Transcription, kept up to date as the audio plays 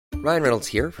Ryan Reynolds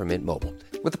here from Mint Mobile.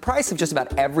 With the price of just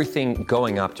about everything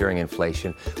going up during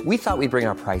inflation, we thought we'd bring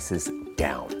our prices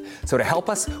down. So to help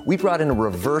us, we brought in a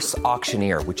reverse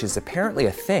auctioneer, which is apparently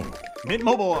a thing. Mint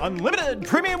Mobile Unlimited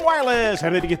Premium Wireless.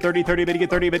 How to get 30, 30, bit to get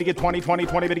 30, bit to get 20, 20,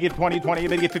 20, bit to get 20, 20,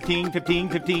 bit to get 15, 15,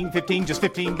 15, 15, just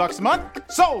 $15 a month?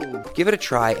 Sold! Give it a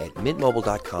try at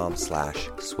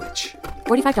mintmobile.com/switch.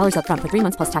 $45 up front for 3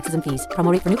 months plus taxes and fees.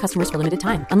 Promo rate for new customers for limited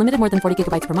time. Unlimited more than 40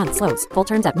 gigabytes per month. Slows full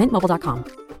terms at mintmobile.com.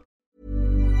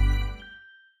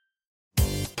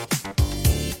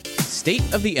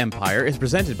 State of the Empire is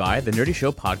presented by the Nerdy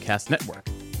Show Podcast Network,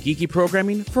 geeky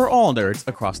programming for all nerds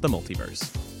across the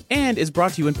multiverse, and is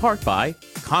brought to you in part by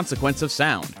Consequence of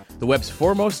Sound, the web's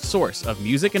foremost source of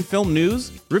music and film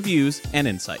news, reviews, and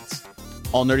insights.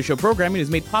 All Nerdy Show programming is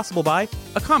made possible by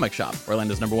A Comic Shop,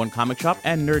 Orlando's #1 comic shop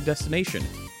and nerd destination,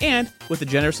 and with the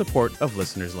generous support of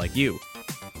listeners like you.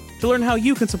 To learn how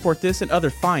you can support this and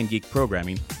other fine geek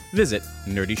programming, visit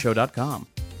nerdyshow.com.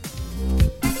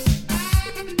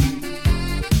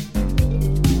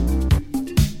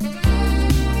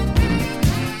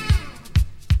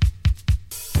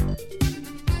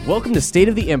 Welcome to State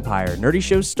of the Empire, Nerdy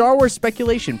Show's Star Wars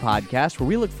speculation podcast where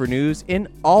we look for news in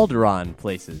Alderaan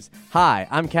places. Hi,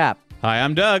 I'm Cap. Hi,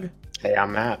 I'm Doug. Hey,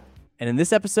 I'm Matt. And in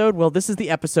this episode, well, this is the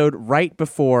episode right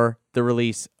before the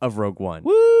release of Rogue One.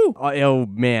 Woo! Oh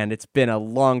man, it's been a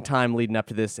long time leading up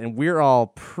to this, and we're all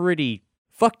pretty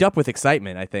fucked up with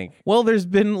excitement, I think. Well, there's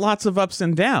been lots of ups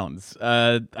and downs.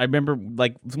 I remember,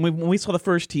 like, when we saw the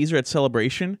first teaser at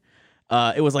Celebration,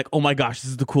 it was like, oh my gosh,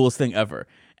 this is the coolest thing ever.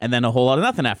 And then a whole lot of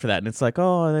nothing after that. And it's like,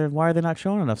 oh, why are they not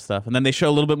showing enough stuff? And then they show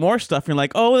a little bit more stuff. And you're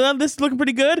like, oh, well, this is looking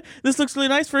pretty good. This looks really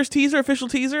nice. First teaser, official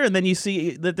teaser. And then you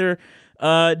see that they're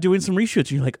doing some reshoots.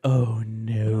 And you're like, oh,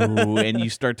 no. And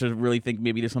you start to really think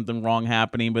maybe there's something wrong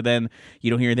happening. But then you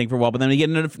don't hear anything for a while. But then you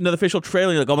get another official trailer.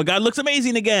 And you're like, oh, my God, it looks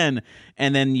amazing again.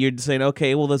 And then you're saying,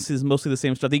 okay, well, this is mostly the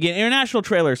same stuff. You get an international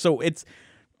trailer. So it's...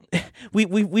 We've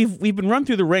been run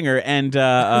through the ringer, and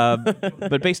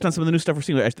but based on some of the new stuff we're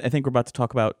seeing, I think we're about to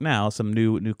talk about now some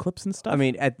new clips and stuff. I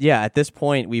mean, at this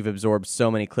point, we've absorbed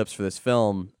so many clips for this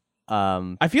film.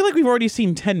 I feel like we've already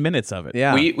seen 10 minutes of it.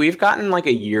 Yeah, we've gotten like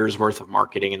a year's worth of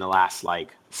marketing in the last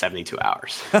 72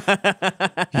 hours.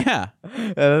 Yeah,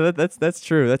 that's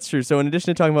true. That's true. So in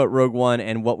addition to talking about Rogue One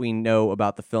and what we know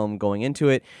about the film going into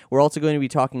it, we're also going to be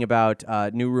talking about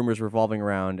new rumors revolving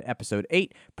around Episode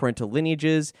 8, parental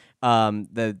lineages,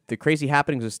 the crazy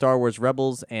happenings of Star Wars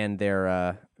Rebels and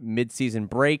their mid-season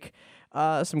break,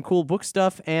 some cool book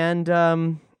stuff,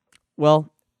 and well,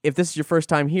 if this is your first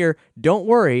time here, don't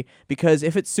worry, because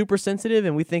if it's super sensitive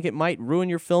and we think it might ruin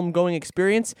your film-going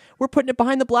experience, we're putting it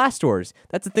behind the blast doors.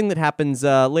 That's a thing that happens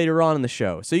later on in the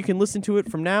show. So you can listen to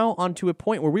it from now on to a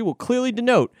point where we will clearly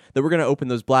denote that we're going to open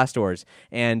those blast doors,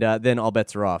 and then all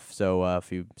bets are off. So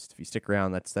if you stick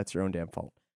around, that's your own damn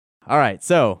fault. All right,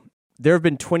 so there have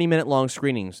been 20-minute long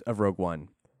screenings of Rogue One.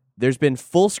 There's been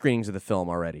full screenings of the film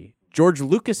already. George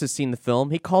Lucas has seen the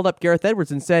film. He called up Gareth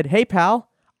Edwards and said, hey, pal,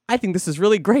 I think this is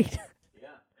really great. Yeah.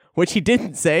 Which he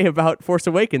didn't say about Force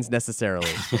Awakens necessarily.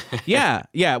 yeah.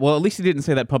 Well, at least he didn't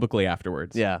say that publicly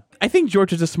afterwards. Yeah. I think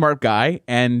George is a smart guy,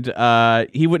 and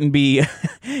he wouldn't be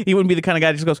the kind of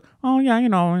guy that just goes, oh yeah, it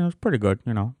was pretty good,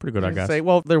 pretty good, I guess. Say,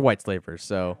 well, they're white slavers,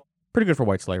 so pretty good for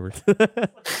white slavers.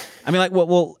 I mean, like,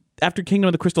 well, after Kingdom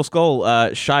of the Crystal Skull,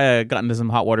 Shia got into some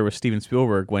hot water with Steven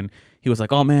Spielberg when he was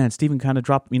like, oh man, Steven kind of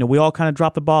dropped, we all kind of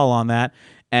dropped the ball on that.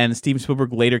 And Steven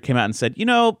Spielberg later came out and said,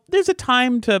 there's a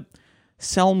time to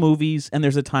sell movies and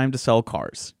there's a time to sell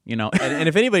cars, and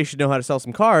if anybody should know how to sell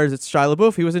some cars, it's Shia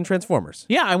LaBeouf. He was in Transformers.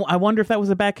 Yeah, I wonder if that was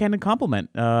a backhanded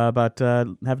compliment about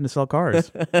having to sell cars.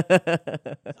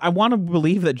 I want to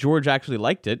believe that George actually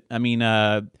liked it. I mean,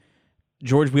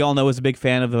 George, we all know, is a big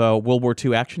fan of World War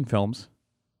II action films,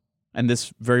 and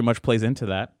this very much plays into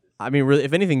that. I mean, really,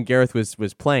 if anything, Gareth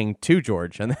was playing to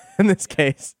George in this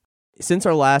case. Since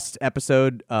our last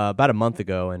episode about a month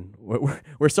ago, and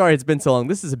we're sorry it's been so long,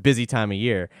 this is a busy time of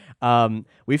year.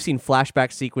 We've seen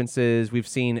flashback sequences. We've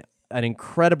seen an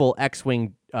incredible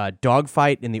X-Wing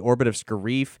dogfight in the orbit of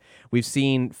Scarif. We've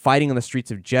seen fighting on the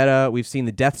streets of Jeddah. We've seen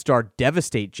the Death Star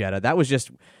devastate Jeddah. I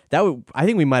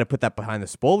think we might have put that behind the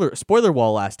spoiler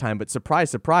wall last time, but surprise,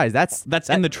 surprise, that's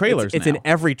in the trailers. It's in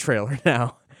every trailer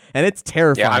now. And it's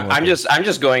terrifying. Yeah, I'm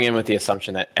just going in with the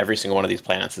assumption that every single one of these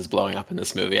planets is blowing up in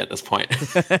this movie at this point.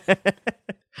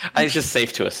 It's just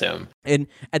safe to assume. And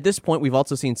at this point, we've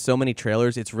also seen so many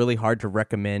trailers, it's really hard to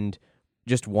recommend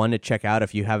just one to check out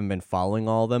if you haven't been following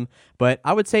all of them. But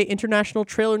I would say international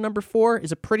trailer number 4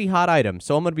 is a pretty hot item.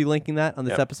 So I'm going to be linking that on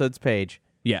this episode's page.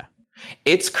 Yeah.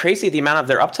 It's crazy the amount of,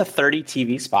 they're up to 30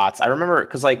 TV spots. I remember,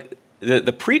 because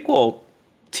the prequel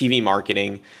TV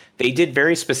marketing, they did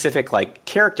very specific like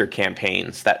character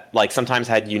campaigns that like sometimes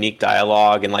had unique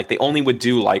dialogue, and like they only would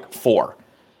do like 4,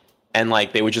 and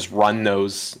like they would just run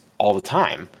those all the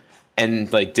time.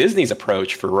 And like Disney's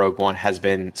approach for Rogue One has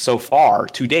been so far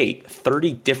to date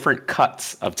 30 different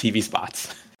cuts of TV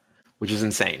spots, which is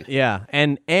insane. Yeah,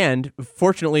 and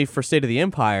fortunately for State of the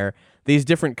Empire, these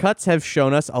different cuts have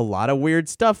shown us a lot of weird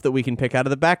stuff that we can pick out of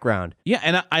the background. Yeah,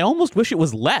 and I almost wish it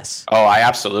was less. Oh, I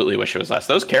absolutely wish it was less.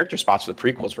 Those character spots for the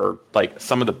prequels were like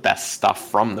some of the best stuff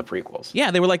from the prequels. Yeah,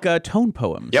 they were like tone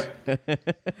poems. Yep.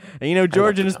 And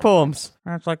George and his poems.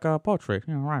 It's like poetry.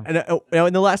 Right. And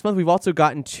in the last month, we've also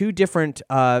gotten 2 different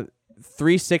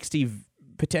 360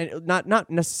 not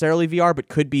necessarily VR, but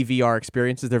could be VR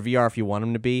experiences. They're VR if you want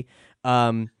them to be,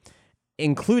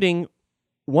 including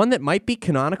one that might be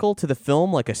canonical to the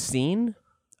film, like a scene.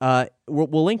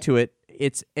 We'll link to it.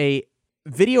 It's a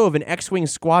video of an X-Wing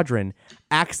squadron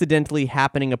accidentally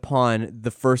happening upon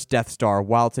the first Death Star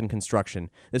while it's in construction.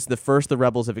 This is the first the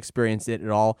Rebels have experienced it at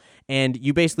all. And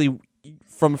you basically,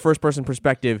 from a first-person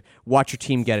perspective, watch your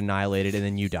team get annihilated, and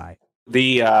then you die.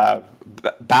 The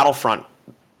Battlefront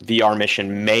VR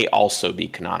mission may also be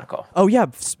canonical. Oh, yeah.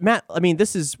 Matt, I mean,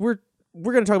 this is...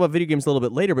 We're going to talk about video games a little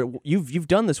bit later, but you've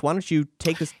done this. Why don't you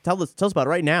take this? Tell us about it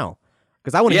right now,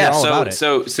 because I want to hear all about it.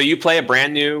 So you play a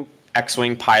brand new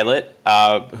X-wing pilot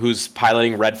who's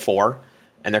piloting Red 4,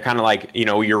 and they're kind of like,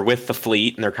 you're with the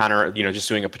fleet, and they're kind of just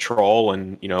doing a patrol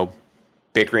and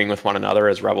bickering with one another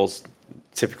as rebels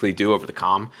typically do over the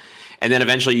comm, and then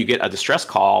eventually you get a distress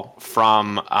call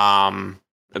from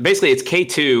basically it's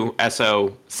K2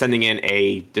 SO sending in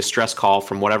a distress call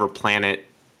from whatever planet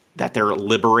that they're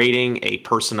liberating a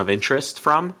person of interest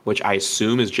from, which I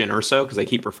assume is Jyn Erso, because they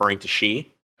keep referring to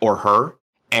she or her.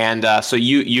 And so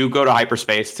you go to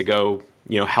hyperspace to go,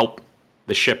 help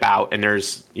the ship out. And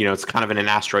there's, it's kind of in an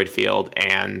asteroid field.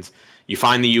 And you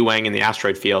find the U-Wing in the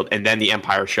asteroid field. And then the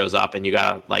Empire shows up. And you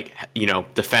got to,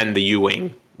 defend the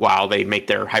U-Wing while they make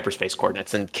their hyperspace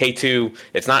coordinates. And K2,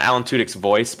 it's not Alan Tudyk's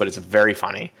voice, but it's very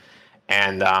funny.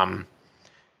 And,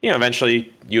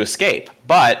 eventually you escape,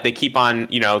 but they keep on,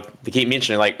 they keep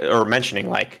mentioning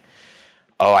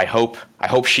oh, I hope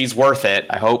she's worth it.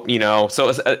 I hope,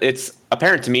 so it's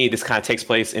apparent to me this kind of takes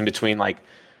place in between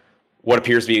what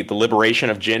appears to be the liberation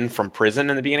of Jyn from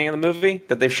prison in the beginning of the movie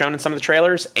that they've shown in some of the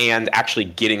trailers and actually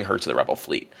getting her to the Rebel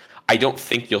fleet. I don't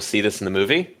think you'll see this in the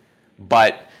movie,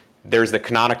 but there's the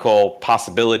canonical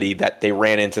possibility that they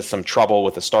ran into some trouble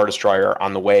with a Star Destroyer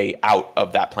on the way out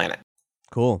of that planet.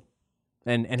 Cool.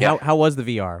 And yeah. how was the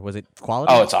VR? Was it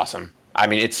quality? Oh, it's awesome. I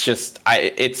mean, it's just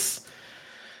I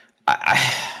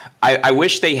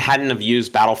wish they hadn't have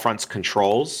used Battlefront's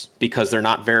controls because they're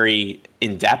not very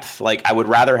in depth. I would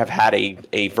rather have had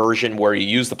a version where you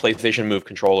use the PlayStation Move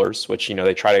controllers, which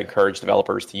they try to encourage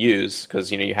developers to use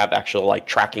because you have actual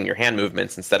tracking your hand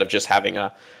movements instead of just having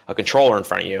a controller in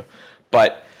front of you.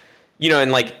 But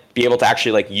and be able to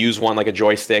actually use one like a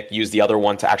joystick, use the other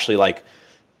one to actually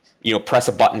press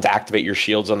a button to activate your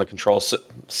shields on the controls.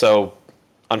 So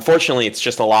unfortunately, it's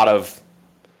just a lot of,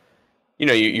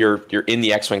 you're in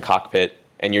the X-Wing cockpit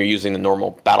and you're using the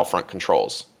normal Battlefront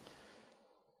controls.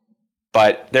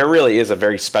 But there really is a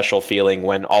very special feeling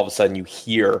when all of a sudden you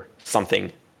hear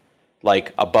something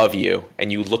above you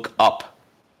and you look up,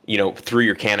 through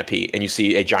your canopy and you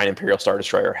see a giant Imperial Star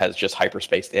Destroyer has just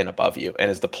hyperspaced in above you and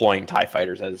is deploying TIE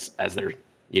fighters as their,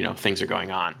 things are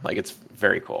going on. It's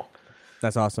very cool.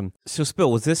 That's awesome. So,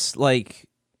 Spill, was this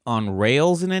on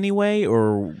rails in any way,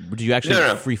 or did you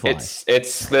actually free fly?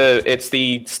 It's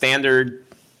the standard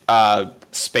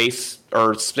space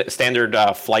or standard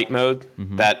flight mode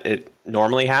that it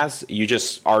normally has. You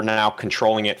just are now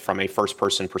controlling it from a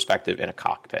first-person perspective in a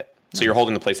cockpit. So you're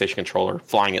holding the PlayStation controller,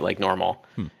 flying it like normal,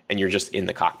 and you're just in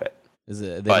the cockpit.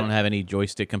 They don't have any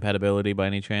joystick compatibility by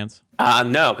any chance?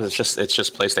 No, because it's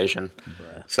just PlayStation.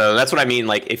 So that's what I mean.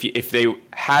 If they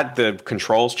had the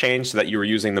controls changed so that you were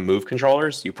using the Move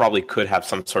controllers, you probably could have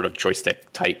some sort of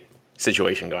joystick type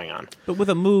situation going on. But with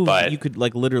a Move, you could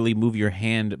literally move your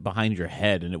hand behind your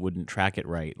head and it wouldn't track it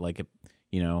right.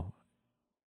 You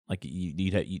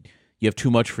have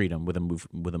too much freedom with a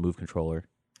Move controller.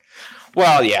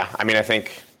 Well, yeah. I mean, I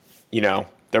think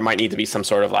there might need to be some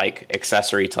sort of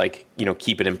accessory to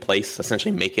keep it in place,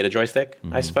 essentially make it a joystick,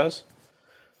 I suppose.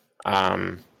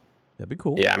 That'd be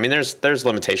cool. Yeah, I mean, there's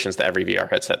limitations to every VR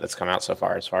headset that's come out so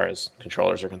far as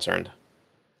controllers are concerned.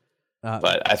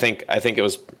 But I think it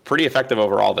was pretty effective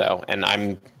overall, though,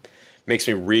 and makes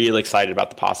me really excited about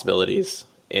the possibilities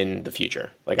in the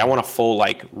future. I want a full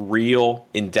real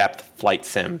in-depth flight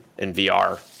sim in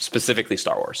VR, specifically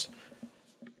Star Wars.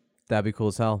 That'd be cool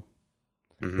as hell.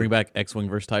 Bring back X-Wing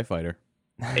versus TIE Fighter.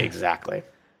 Exactly.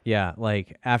 Yeah,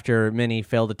 like after many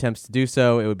failed attempts to do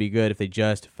so, it would be good if they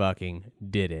just fucking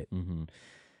did it.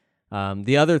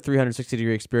 The other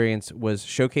 360-degree experience was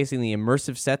showcasing the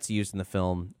immersive sets used in the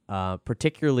film,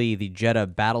 particularly the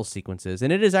Jedha battle sequences,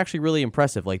 and it is actually really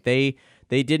impressive. Like they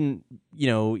didn't,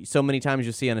 so many times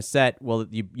you'll see on a set, well,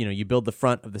 you build the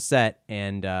front of the set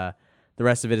and the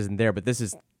rest of it isn't there, but this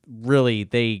is really,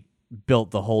 they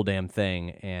built the whole damn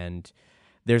thing, and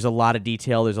there's a lot of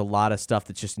detail. There's a lot of stuff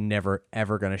that's just never,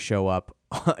 ever going to show up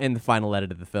in the final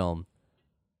edit of the film.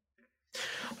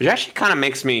 Which actually kind of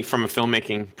makes me, from a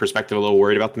filmmaking perspective, a little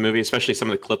worried about the movie, especially some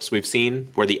of the clips we've seen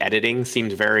where the editing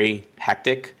seemed very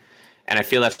hectic. And I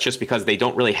feel that's just because they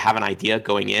don't really have an idea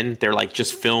going in. They're like,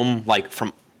 just film like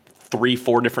from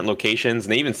 3-4 different locations.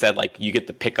 And they even said like you get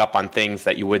to pick up on things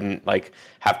that you wouldn't like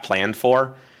have planned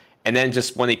for. And then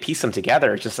just when they piece them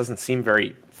together, it just doesn't seem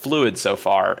very fluid so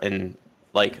far in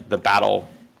like the battle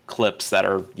clips that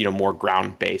are, more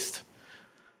ground based.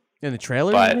 In the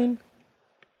trailer, but, you mean?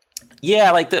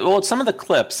 Yeah, like some of the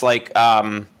clips, like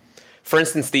for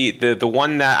instance, the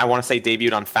one that I want to say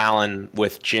debuted on Fallon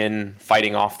with Jin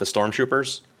fighting off the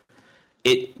stormtroopers.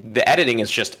 The editing is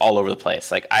just all over the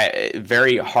place. Like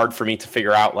very hard for me to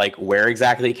figure out like where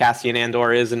exactly Cassian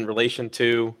Andor is in relation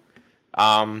to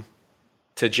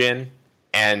Jin,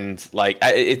 and like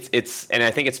it's and I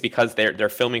think it's because they're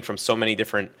filming from so many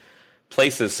different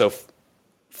places so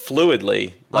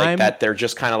fluidly, like that they're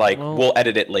just kind of like, we'll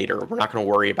edit it later. We're not going to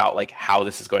worry about like how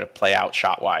this is going to play out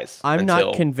shot wise. I'm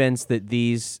not convinced that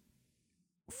these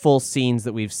full scenes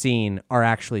that we've seen are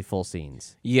actually full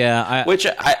scenes. Yeah, which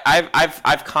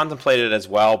I've contemplated as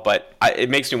well, but it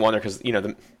makes me wonder because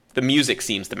the music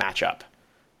seems to match up,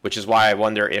 which is why I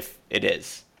wonder if it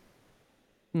is.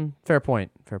 Fair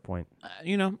point.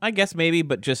 I guess maybe,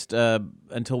 but just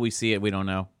until we see it, we don't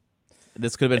know.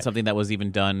 This could have been something that was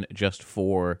even done just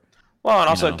for... Well, and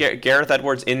also Gareth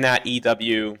Edwards in that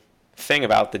EW thing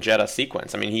about the Jedha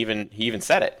sequence. I mean, he even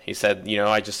said it. He said,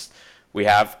 we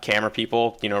have camera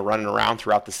people, running around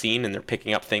throughout the scene, and they're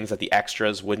picking up things that the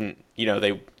extras wouldn't,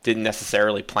 they didn't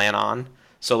necessarily plan on.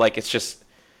 So, like,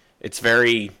 it's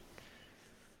very...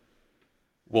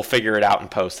 We'll figure it out in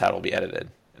post how it'll be edited.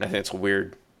 And I think it's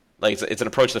weird. Like, it's an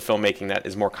approach to filmmaking that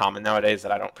is more common nowadays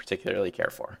that I don't particularly care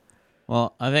for.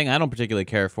 Well, a thing I don't particularly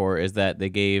care for is that they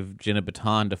gave Jin a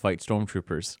baton to fight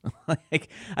stormtroopers. Like,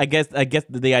 I guess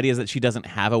the idea is that she doesn't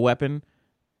have a weapon.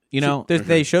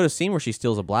 They showed a scene where she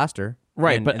steals a blaster,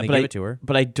 right? And but they give it to her.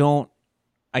 But I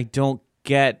don't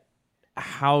get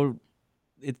how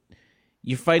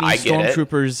you're fighting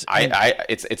stormtroopers.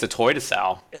 It's a toy to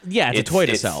sell. Yeah, it's a toy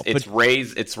to sell. It's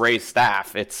Rey's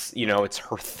staff. It's it's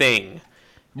her thing.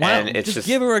 Why don't just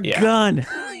give her a gun?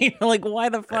 Like, why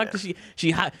the fuck does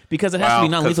she because it has to be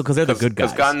non-lethal because they're the good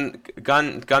guys.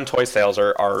 Because gun toy sales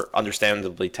are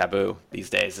understandably taboo these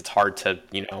days. It's hard to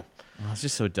Oh, it's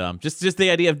just so dumb. Just the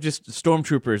idea of just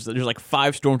stormtroopers. There's like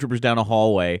 5 stormtroopers down a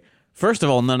hallway. First of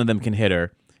all, none of them can hit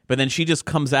her. But then she just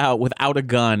comes out without a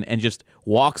gun and just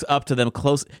walks up to them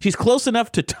close. She's close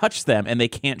enough to touch them, and they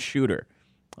can't shoot her.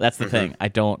 That's the thing.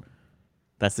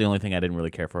 That's the only thing I didn't really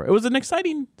care for. It was an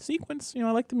exciting sequence. I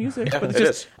like the music. Yeah,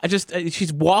 but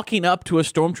she's walking up to a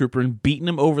stormtrooper and beating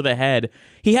him over the head.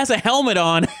 He has a helmet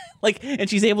on, and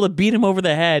she's able to beat him over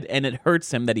the head, and it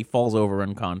hurts him that he falls over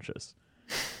unconscious.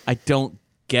 I don't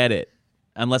get it.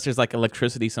 Unless there's like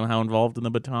electricity somehow involved in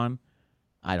the baton.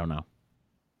 I don't know.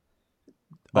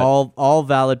 But all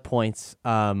valid points.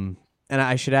 And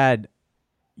I should add,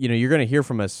 you're going to hear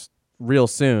from us real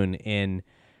soon in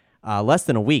less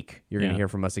than a week. You're going to hear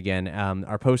from us again.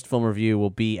 Our post-film review will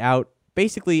be out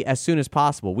basically as soon as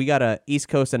possible. We got a East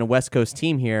Coast and a West Coast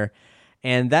team here,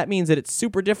 and that means that it's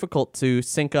super difficult to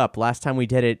sync up. Last time we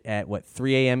did it at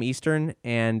 3 a.m. Eastern,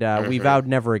 and we vowed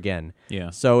never again.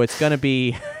 Yeah. So it's going to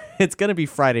be it's going to be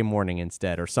Friday morning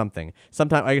instead, or something.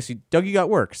 Sometime, I guess Doug, you got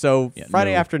work, so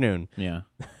Friday afternoon. Yeah.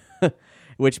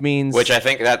 Which I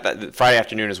think that Friday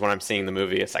afternoon is when I'm seeing the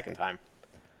movie a second time.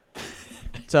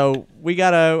 So we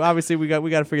gotta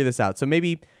figure this out. So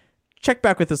maybe check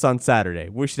back with us on Saturday.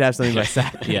 We should have something by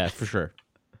Saturday. Yeah, for sure.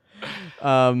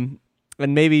 And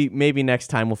maybe next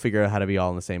time we'll figure out how to be all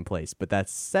in the same place. But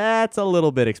that's a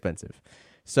little bit expensive.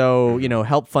 So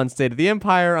help fund State of the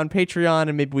Empire on Patreon,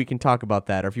 and maybe we can talk about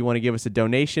that. Or if you want to give us a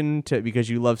donation because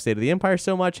you love State of the Empire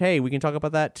so much, hey, we can talk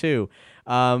about that too.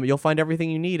 You'll find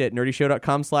everything you need at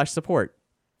nerdyshow.com/support.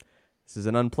 This is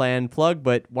an unplanned plug,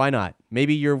 but why not?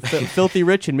 Maybe you're filthy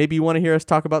rich and maybe you want to hear us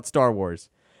talk about Star Wars.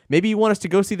 Maybe you want us to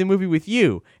go see the movie with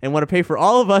you and want to pay for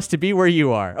all of us to be where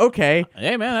you are. Okay.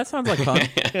 Hey, man, that sounds like fun.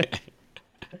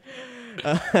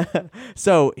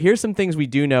 So here's some things we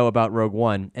do know about Rogue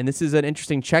One, and this is an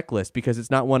interesting checklist because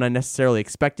it's not one I necessarily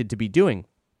expected to be doing.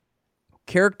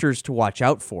 Characters to watch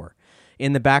out for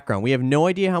in the background. We have no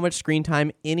idea how much screen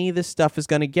time any of this stuff is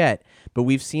going to get, but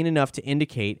we've seen enough to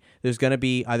indicate there's going to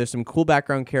be either some cool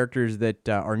background characters that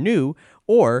are new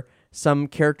or some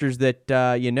characters that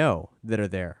that are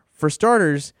there. For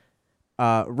starters,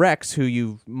 Rex, who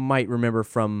you might remember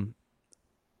from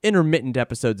intermittent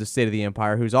episodes of State of the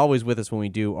Empire, who's always with us when we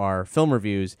do our film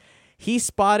reviews, he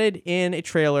spotted in a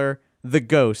trailer the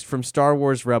Ghost from Star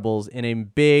Wars Rebels in a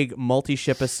big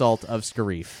multi-ship assault of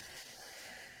Scarif.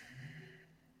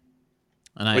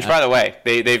 Which, by the way,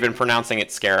 they've been pronouncing it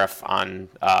Scarif on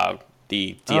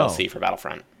the DLC for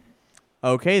Battlefront.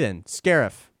 Okay, then.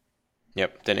 Scarif.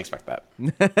 Yep, didn't expect that.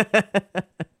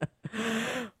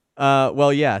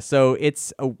 Well, yeah. So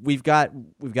it's we've got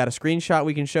a screenshot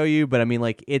we can show you, but I mean,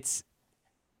 like, it's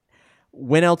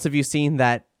when else have you seen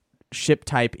that ship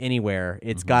type anywhere?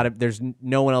 It's got to. There's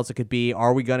no one else it could be.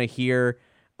 Are we gonna hear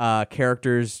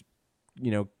characters,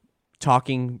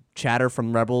 talking chatter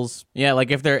from Rebels? Yeah,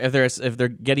 like if they're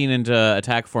getting into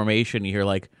attack formation, you hear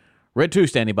like Red 2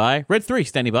 standing by, Red 3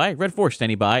 standing by, Red 4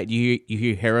 standing by. You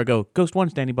hear Hera go, Ghost 1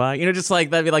 standing by. Just like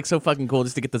that'd be like so fucking cool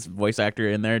just to get this voice actor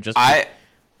in there.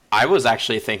 I was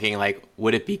actually thinking, like,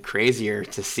 would it be crazier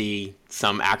to see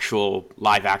some actual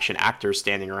live action actors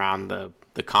standing around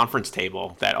the conference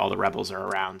table that all the rebels are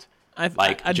around? I'd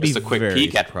just be a quick very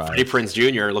peek surprised. at Freddie Prinze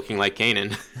Jr. looking like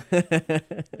Kanan.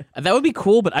 That would be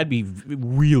cool, but I'd be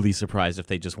really surprised if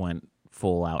they just went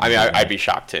full out. I mean, I'd be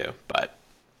shocked too, but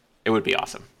it would be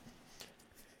awesome.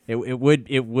 It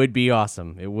would be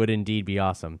awesome. It would indeed be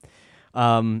awesome.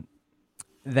 I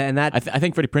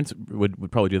think Freddie Prinze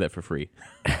would probably do that for free.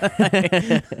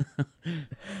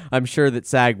 I'm sure that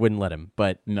SAG wouldn't let him,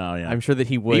 but no, yeah. I'm sure that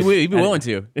he would. He'd be willing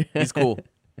to. He's cool.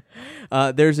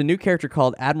 There's a new character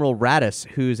called Admiral Raddus,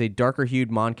 who's a darker-hued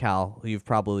Mon Cal who you've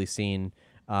probably seen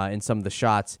in some of the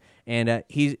shots. And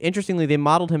he's interestingly, they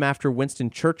modeled him after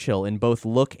Winston Churchill in both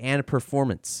look and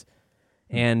performance.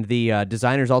 And the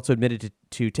designers also admitted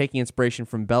to taking inspiration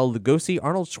from Bela Lugosi,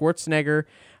 Arnold Schwarzenegger,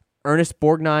 Ernest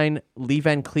Borgnine, Lee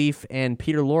Van Cleef, and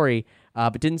Peter Lorre,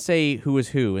 but didn't say who was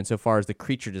who insofar as the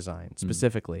creature design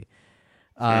specifically.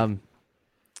 And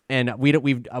I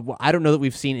don't know that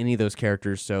we've seen any of those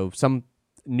characters, so some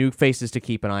new faces to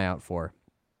keep an eye out for.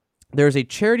 There's a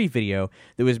charity video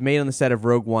that was made on the set of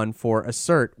Rogue One for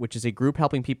Assert, which is a group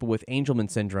helping people with Angelman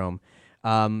syndrome.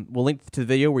 We'll link to the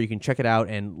video where you can check it out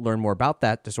and learn more about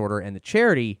that disorder and the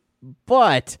charity,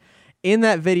 but in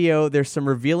that video, there's some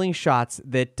revealing shots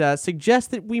that suggest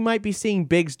that we might be seeing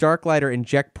Biggs Darklighter and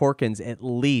Jack Porkins at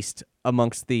least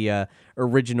amongst the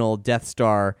original Death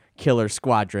Star killer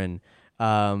squadron,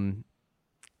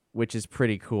 which is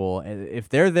pretty cool. If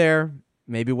they're there,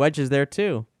 maybe Wedge is there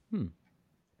too.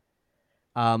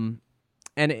 And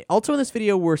also in this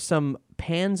video were some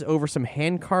pans over some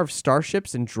hand-carved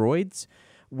starships and droids,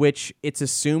 which it's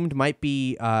assumed might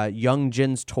be young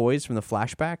Jin's toys from the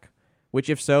flashback. Which,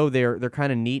 if so, they're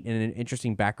kind of neat and an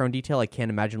interesting background detail I can't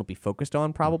imagine will be focused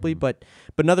on probably, but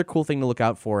another cool thing to look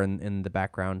out for in the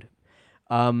background.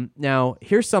 Now,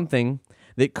 here's something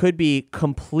that could be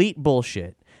complete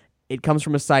bullshit. It comes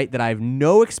from a site that I have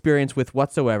no experience with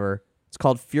whatsoever. It's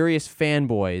called Furious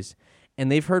Fanboys, and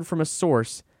they've heard from a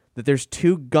source that there's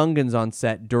 2 Gungans on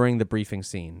set during the briefing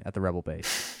scene at the Rebel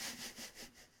base.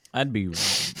 I'd be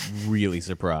really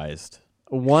surprised.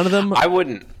 One of them, I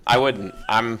wouldn't.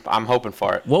 I'm hoping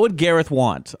for it. What would Gareth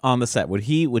want on the set? Would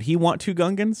he want 2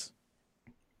 Gungans?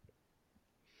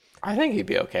 I think he'd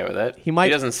be okay with it. He might.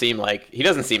 He doesn't seem like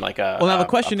a. Well, now the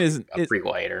question is a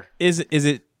prequel hater. Is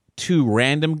it 2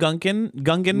 random Gungans?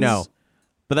 No,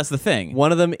 but that's the thing.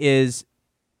 One of them is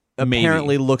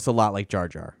apparently Maybe. looks a lot like Jar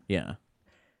Jar. Yeah.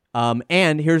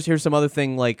 And here's some other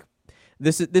thing, like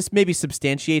this maybe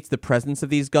substantiates the presence of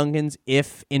these Gungans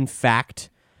if in fact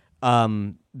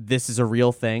this is a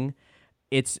real thing.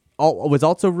 It was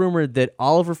also rumored that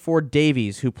Oliver Ford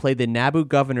Davies, who played the Naboo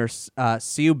governor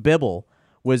Siu Bibble,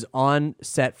 was on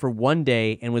set for one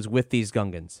day and was with these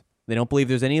Gungans. They don't believe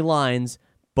there's any lines,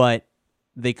 but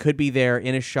they could be there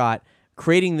in a shot,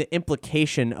 creating the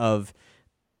implication of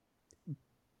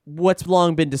what's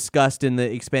long been discussed in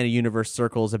the expanded universe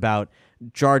circles about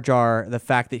Jar Jar, the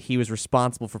fact that he was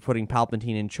responsible for putting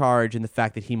Palpatine in charge, and the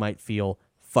fact that he might feel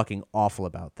fucking awful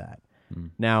about that.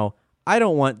 Now, I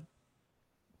don't want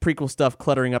prequel stuff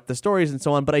cluttering up the stories and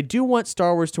so on, but I do want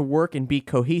Star Wars to work and be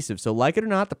cohesive. So like it or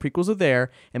not, the prequels are there,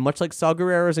 and much like Saw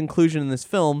Gerrera's inclusion in this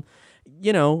film,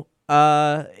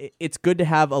 it's good to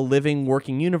have a living,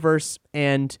 working universe,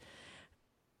 and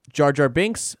Jar Jar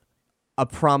Binks, a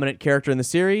prominent character in the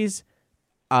series,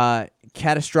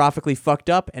 catastrophically fucked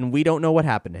up, and we don't know what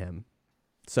happened to him.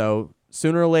 So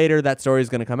sooner or later, that story is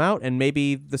going to come out, and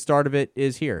maybe the start of it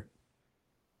is here.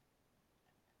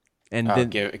 And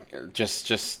then,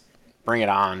 just bring it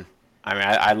on. I mean,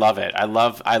 I love it. I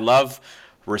love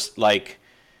like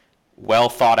well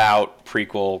thought out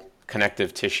prequel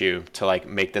connective tissue to like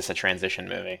make this a transition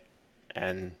movie,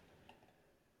 and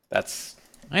that's.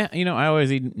 I always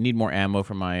need more ammo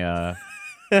for my.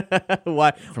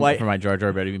 Why? For my Jar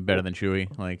Jar better than Chewie.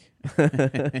 Like.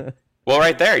 Well,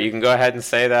 right there, you can go ahead and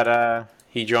say that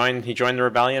he joined the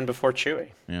rebellion before Chewie.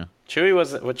 Yeah. Chewie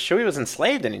was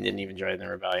enslaved and he didn't even join the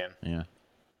rebellion. Yeah.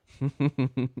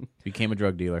 Became a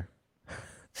drug dealer,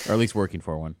 or at least working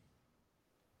for one.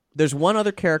 There's one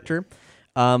other character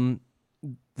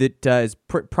that is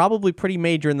probably pretty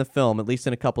major in the film, at least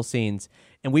in a couple scenes,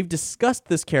 and we've discussed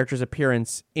this character's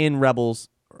appearance in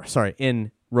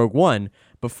in Rogue One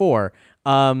before,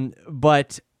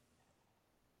 but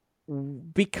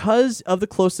because of the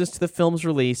closeness to the film's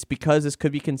release, because this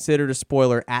could be considered a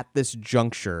spoiler at this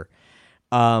juncture,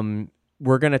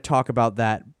 we're going to talk about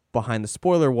that behind the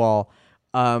spoiler wall.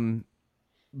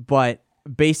 But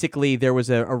basically, there was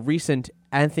a recent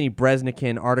Anthony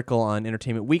Bresnikan article on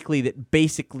Entertainment Weekly that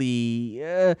basically,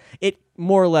 it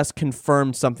more or less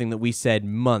confirmed something that we said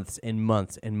months and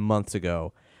months and months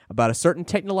ago about a certain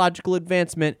technological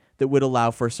advancement that would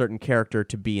allow for a certain character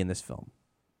to be in this film.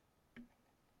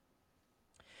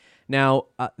 Now,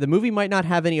 the movie might not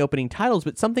have any opening titles,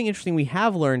 but something interesting we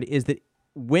have learned is that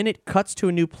when it cuts to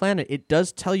a new planet, it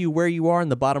does tell you where you are in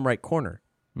the bottom right corner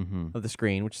of the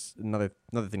screen, which is another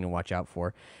thing to watch out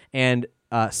for. And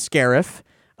Scarif,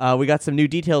 we got some new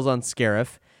details on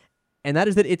Scarif, and that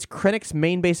is that it's Krennic's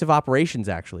main base of operations,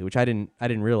 actually, which I didn't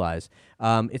realize.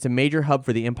 It's a major hub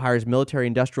for the Empire's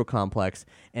military-industrial complex,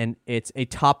 and it's a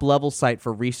top-level site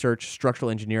for research,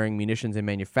 structural engineering, munitions, and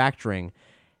manufacturing,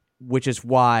 which is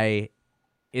why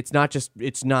it's not just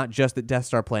the Death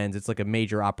Star plans. It's like a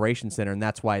major operations center, and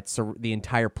that's why the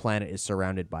entire planet is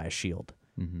surrounded by a shield.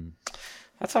 Mm-hmm.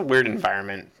 That's a weird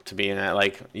environment to be in.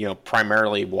 Like,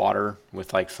 primarily water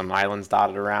with like some islands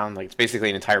dotted around. Like, it's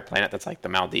basically an entire planet that's like the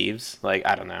Maldives. Like,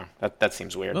 I don't know. That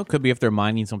seems weird. Well, it could be if they're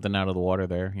mining something out of the water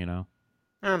there.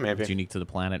 Maybe it's unique to the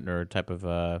planet, or a type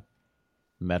of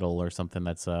metal or something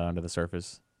that's under the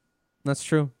surface. That's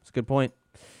true. It's a good point.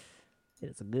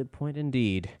 It's a good point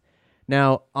indeed.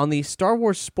 Now, on the Star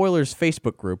Wars Spoilers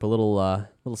Facebook group, a little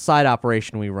side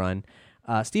operation we run,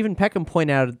 Stephen Peckham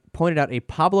pointed out a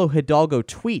Pablo Hidalgo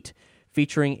tweet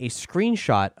featuring a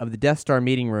screenshot of the Death Star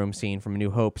meeting room scene from A New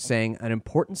Hope, saying an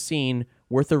important scene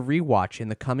worth a rewatch in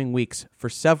the coming weeks for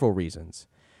several reasons.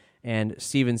 And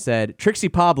Stephen said, "Trixie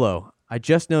Pablo, I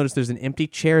just noticed there's an empty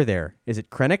chair there. Is it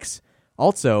Krennic's?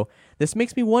 Also, this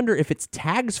makes me wonder if it's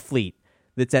Tag's fleet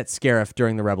that's at Scarif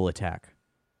during the Rebel attack."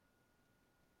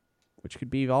 Which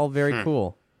could be all very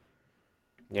cool.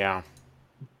 Yeah.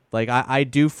 Like, I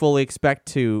do fully expect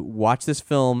to watch this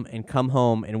film and come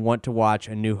home and want to watch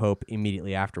A New Hope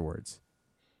immediately afterwards.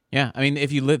 Yeah, I mean,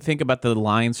 if you think about the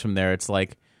lines from there, it's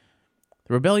like,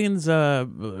 the rebellion's, they're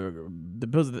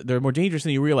more dangerous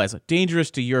than you realize.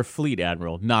 Dangerous to your fleet,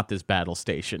 Admiral, not this battle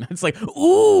station. It's like,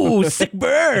 ooh, sick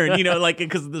burn, like,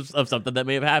 because of something that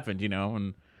may have happened,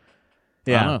 and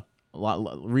yeah. I don't know.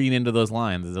 Reading into those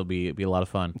lines, it'll be a lot of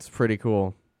fun. It's pretty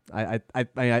cool. I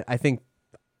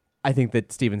think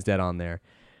that Steven's dead on there.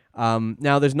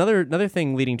 Now, there's another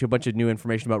thing leading to a bunch of new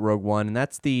information about Rogue One, and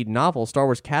that's the novel Star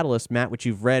Wars Catalyst, Matt, which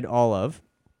you've read all of.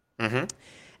 Mm-hmm.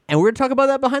 And we're going to talk about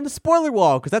that behind the spoiler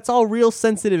wall, because that's all real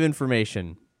sensitive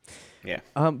information. Yeah.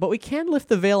 But we can lift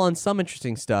the veil on some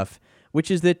interesting stuff, which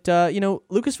is that,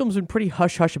 Lucasfilm's been pretty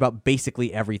hush-hush about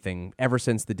basically everything ever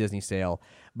since the Disney sale.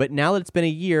 But now that it's been a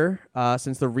year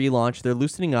since the relaunch, they're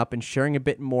loosening up and sharing a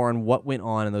bit more on what went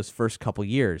on in those first couple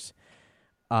years.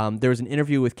 There was an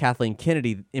interview with Kathleen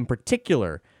Kennedy in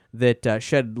particular that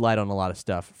shed light on a lot of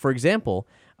stuff. For example,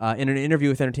 in an interview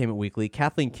with Entertainment Weekly,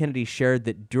 Kathleen Kennedy shared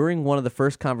that during one of the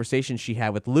first conversations she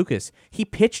had with Lucas, he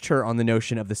pitched her on the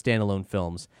notion of the standalone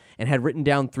films and had written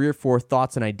down 3 or 4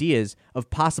 thoughts and ideas of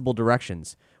possible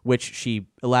directions, which she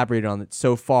elaborated on that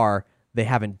so far they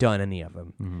haven't done any of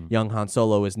them. Mm-hmm. Young Han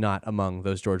Solo is not among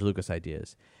those George Lucas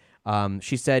ideas.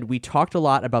 She said, "We talked a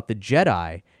lot about the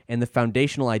Jedi and the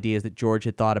foundational ideas that George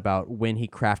had thought about when he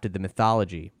crafted the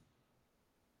mythology,"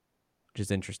 which is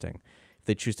interesting. If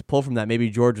they choose to pull from that, maybe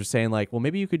George was saying, like, well,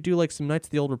 maybe you could do like some Knights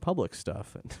of the Old Republic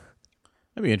stuff. That'd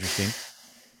be interesting.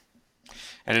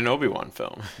 And an Obi-Wan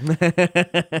film.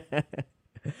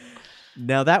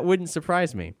 Now, that wouldn't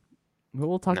surprise me. But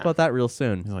we'll talk about that real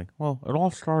soon. He's like, well, it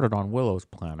all started on Willow's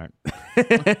planet.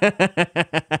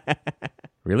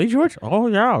 Really, George? Oh,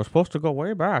 yeah, I was supposed to go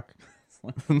way back.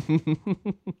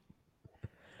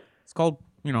 It's called,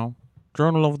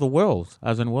 Journal of the Wills,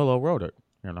 as in Willow wrote it,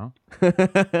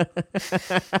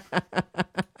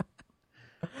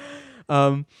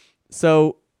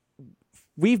 So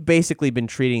we've basically been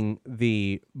treating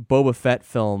the Boba Fett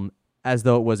film as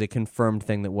though it was a confirmed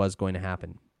thing that was going to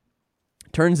happen.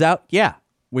 Turns out, yeah,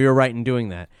 we were right in doing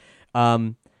that.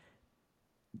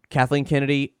 Kathleen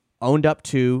Kennedy owned up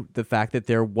to the fact that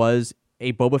there was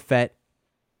a Boba Fett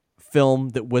film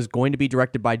that was going to be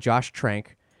directed by Josh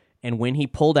Trank, and when he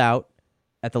pulled out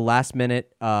at the last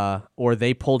minute, or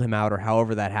they pulled him out, or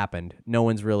however that happened, no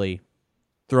one's really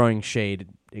throwing shade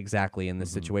exactly in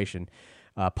this situation,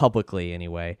 publicly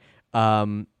anyway.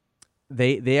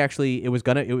 They actually it was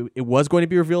going to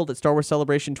be revealed at Star Wars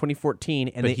Celebration 2014,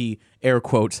 and he air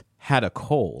quotes had a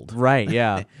cold, right?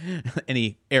 Yeah, and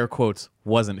he air quotes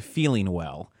wasn't feeling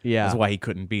well. Yeah, that's why he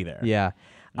couldn't be there. Yeah,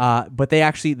 but they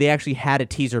actually had a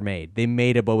teaser made. They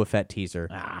made a Boba Fett teaser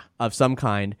of some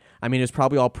kind. I mean, it was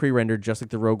probably all pre-rendered, just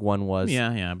like the Rogue One was.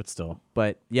 Yeah, but still.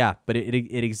 But yeah, but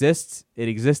it exists. It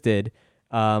existed.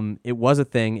 It was a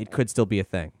thing. It could still be a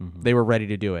thing. Mm-hmm. They were ready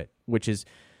to do it, which is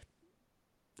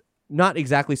not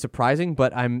exactly surprising,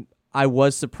 but I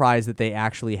was surprised that they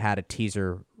actually had a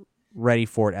teaser ready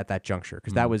for it at that juncture,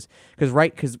 because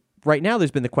because right now there's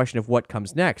been the question of what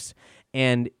comes next,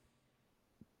 and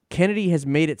Kennedy has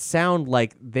made it sound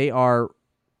like they are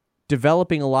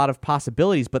developing a lot of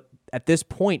possibilities, but at this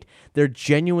point they're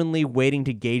genuinely waiting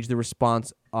to gauge the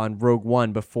response on Rogue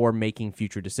One before making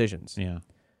future decisions. Yeah.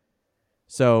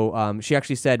 So she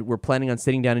actually said, we're planning on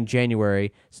sitting down in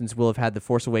January, since we'll have had The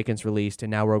Force Awakens released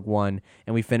and now Rogue One,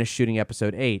 and we finished shooting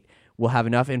Episode 8. We'll have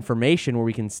enough information where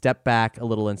we can step back a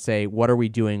little and say, what are we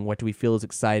doing? What do we feel is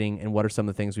exciting? And what are some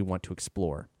of the things we want to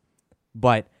explore?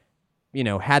 But,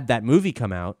 had that movie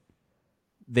come out,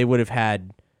 they would have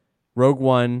had Rogue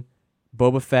One,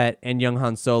 Boba Fett, and young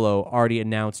Han Solo already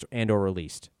announced and or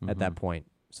released at that point.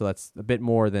 So that's a bit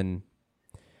more than...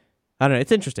 I don't know.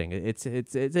 It's interesting.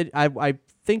 I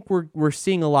think we're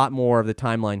seeing a lot more of the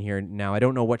timeline here now. I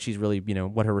don't know what she's really,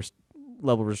 what her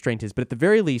level of restraint is, but at the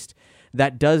very least,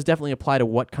 that does definitely apply to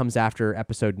what comes after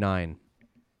Episode 9.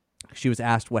 She was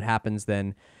asked what happens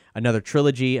then. Another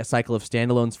trilogy, a cycle of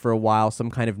standalones for a while, some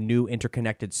kind of new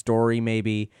interconnected story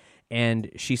maybe.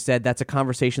 And she said that's a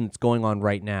conversation that's going on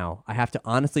right now. I have to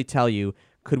honestly tell you,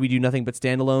 could we do nothing but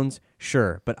standalones?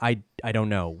 Sure, but I don't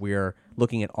know. We're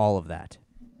looking at all of that.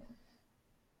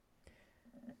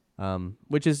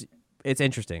 Which is, it's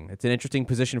interesting. It's an interesting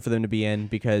position for them to be in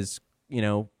because,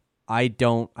 I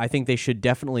think they should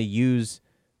definitely use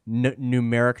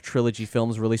numeric trilogy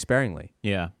films really sparingly.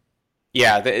 Yeah.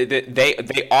 Yeah,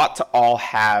 they ought to all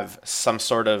have some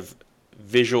sort of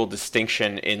visual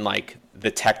distinction in like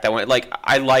the tech that went. Like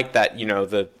I like that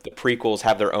the prequels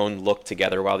have their own look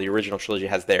together while the original trilogy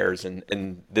has theirs,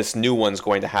 and this new one's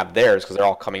going to have theirs because they're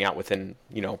all coming out within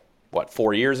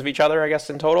 4 years of each other, I guess,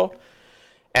 in total.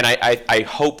 And I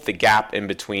hope the gap in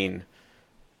between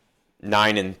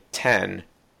 9 and 10,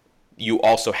 you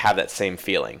also have that same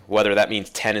feeling. Whether that means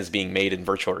 10 is being made in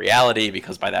virtual reality,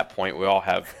 because by that point we all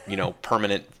have,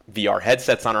 permanent VR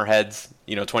headsets on our heads,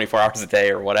 24 hours a day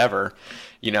or whatever.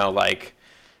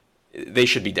 They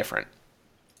should be different.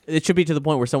 It should be to the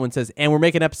point where someone says, and we're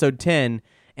making Episode 10,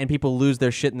 and people lose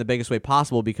their shit in the biggest way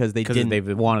possible because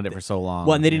they've wanted it for so long.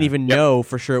 Well, and they didn't even know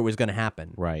for sure it was going to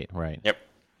happen. Right. Yep.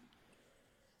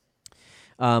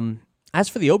 As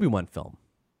for the Obi-Wan film,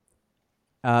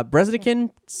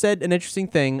 Breznican said an interesting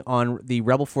thing on the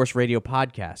Rebel Force Radio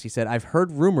podcast. He said, I've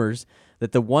heard rumors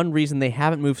that the one reason they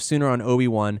haven't moved sooner on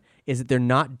Obi-Wan is that they're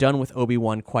not done with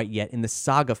Obi-Wan quite yet in the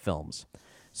saga films.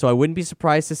 So I wouldn't be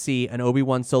surprised to see an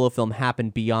Obi-Wan solo film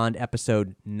happen beyond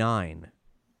Episode 9.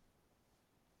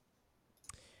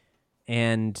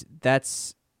 And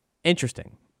that's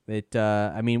interesting.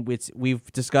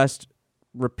 We've discussed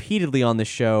repeatedly on this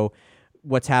show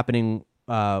what's happening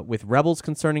with Rebels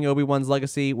concerning Obi-Wan's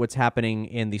legacy, what's happening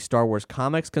in the Star Wars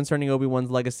comics concerning Obi-Wan's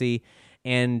legacy,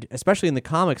 and especially in the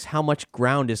comics, how much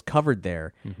ground is covered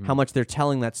there, how much they're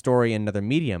telling that story in another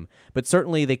medium. But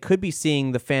certainly they could be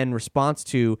seeing the fan response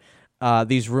to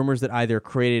these rumors that either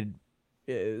created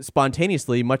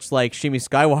spontaneously, much like Shmi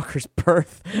Skywalker's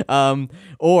birth,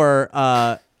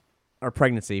 or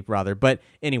pregnancy, rather. But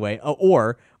anyway,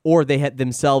 or they had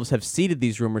themselves have seeded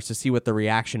these rumors to see what the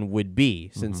reaction would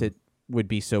be, since it would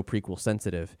be so prequel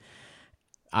sensitive.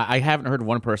 I haven't heard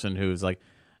one person who's like,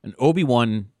 an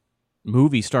Obi-Wan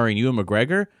movie starring Ewan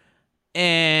McGregor?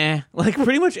 Like,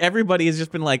 pretty much everybody has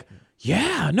just been like,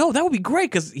 yeah, no, that would be great,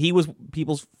 because he was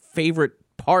people's favorite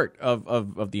part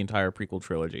of the entire prequel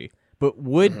trilogy. But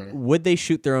would they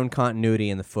shoot their own continuity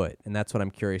in the foot? And that's what I'm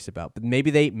curious about. But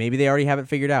maybe they already have it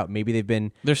figured out. Maybe they've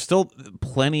been. There's still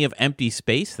plenty of empty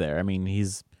space there. I mean,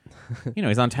 he's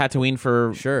on Tatooine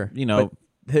for Sure,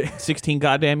 16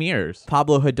 goddamn years.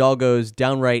 Pablo Hidalgo's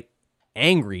downright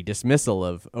angry dismissal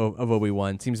of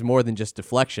Obi-Wan seems more than just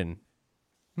deflection.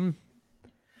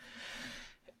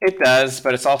 It does,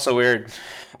 but it's also weird.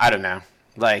 I don't know.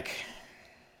 Like,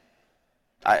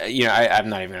 I'm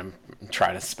not even going to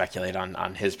try to speculate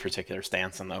on his particular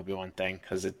stance on the Obi-Wan thing,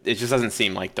 because it just doesn't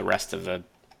seem like the rest of the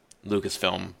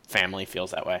Lucasfilm family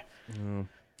feels that way.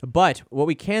 But what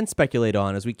we can speculate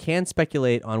on is what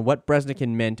Bresnikan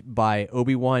meant by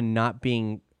Obi-Wan not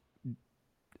being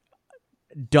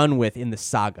done with in the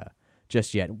saga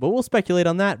just yet. But we'll speculate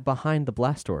on that behind the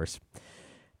blast doors.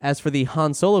 As for the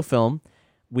Han Solo film,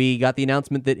 we got the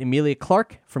announcement that Emilia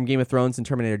Clarke from Game of Thrones and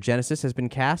Terminator Genesis has been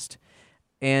cast.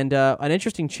 And an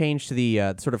interesting change to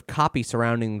the sort of copy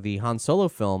surrounding the Han Solo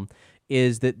film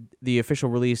is that the official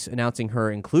release announcing her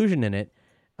inclusion in it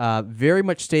very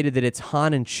much stated that it's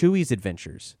Han and Chewie's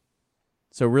adventures.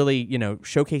 So really,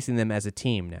 showcasing them as a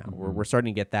team now. We're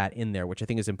starting to get that in there, which I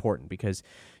think is important because,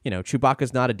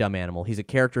 Chewbacca's not a dumb animal. He's a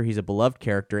character. He's a beloved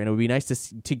character, and it would be nice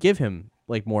to give him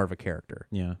like more of a character.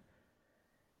 Yeah.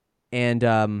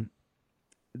 And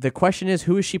the question is,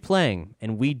 who is she playing?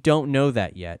 And we don't know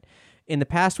that yet. In the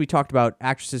past, we talked about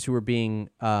actresses who were being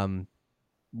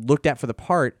looked at for the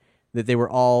part, that they were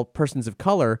all persons of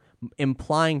color,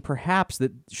 implying perhaps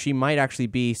that she might actually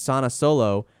be Sana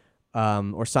Solo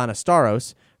or Sana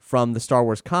Staros from the Star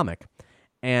Wars comic.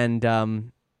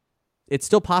 And it's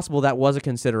still possible that was a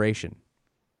consideration.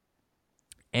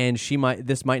 And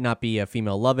this might not be a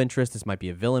female love interest. This might be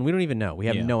a villain. We don't even know. We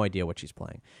have no idea what she's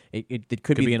playing. It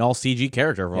could be an all CG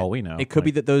character for all we know. It could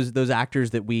be that those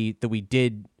actors that we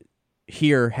did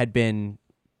hear had been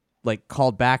like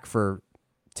called back for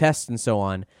tests and so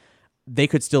on. They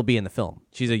could still be in the film.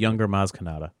 She's a younger Maz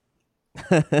Kanata.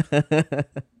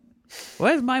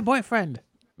 Where's my boyfriend?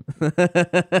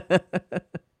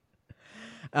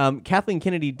 Kathleen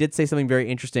Kennedy did say something very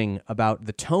interesting about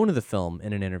the tone of the film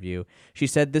in an interview. She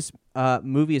said this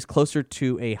movie is closer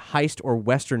to a heist or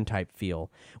Western type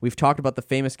feel. We've talked about the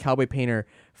famous cowboy painter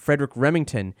Frederick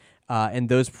Remington and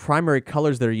those primary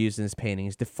colors that are used in his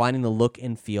paintings defining the look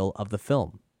and feel of the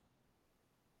film.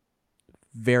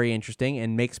 Very interesting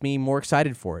and makes me more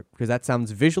excited for it because that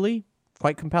sounds visually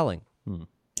quite compelling.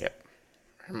 Yep,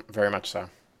 very much so.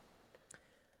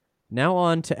 Now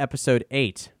on to episode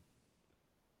 8.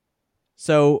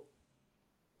 So,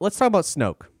 let's talk about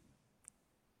Snoke.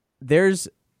 There's,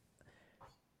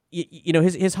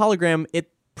 his hologram,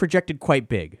 it projected quite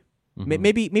big.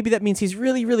 Maybe that means he's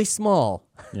really, really small.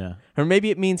 Yeah. Or maybe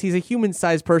it means he's a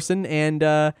human-sized person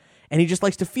and he just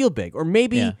likes to feel big. Or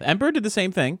maybe... Yeah. The Emperor did the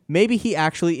same thing. Maybe he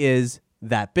actually is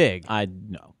that big. I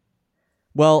know.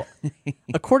 Well,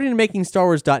 according to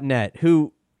MakingStarWars.net,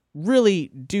 who really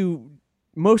do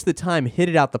most of the time hit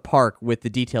it out the park with the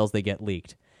details they get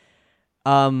leaked,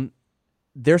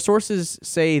 their sources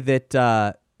say that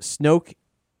Snoke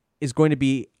is going to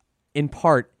be, in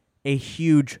part, a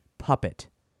huge puppet.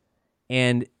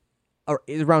 And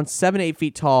is around 7 to 8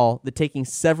 feet tall, that taking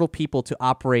several people to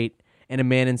operate and a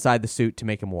man inside the suit to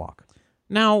make him walk.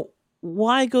 Now,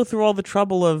 why go through all the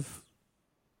trouble of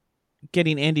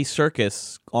getting Andy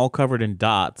Serkis all covered in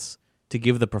dots to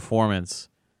give the performance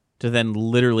to then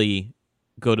literally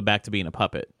go back to being a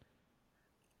puppet?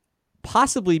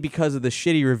 Possibly because of the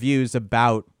shitty reviews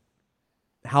about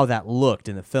how that looked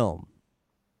in the film.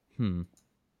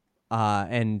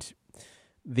 And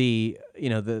the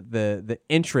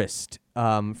interest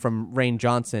from Rian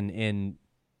Johnson in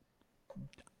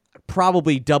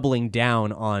probably doubling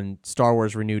down on Star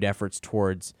Wars' renewed efforts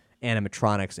towards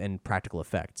animatronics and practical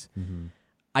effects.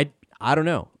 I don't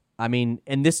know. I mean,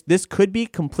 and this could be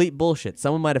complete bullshit.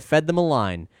 Someone might have fed them a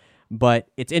line, but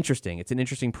it's interesting. It's an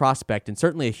interesting prospect and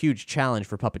certainly a huge challenge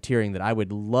for puppeteering that I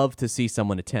would love to see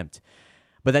someone attempt.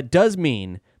 But that does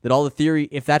mean that all the theory,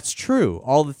 if that's true,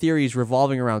 all the theories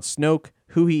revolving around Snoke,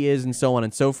 who he is, and so on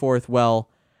and so forth, well,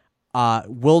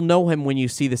 we'll know him when you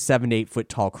see the 7 to 8 foot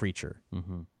tall creature.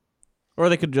 Or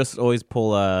they could just always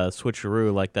pull a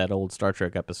switcheroo like that old Star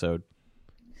Trek episode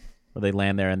where they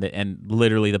land there and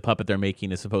literally the puppet they're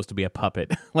making is supposed to be a puppet.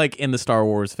 Like in the Star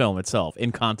Wars film itself,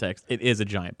 in context, it is a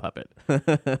giant puppet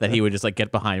that he would just like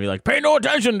get behind and be like, pay no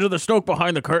attention to the Snoke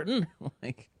behind the curtain.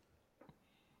 Like,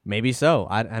 maybe so.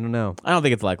 I don't know. I don't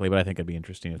think it's likely, but I think it'd be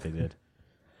interesting if they did.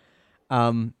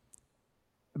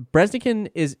 Bresnikan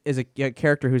is a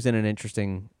character who's in an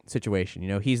interesting situation. You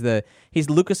know, he's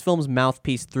Lucasfilm's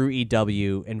mouthpiece through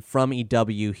EW, and from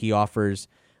EW he offers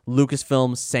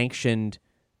Lucasfilm sanctioned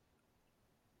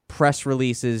press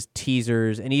releases,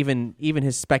 teasers, and even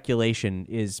his speculation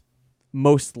is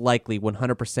most likely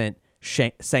 100%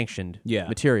 sanctioned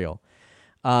material.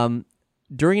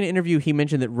 During an interview, he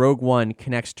mentioned that Rogue One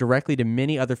connects directly to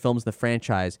many other films in the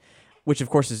franchise, which of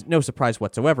course is no surprise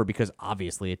whatsoever because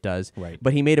obviously it does. Right.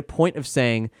 But he made a point of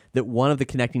saying that one of the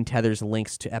connecting tethers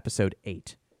links to Episode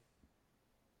 8.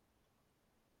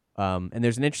 And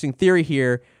there's an interesting theory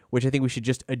here, which I think we should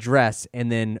just address,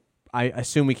 and then I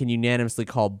assume we can unanimously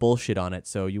call bullshit on it,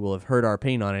 so you will have heard our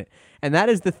opinion on it. And that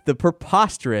is the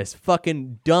preposterous,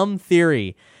 fucking dumb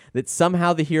theory that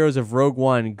somehow the heroes of Rogue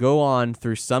One go on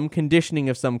through some conditioning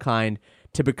of some kind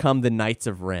to become the Knights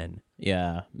of Ren.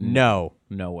 Yeah. No.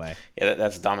 No way. Yeah,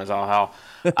 that's dumb as all hell.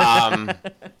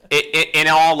 In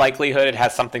all likelihood, it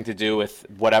has something to do with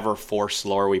whatever Force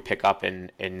lore we pick up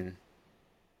on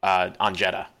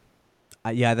Jeddah.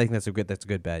 Yeah, I think that's a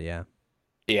good bet. Yeah.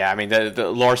 Yeah, I mean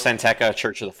the Lore Santeca,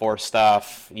 Church of the Force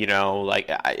stuff. You know, like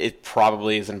it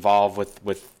probably is involved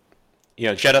with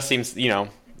Jeddah seems.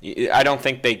 I don't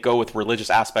think they go with religious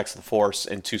aspects of the Force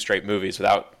in 2 straight movies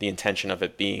without the intention of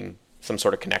it being some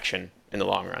sort of connection in the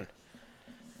long run.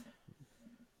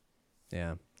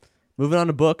 Yeah. Moving on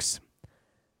to books.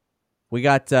 We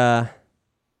got the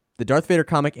Darth Vader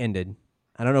comic ended.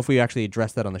 I don't know if we actually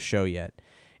addressed that on the show yet.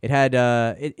 It had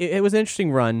it was an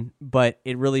interesting run, but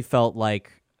it really felt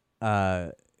like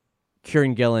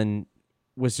Kieran Gillen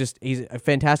was he's a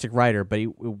fantastic writer, but he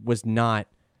was not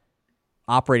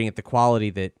operating at the quality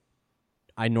that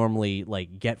I normally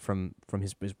get from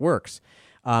his works.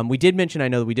 We did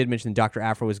mention Dr.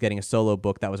 Afro was getting a solo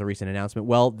book. That was a recent announcement.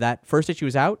 Well, that first issue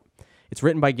is out. It's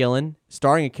written by Gillen,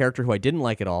 starring a character who I didn't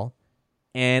like at all,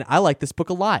 and I like this book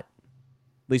a lot.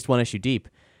 At least 1 issue deep.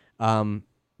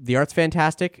 The art's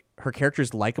fantastic. Her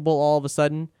character's likable all of a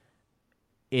sudden.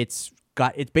 It's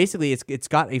got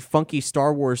a funky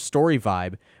Star Wars story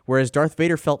vibe, whereas Darth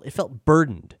Vader felt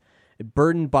burdened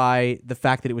by the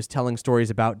fact that it was telling stories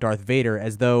about Darth Vader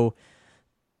as though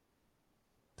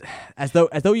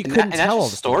you couldn't tell all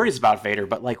the stories about Vader,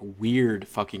 but like weird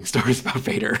fucking stories about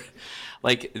Vader.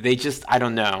 Like they just, I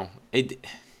don't know.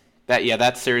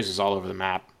 That series was all over the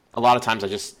map. A lot of times I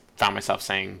just found myself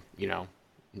saying,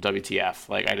 WTF.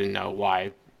 Like I didn't know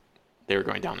why they were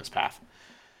going down this path.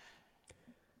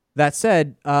 That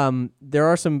said, there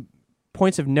are some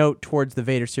points of note towards the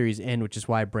Vader series end, which is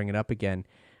why I bring it up again.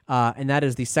 And that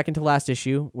is the second to last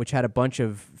issue, which had a bunch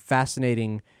of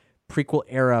fascinating prequel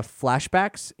era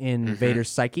flashbacks in Vader's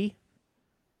psyche,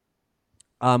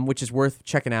 which is worth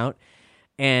checking out.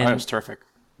 And that was terrific.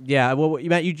 Yeah, well,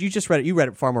 Matt, you just read it. You read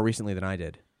it far more recently than I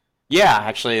did. Yeah,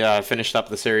 actually, finished up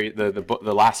the series,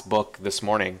 the last book this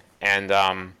morning,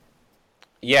 and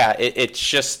it's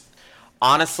just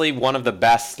honestly one of the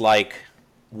best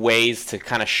ways to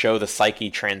kind of show the psyche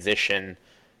transition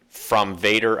from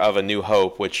Vader of A New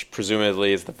Hope, which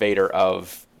presumably is the Vader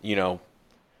of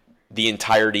the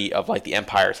entirety of the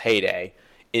Empire's heyday,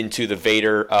 into the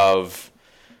Vader of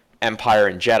Empire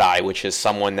and Jedi, which is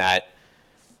someone that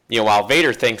while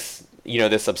Vader thinks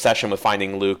this obsession with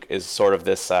finding Luke is sort of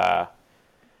this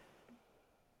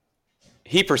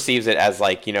he perceives it as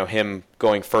him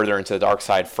going further into the dark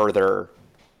side, further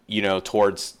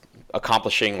towards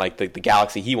accomplishing the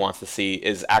galaxy he wants to see,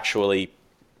 is actually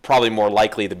probably more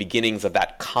likely the beginnings of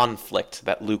that conflict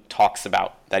that Luke talks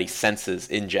about, that he senses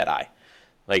in Jedi,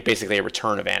 basically a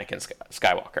return of Anakin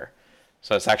Skywalker.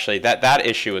 So it's actually that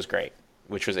issue was great,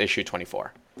 which was issue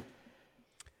 24.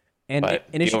 And but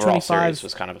in the issue overall 25 series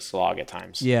was kind of a slog at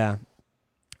times. Yeah.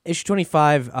 Issue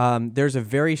 25, there's a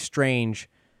very strange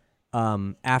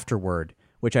afterword,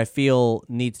 which I feel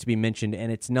needs to be mentioned,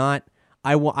 and it's not...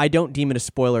 I don't deem it a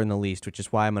spoiler in the least, which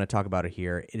is why I'm going to talk about it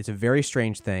here. It is a very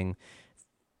strange thing.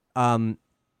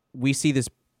 We see this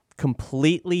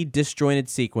completely disjointed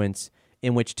sequence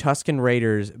in which Tusken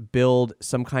Raiders build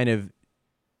some kind of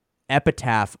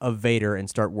epitaph of Vader and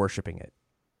start worshiping it.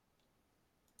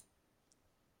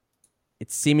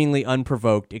 It's seemingly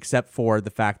unprovoked, except for the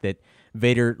fact that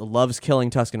Vader loves killing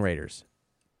Tusken Raiders,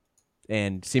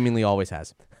 and seemingly always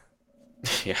has.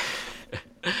 Yeah.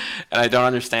 And I don't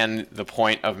understand the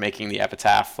point of making the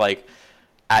epitaph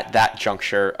at that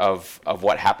juncture of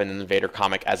what happened in the Vader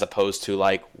comic, as opposed to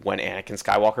when Anakin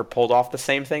Skywalker pulled off the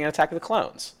same thing in Attack of the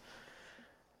Clones.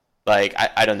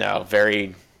 I don't know.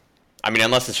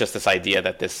 Unless it's just this idea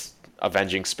that this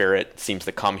avenging spirit seems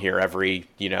to come here every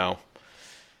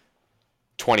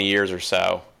 20 years or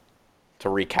so to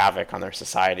wreak havoc on their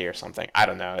society or something. I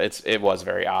don't know. It was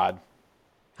very odd.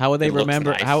 How would they It looks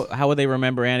remember? nice. How would they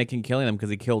remember Anakin killing them?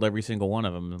 Because he killed every single one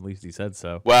of them. At least he said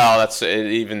so. Well, that's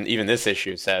even this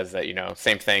issue says that,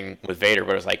 same thing with Vader,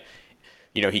 but it was like,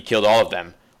 he killed all of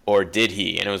them, or did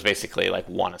he? And it was basically like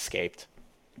one escaped,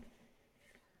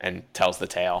 and tells the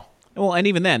tale. Well, and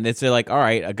even then, it's like, all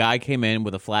right, a guy came in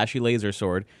with a flashy laser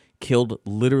sword, killed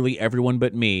literally everyone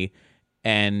but me,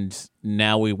 and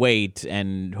now we wait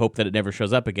and hope that it never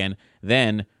shows up again.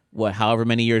 Then, however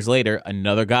many years later,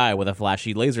 another guy with a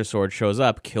flashy laser sword shows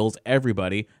up, kills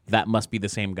everybody. That must be the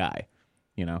same guy,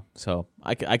 So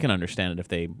I can understand it if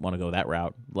they want to go that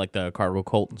route, like the cargo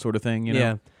cult sort of thing,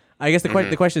 Yeah. I guess the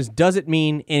question is, does it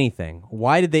mean anything?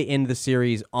 Why did they end the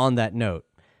series on that note?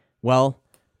 Well,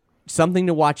 something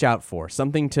to watch out for,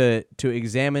 something to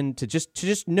examine, to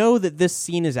just know that this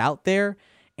scene is out there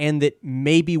and that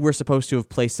maybe we're supposed to have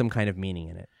placed some kind of meaning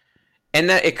in it. And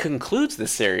that it concludes the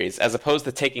series as opposed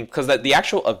to because the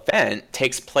actual event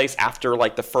takes place after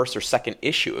like the first or second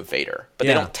issue of Vader, but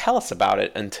they don't tell us about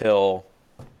it until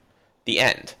the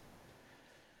end.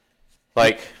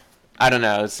 Like, I don't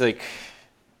know, it's like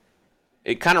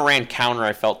it kind of ran counter,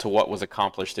 I felt, to what was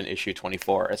accomplished in issue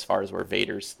 24 as far as where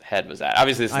Vader's head was at.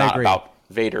 Obviously, it's not about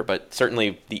Vader, but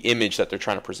certainly the image that they're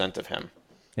trying to present of him.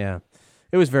 Yeah,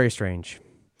 it was very strange.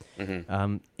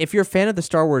 If you're a fan of the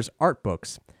Star Wars art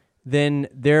books, then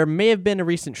there may have been a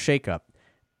recent shakeup.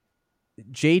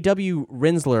 J.W.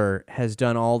 Rinsler has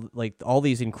done all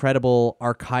these incredible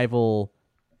archival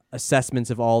assessments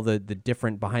of all the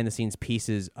different behind-the-scenes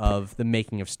pieces of the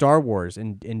making of Star Wars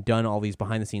and done all these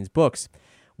behind-the-scenes books.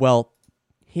 Well,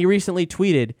 he recently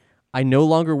tweeted, "I no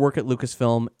longer work at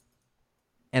Lucasfilm,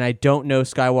 and I don't know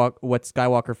what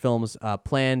Skywalker films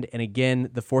planned, and again,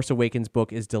 the Force Awakens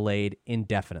book is delayed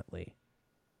indefinitely."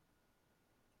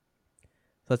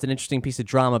 So that's an interesting piece of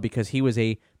drama because he was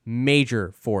a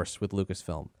major force with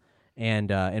Lucasfilm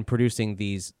and producing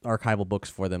these archival books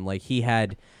for them. Like, he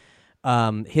had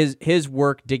his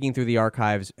work digging through the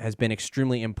archives has been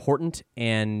extremely important,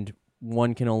 and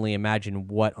one can only imagine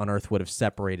what on earth would have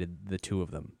separated the two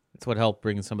of them. It's what helped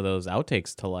bring some of those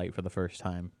outtakes to light for the first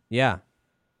time. Yeah.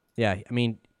 I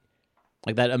mean,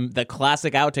 like that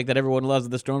classic outtake that everyone loves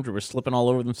of the Stormtroopers slipping all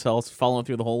over themselves, falling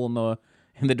through the hole in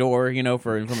the door,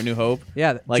 from A New Hope.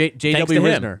 Yeah, like J.W.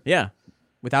 Risner. Yeah.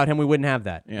 Without him, we wouldn't have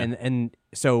that. Yeah. And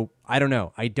so I don't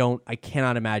know. I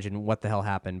cannot imagine what the hell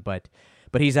happened, but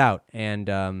he's out, and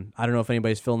I don't know if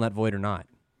anybody's filling that void or not.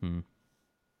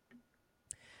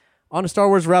 On to Star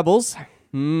Wars Rebels.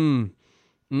 By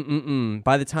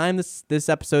the time this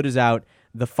episode is out,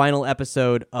 the final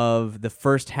episode of the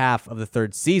first half of the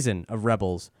third season of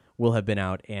Rebels will have been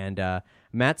out, and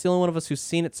Matt's the only one of us who's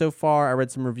seen it so far. I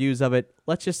read some reviews of it.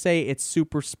 Let's just say it's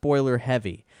super spoiler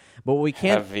heavy. But what we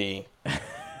can't... Heavy.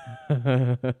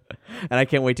 And I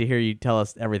can't wait to hear you tell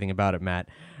us everything about it, Matt.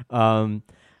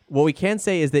 What we can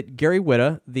say is that Gary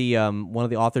Whitta, the one of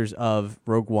the authors of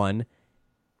Rogue One,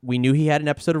 we knew he had an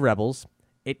episode of Rebels.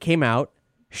 It came out.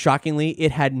 Shockingly,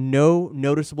 it had no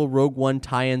noticeable Rogue One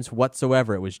tie-ins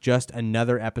whatsoever. It was just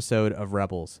another episode of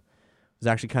Rebels. It was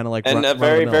actually kind of like... And a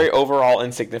very, very overall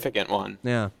insignificant one.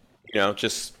 Yeah.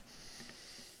 Just...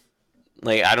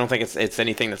 like, I don't think it's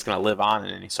anything that's going to live on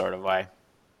in any sort of way.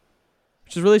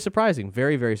 Which is really surprising.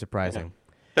 Very, very surprising.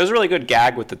 Yeah. There was a really good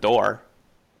gag with the door.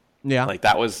 Yeah. Like,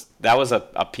 that was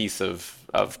a piece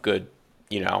of good,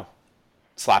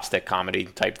 slapstick comedy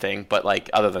type thing. But, like,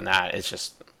 other than that, it's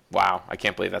just... wow, I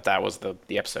can't believe that was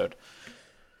the episode.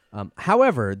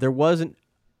 However, there wasn't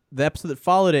the episode that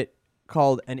followed it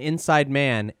called An Inside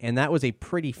Man, and that was a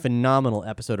pretty phenomenal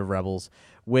episode of Rebels,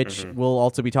 which we'll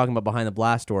also be talking about behind the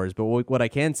blast doors. But what I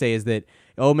can say is that,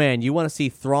 oh man, you want to see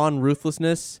Thrawn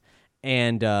ruthlessness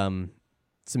and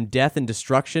some death and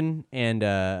destruction, and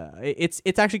it's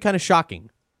actually kind of shocking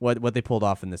what they pulled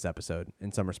off in this episode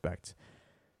in some respects.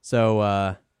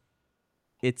 So...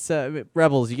 it's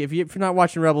Rebels. If you're not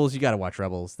watching Rebels, you got to watch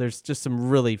Rebels. There's just some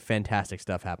really fantastic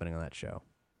stuff happening on that show.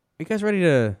 Are you guys ready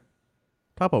to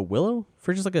talk about Willow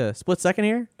for just like a split second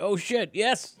here? Oh, shit,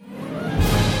 yes.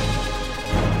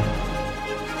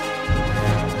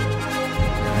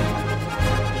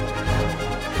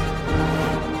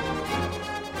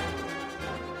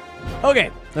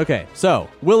 Okay. So,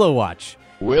 Willow Watch.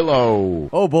 Willow.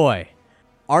 Oh, boy.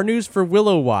 Our news for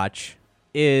Willow Watch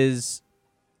is...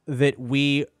 that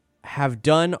we have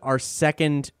done our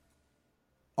second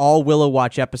all Willow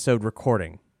Watch episode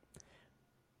recording.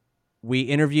 We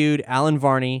interviewed Alan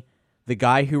Varney, the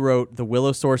guy who wrote the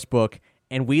Willow source book,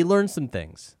 and we learned some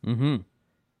things. Mm-hmm.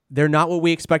 They're not what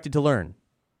we expected to learn,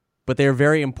 but they're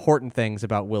very important things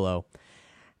about Willow.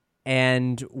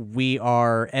 and we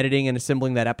are editing and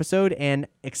assembling that episode and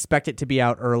expect it to be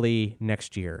out early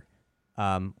next year,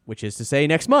 which is to say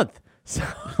next month.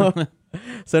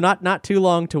 So not too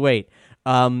long to wait.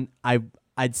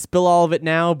 I'd spill all of it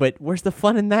now, but where's the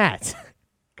fun in that?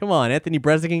 Come on, Anthony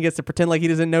Brezikin gets to pretend like he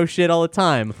doesn't know shit all the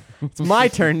time. It's my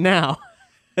turn now.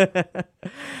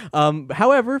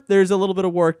 However, there's a little bit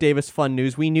of Warwick Davis fun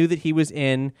news. We knew that he was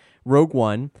in Rogue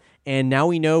One, and now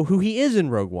we know who he is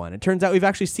in Rogue One. It turns out we've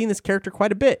actually seen this character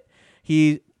quite a bit.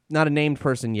 He's not a named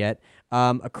person yet.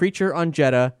 A creature on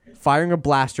Jedha firing a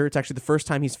blaster. It's actually the first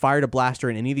time he's fired a blaster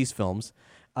in any of these films.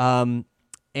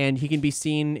 And he can be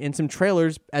seen in some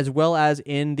trailers as well as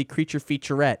in the Creature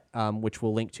featurette, which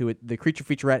we'll link to it. The Creature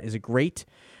featurette is a great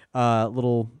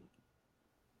little,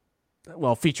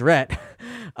 featurette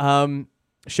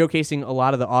showcasing a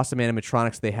lot of the awesome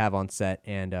animatronics they have on set.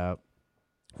 And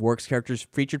Warwick's character's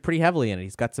featured pretty heavily in it.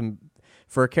 He's got some,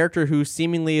 for a character who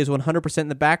seemingly is 100% in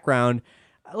the background,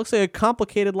 it looks like a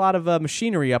complicated lot of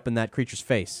machinery up in that creature's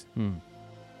face.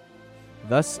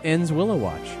 Thus ends Willow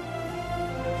Watch.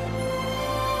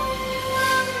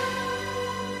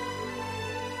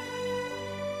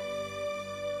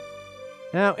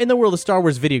 Now, in the world of Star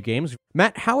Wars video games,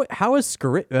 Matt, how is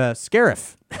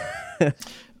Scarif?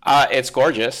 It's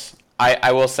gorgeous.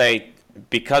 I will say,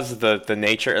 because of the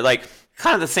nature, like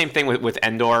kind of the same thing with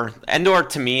Endor. Endor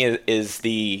to me is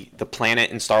the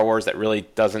planet in Star Wars that really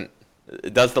does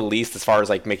the least as far as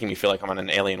like making me feel like I'm on an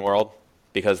alien world,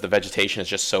 because the vegetation is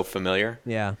just so familiar.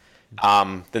 Yeah.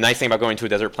 The nice thing about going to a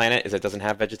desert planet is it doesn't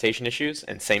have vegetation issues,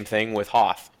 and same thing with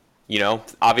Hoth. You know,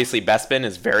 obviously Bespin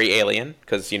is very alien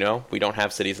because, you know, we don't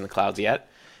have cities in the clouds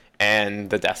yet, and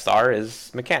the Death Star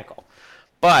is mechanical.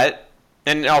 But,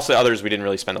 and also others we didn't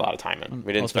really spend a lot of time in.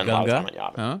 We didn't spend a lot of time on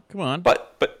Yavin. Oh, come on.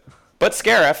 But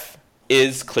Scarif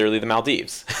is clearly the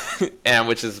Maldives, and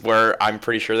which is where I'm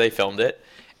pretty sure they filmed it.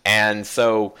 And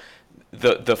so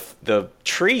the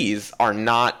trees are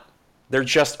not, they're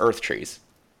just earth trees.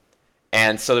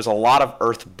 And so there's a lot of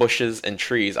earth bushes and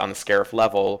trees on the Scarif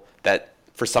level that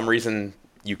for some reason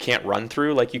you can't run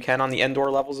through like you can on the Endor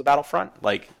levels of Battlefront.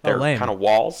 Like they're kind of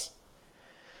walls.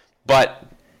 But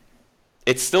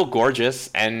it's still gorgeous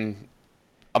and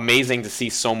amazing to see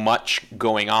so much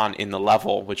going on in the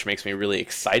level, which makes me really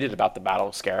excited about the Battle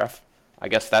of Scarif. I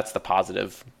guess that's the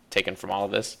positive taken from all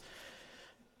of this.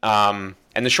 And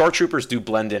the Shore Troopers do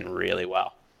blend in really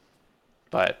well.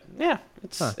 But yeah,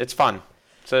 it's fun.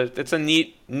 So it's a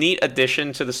neat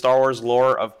addition to the Star Wars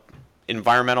lore of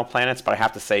environmental planets, but I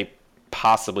have to say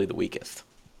possibly the weakest.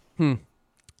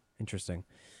 Interesting.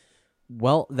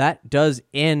 Well, that does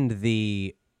end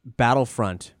the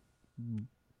Battlefront,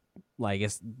 I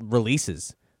guess,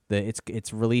 releases.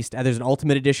 It's released. There's an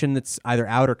Ultimate Edition that's either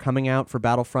out or coming out for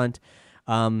Battlefront.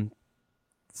 Scarif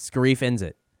ends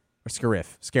it. Or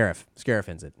Scarif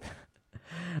ends it.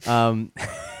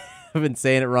 I've been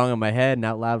saying it wrong in my head and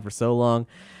out loud for so long.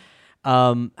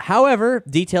 However,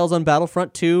 details on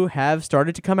Battlefront 2 have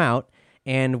started to come out,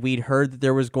 and we'd heard that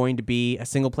there was going to be a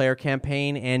single-player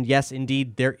campaign, and yes,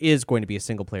 indeed, there is going to be a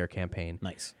single-player campaign.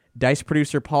 Nice. DICE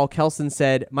producer Paul Kelson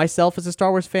said, "Myself as a Star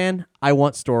Wars fan, I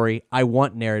want story, I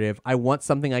want narrative, I want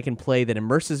something I can play that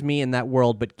immerses me in that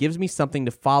world but gives me something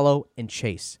to follow and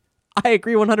chase." I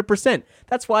agree 100%.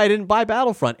 That's why I didn't buy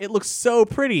Battlefront. It looks so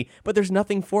pretty, but there's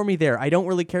nothing for me there. I don't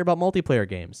really care about multiplayer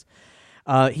games.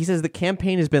 He says the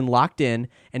campaign has been locked in,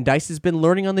 and DICE has been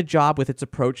learning on the job with its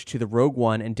approach to the Rogue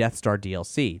One and Death Star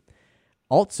DLC.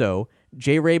 Also,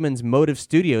 Jay Raymond's Motive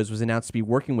Studios was announced to be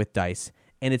working with DICE,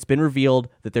 and it's been revealed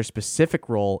that their specific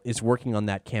role is working on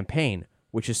that campaign,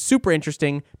 which is super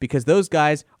interesting because those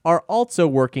guys are also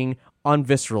working on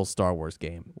Visceral's Star Wars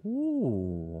game.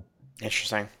 Ooh.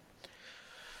 Interesting.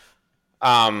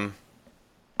 I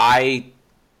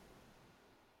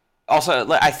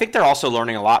think they're also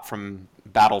learning a lot from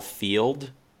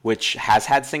Battlefield, which has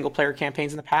had single-player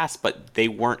campaigns in the past, but they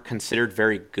weren't considered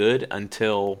very good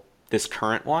until this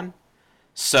current one.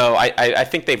 So I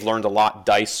think they've learned a lot,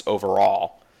 DICE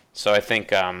overall. So I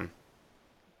think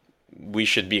we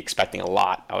should be expecting a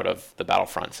lot out of the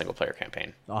Battlefront single-player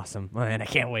campaign. Awesome, man! I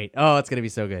can't wait. Oh, it's gonna be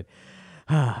so good.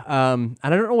 And I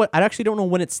don't know I actually don't know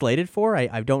when it's slated for.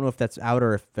 I don't know if that's out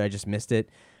or if I just missed it.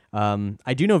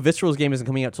 I do know Visceral's game isn't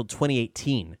coming out till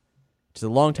 2018, which is a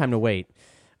long time to wait.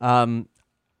 I'll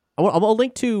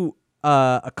link to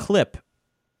a clip.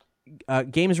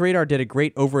 Games Radar did a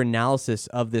great over-analysis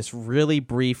of this really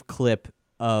brief clip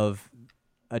of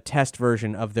a test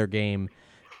version of their game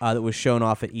that was shown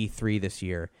off at E3 this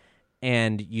year.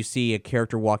 And you see a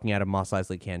character walking out of Mos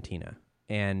Eisley Cantina.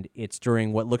 And it's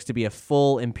during what looks to be a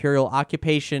full Imperial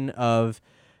occupation of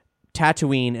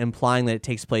Tatooine, implying that it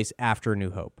takes place after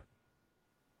New Hope.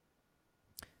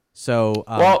 So,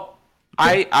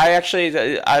 I actually,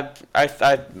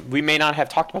 we may not have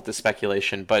talked about this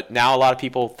speculation, but now a lot of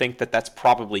people think that that's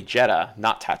probably Jeddah,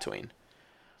 not Tatooine.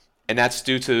 And that's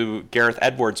due to Gareth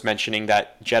Edwards mentioning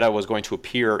that Jeddah was going to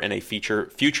appear in a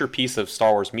future piece of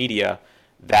Star Wars media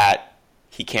that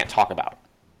he can't talk about.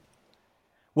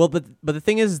 Well, but the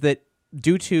thing is that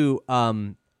due to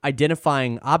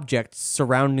identifying objects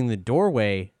surrounding the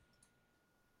doorway,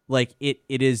 like it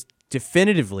is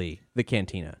definitively the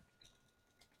cantina.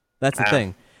 That's the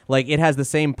thing. Like, it has the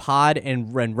same pod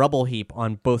and rubble heap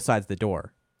on both sides of the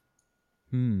door.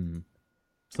 So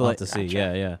I'll have to see.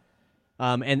 Yeah.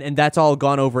 And that's all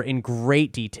gone over in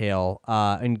great detail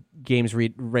in Games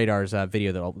Radar's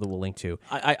video that we'll link to.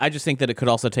 I just think that it could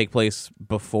also take place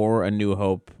before A New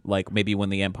Hope, like maybe when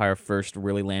the Empire first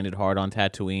really landed hard on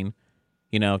Tatooine,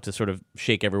 to sort of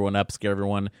shake everyone up, scare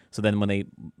everyone. So then when they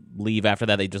leave after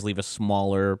that, they just leave a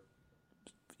smaller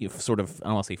sort of, I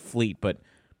don't want to say fleet, but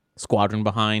squadron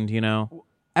behind,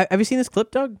 Have you seen this clip,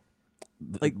 Doug?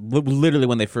 Like literally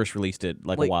when they first released it,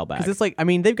 like a while back. Because it's like, I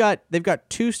mean, they've got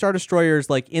 2 Star Destroyers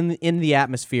like in the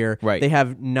atmosphere. Right. They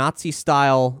have Nazi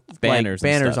style banners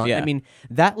on. Yeah. I mean,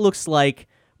 that looks like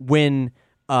when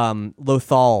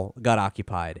Lothal got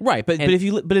occupied. Right, but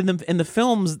in the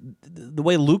films, the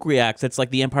way Luke reacts, it's like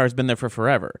the Empire's been there for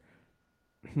forever.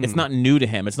 It's not new to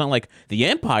him. It's not like the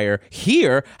Empire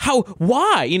here. How?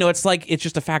 Why? It's like it's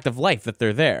just a fact of life that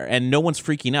they're there, and no one's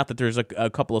freaking out that there's a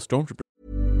couple of stormtroopers.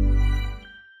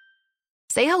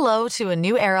 Say hello to a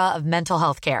new era of mental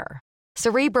health care.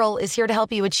 Cerebral is here to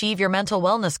help you achieve your mental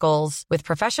wellness goals with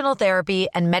professional therapy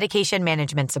and medication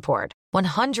management support.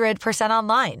 100%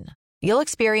 online. You'll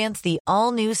experience the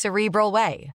all-new Cerebral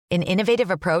Way, an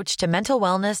innovative approach to mental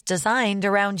wellness designed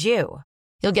around you.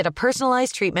 You'll get a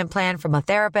personalized treatment plan from a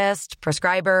therapist,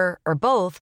 prescriber, or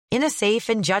both in a safe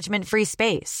and judgment-free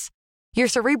space. Your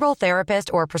Cerebral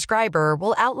therapist or prescriber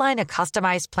will outline a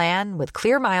customized plan with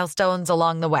clear milestones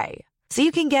along the way, so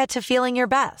you can get to feeling your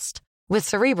best. With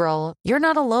Cerebral, you're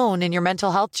not alone in your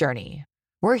mental health journey.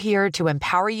 We're here to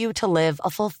empower you to live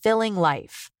a fulfilling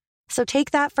life. So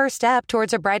take that first step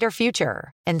towards a brighter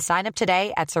future and sign up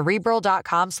today at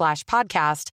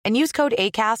Cerebral.com/podcast and use code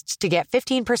ACAST to get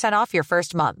 15% off your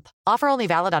first month. Offer only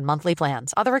valid on monthly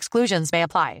plans. Other exclusions may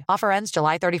apply. Offer ends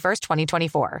July 31st,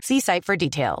 2024. See site for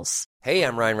details. Hey,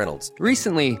 I'm Ryan Reynolds.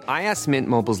 Recently, I asked Mint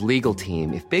Mobile's legal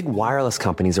team if big wireless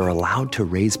companies are allowed to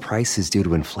raise prices due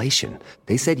to inflation.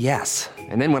 They said yes.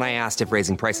 And then when I asked if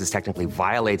raising prices technically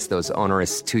violates those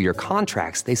onerous 2-year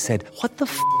contracts, they said, "What the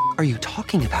f*** are you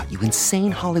talking about, you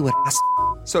insane Hollywood ass?"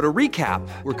 So to recap,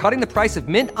 we're cutting the price of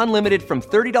Mint Unlimited from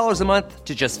 $30 a month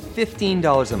to just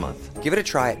 $15 a month. Give it a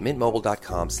try at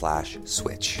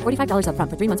mintmobile.com/switch. $45 up front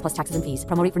for 3 months plus taxes and fees.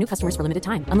 Promo rate for new customers for limited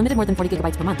time. Unlimited more than 40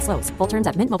 gigabytes per month. Slows full terms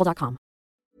at mintmobile.com.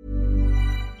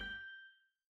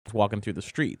 Walking through the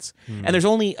streets. And there's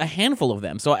only a handful of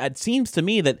them. So it seems to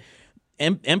me that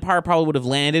Empire probably would have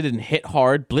landed and hit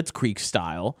hard, Blitzkrieg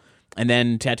style. And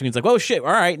then Tatooine's like, "Oh shit!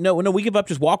 All right, no, we give up.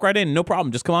 Just walk right in, no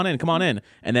problem. Just come on in."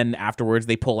 And then afterwards,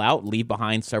 they pull out, leave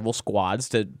behind several squads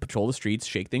to patrol the streets,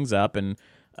 shake things up, and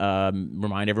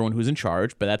remind everyone who's in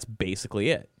charge. But that's basically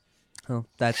it. Oh,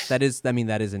 that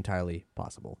is entirely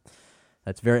possible.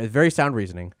 That's very, very sound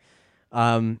reasoning.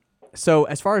 So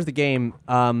as far as the game,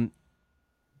 the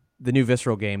new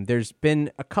Visceral game, there's been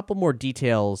a couple more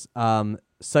details,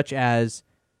 such as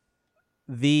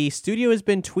the studio has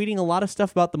been tweeting a lot of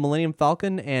stuff about the Millennium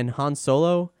Falcon and Han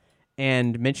Solo,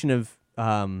 and mention of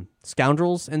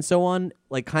scoundrels and so on,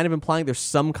 like kind of implying there's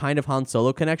some kind of Han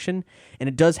Solo connection, and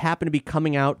it does happen to be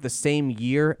coming out the same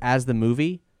year as the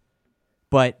movie,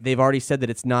 but they've already said that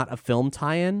it's not a film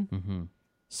tie-in. Mm-hmm.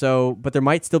 So, but there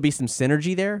might still be some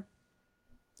synergy there.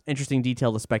 Interesting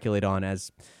detail to speculate on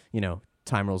as,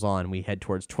 time rolls on. We head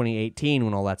towards 2018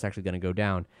 when all that's actually going to go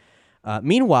down.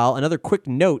 Meanwhile, another quick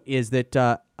note is that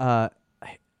a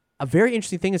very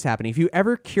interesting thing is happening. If you're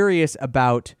ever curious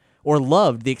about or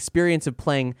loved the experience of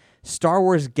playing Star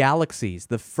Wars Galaxies,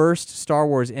 the first Star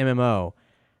Wars MMO,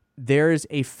 there's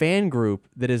a fan group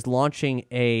that is launching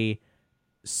a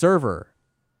server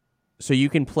so you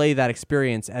can play that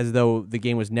experience as though the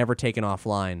game was never taken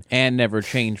offline. And never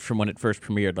changed from when it first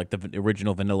premiered, like the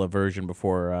original vanilla version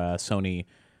before Sony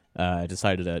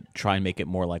decided to try and make it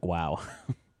more like WoW.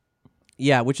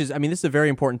 Yeah, which is, this is a very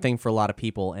important thing for a lot of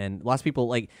people, and lots of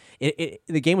people, the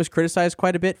game was criticized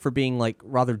quite a bit for being,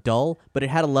 rather dull, but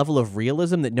it had a level of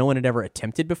realism that no one had ever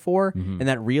attempted before, and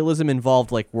that realism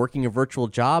involved, working a virtual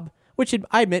job, which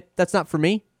I admit, that's not for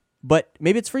me, but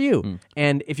maybe it's for you.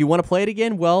 And if you want to play it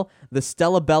again, well, the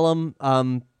Stella Bellum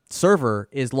server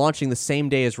is launching the same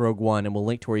day as Rogue One, and we'll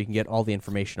link to where you can get all the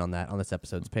information on that on this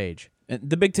episode's page. And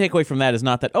the big takeaway from that is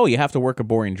not that, oh, you have to work a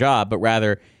boring job, but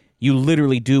rather you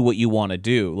literally do what you want to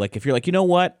do. Like, if you're like, you know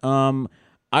what,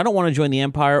 I don't want to join the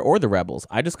Empire or the Rebels.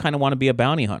 I just kind of want to be a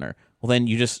bounty hunter. Well, then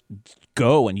you just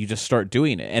go and you just start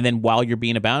doing it. And then while you're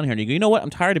being a bounty hunter, you go, you know what,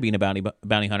 I'm tired of being a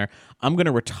bounty hunter. I'm going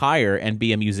to retire and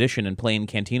be a musician and play in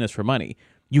cantinas for money.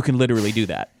 You can literally do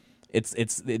that.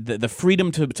 It's the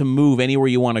freedom to move anywhere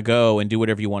you want to go and do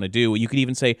whatever you want to do. You could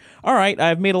even say, all right,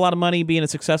 I've made a lot of money being a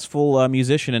successful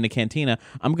musician in a cantina.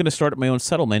 I'm going to start up my own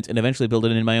settlement and eventually build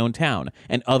it in my own town.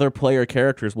 And other player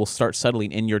characters will start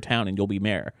settling in your town and you'll be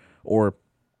mayor. Or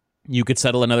you could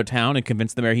settle another town and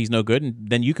convince the mayor he's no good, and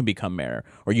then you can become mayor.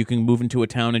 Or you can move into a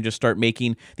town and just start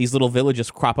making these little villages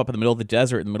crop up in the middle of the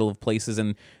desert, in the middle of places,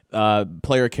 and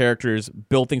player characters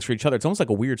build things for each other. It's almost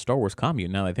like a weird Star Wars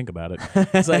commune now that I think about it.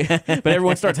 It's like, but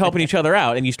everyone starts helping each other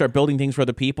out, and you start building things for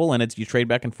other people, and you trade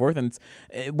back and forth. And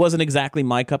it wasn't exactly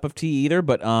my cup of tea either,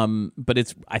 but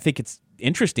I think it's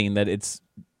interesting that it's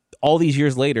all these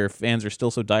years later, fans are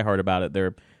still so diehard about it.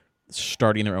 They're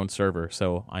starting their own server,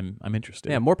 so I'm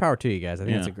interested. Yeah, more power to you guys. I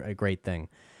think it's a great thing.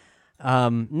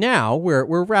 Now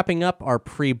we're wrapping up our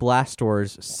pre-Blast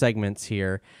Wars segments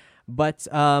here, but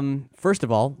first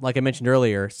of all, like I mentioned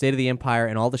earlier, State of the Empire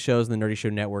and all the shows in the Nerdy Show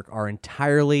Network are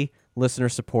entirely listener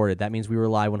supported. That means we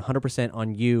rely 100%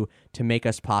 on you to make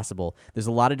us possible. There's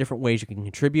a lot of different ways you can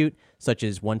contribute, such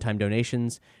as one-time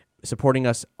donations, supporting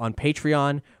us on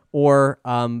Patreon, or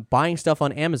buying stuff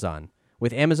on Amazon.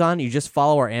 With Amazon, you just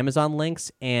follow our Amazon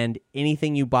links, and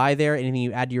anything you buy there, anything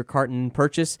you add to your cart and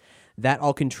purchase, that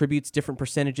all contributes different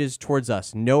percentages towards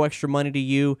us. No extra money to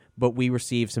you, but we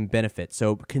receive some benefit.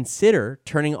 So consider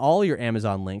turning all your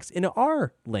Amazon links into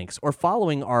our links, or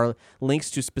following our links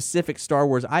to specific Star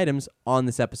Wars items on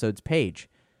this episode's page.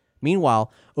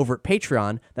 Meanwhile, over at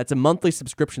Patreon, that's a monthly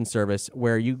subscription service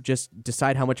where you just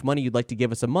decide how much money you'd like to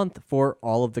give us a month for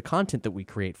all of the content that we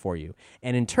create for you.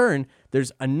 And in turn,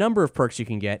 there's a number of perks you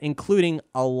can get, including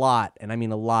a lot, and I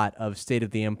mean a lot, of State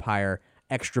of the Empire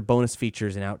extra bonus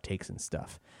features and outtakes and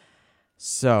stuff.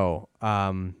 So,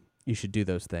 you should do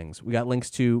those things. We got links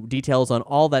to details on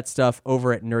all that stuff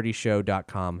over at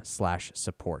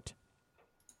nerdyshow.com/support.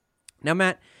 Now,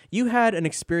 Matt, you had an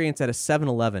experience at a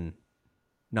 7-Eleven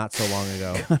not so long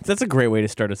ago. That's a great way to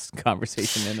start a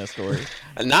conversation in a story.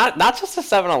 Not just a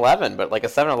 7-Eleven, but like a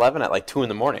 7-Eleven at like 2 in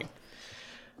the morning.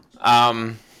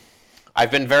 I've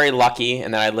been very lucky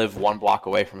in that I live 1 block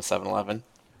away from a 7-Eleven.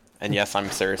 And yes, I'm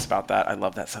serious about that. I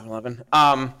love that 7-Eleven.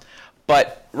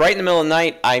 But right in the middle of the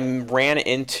night, I ran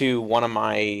into one of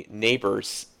my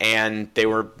neighbors, and they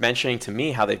were mentioning to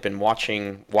me how they've been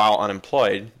watching, while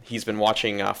unemployed, he's been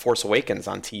watching Force Awakens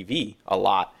on TV a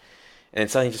lot. And then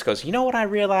suddenly he just goes, you know what I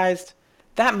realized?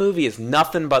 That movie is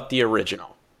nothing but the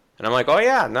original. And I'm like, oh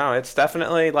yeah, no, it's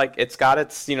definitely, like, it's got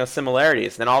its,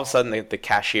 similarities. And then all of a sudden the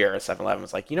cashier at 7-Eleven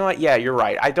was like, you know what? Yeah, you're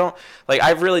right.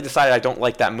 I've really decided I don't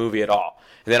like that movie at all.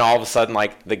 And then all of a sudden,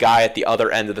 like, the guy at the other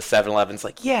end of the 7-Eleven's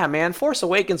like, yeah, man, Force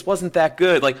Awakens wasn't that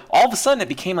good. Like, all of a sudden it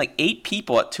became like 8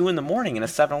 people at 2 in the morning in a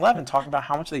 7-Eleven talking about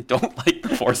how much they don't like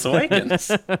the Force Awakens.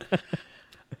 And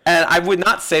I would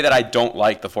not say that I don't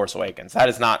like the Force Awakens. That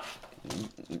is not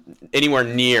anywhere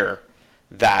near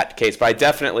that case, but I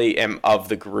definitely am of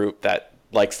the group that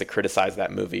likes to criticize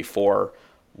that movie for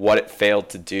what it failed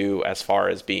to do as far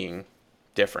as being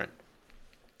different.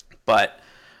 But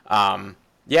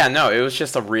yeah, no, it was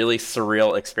just a really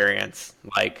surreal experience.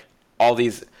 Like, all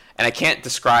these, and I can't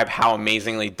describe how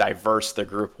amazingly diverse the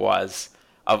group was,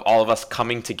 of all of us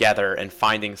coming together and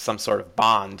finding some sort of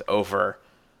bond over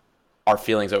our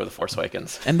feelings over the Force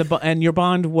Awakens. And your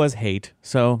bond was hate,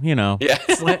 so Yeah.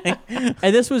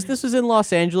 And this was in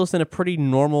Los Angeles, in a pretty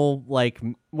normal, like,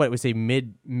 what would say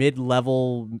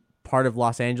mid-level part of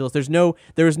Los Angeles.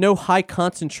 There was no high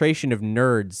concentration of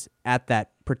nerds at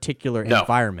that particular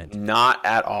environment. Not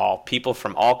at all. People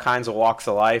from all kinds of walks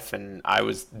of life, and I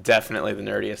was definitely the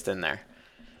nerdiest in there.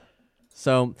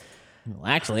 So, well,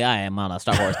 actually, I am on a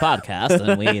Star Wars podcast,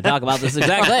 and we talk about this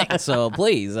exact thing. So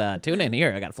please tune in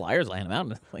here. I got flyers laying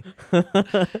around. It's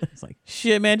like,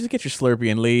 shit, man, just get your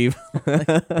Slurpee and leave.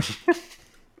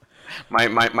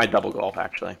 my double gulp,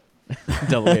 actually.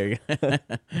 Double here.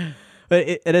 But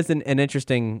it is an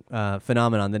interesting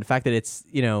phenomenon. The fact that it's,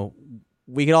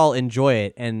 we could all enjoy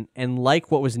it and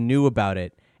like what was new about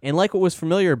it and like what was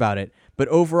familiar about it, but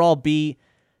overall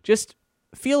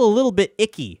feel a little bit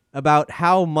icky about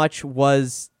how much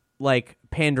was like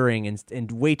pandering and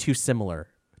way too similar,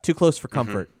 too close for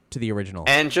comfort to the original.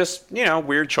 And just,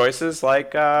 weird choices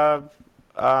like Leia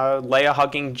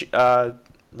hugging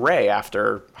Rey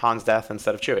after Han's death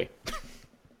instead of Chewie.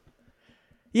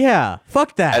 Yeah,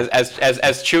 fuck that. As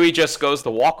Chewie just goes to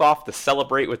walk off to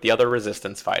celebrate with the other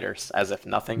Resistance fighters, as if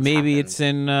nothing's Maybe happened. it's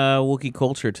in Wookiee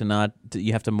culture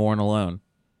you have to mourn alone.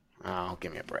 Oh,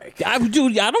 give me a break.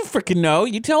 Dude, I don't freaking know.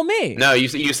 You tell me. No,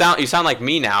 you sound like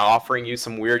me now, offering you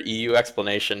some weird EU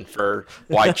explanation for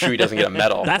why Chewie doesn't get a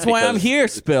medal. That's why I'm here,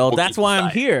 Spill. Wookiee That's why I'm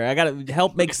society. here. I gotta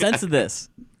help make sense of this.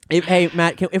 Hey,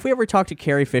 Matt, if we ever talk to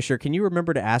Carrie Fisher, can you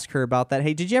remember to ask her about that?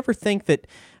 Hey, did you ever think that,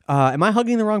 am I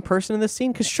hugging the wrong person in this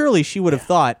scene? Because surely she would have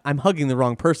thought, I'm hugging the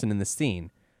wrong person in this scene.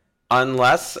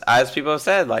 Unless, as people have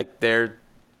said, like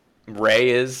Rey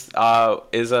is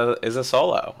a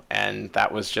solo, and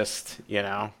that was just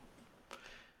gonna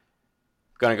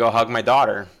go hug my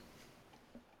daughter.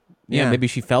 Yeah, maybe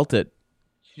she felt it.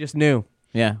 She just knew.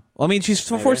 Yeah. Well, I mean, she's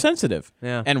force sensitive.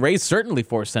 Yeah. And Rey's certainly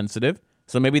force sensitive.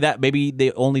 So maybe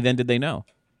they only then did they know.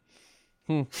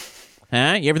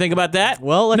 Huh? You ever think about that?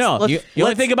 Well, you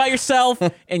only think about yourself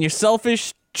and your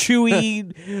selfish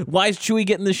Chewie. Why is Chewie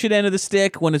getting the shit end of the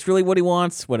stick when it's really what he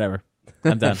wants? Whatever.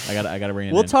 I'm done. I gotta bring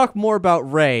it We'll in. talk more about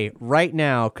Rey right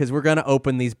now because we're gonna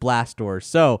open these blast doors.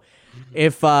 So,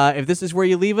 if this is where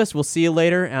you leave us, we'll see you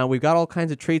later. We've got all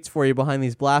kinds of treats for you behind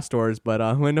these blast doors, but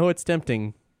I know it's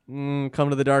tempting. Come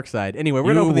to the dark side. Anyway,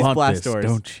 we're gonna open these blast doors,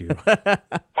 don't you? Open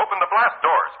the blast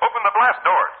doors! Open the blast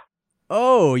doors!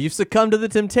 Oh, you've succumbed to the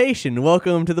temptation.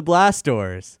 Welcome to the blast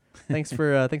doors. Thanks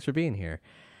for being here.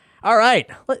 All right,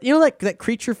 you know that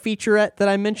creature featurette that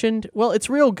I mentioned? Well,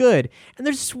 it's real good. And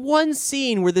there's this one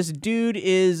scene where this dude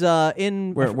is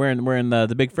in. We're in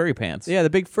the big furry pants. Yeah, the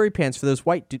big furry pants for those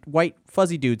white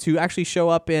fuzzy dudes who actually show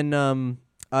up in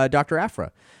Dr.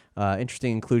 Aphra.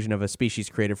 Interesting inclusion of a species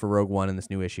created for Rogue One in this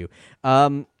new issue.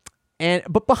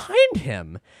 But behind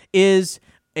him is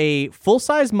a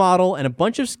full-size model and a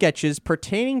bunch of sketches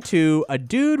pertaining to a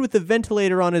dude with a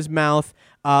ventilator on his mouth,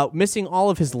 missing all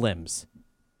of his limbs.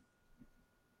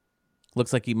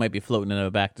 Looks like he might be floating in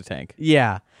a bacta tank.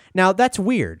 Yeah. Now, that's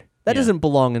weird. That doesn't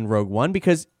belong in Rogue One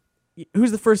because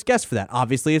who's the first guest for that?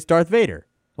 Obviously, it's Darth Vader.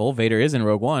 Well, Vader is in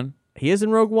Rogue One. He is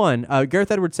in Rogue One.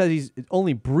 Gareth Edwards says he's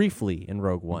only briefly in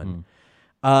Rogue One.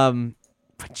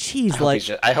 But geez,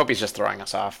 I hope he's just throwing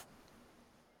us off.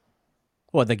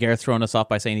 What, the Gareth's throwing us off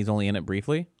by saying he's only in it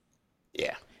briefly?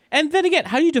 Yeah. And then again,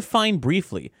 how do you define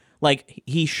briefly? Like,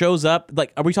 he shows up,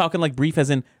 like, are we talking like brief as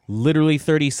in literally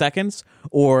 30 seconds?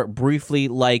 Or briefly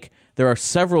like there are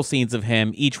several scenes of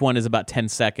him, each one is about 10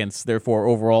 seconds, therefore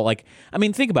overall, like, I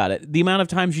mean, think about it. The amount of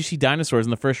times you see dinosaurs in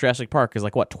the first Jurassic Park is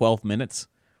like, what, 12 minutes?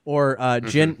 Or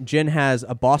Jin has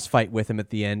a boss fight with him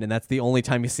at the end, and that's the only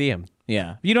time you see him.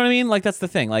 Yeah. You know what I mean? Like, that's the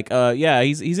thing. Like,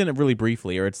 he's in it really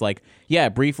briefly, or it's like, yeah,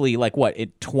 briefly, like, what,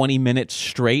 20 minutes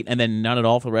straight, and then none at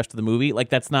all for the rest of the movie?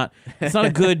 Like, it's not a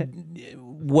good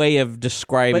way of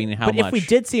describing how much. But if we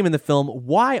did see him in the film,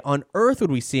 why on earth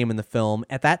would we see him in the film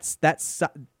at that's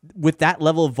with that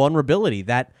level of vulnerability?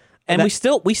 We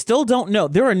still don't know.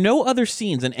 There are no other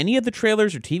scenes in any of the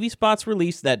trailers or TV spots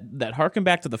released that harken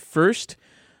back to the first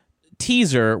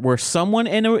teaser where someone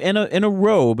in a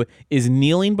robe is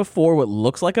kneeling before what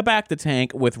looks like a bacta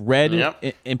tank with red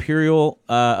Imperial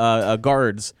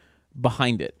guards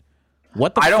behind it.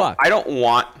 What the fuck? I don't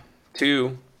want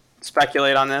to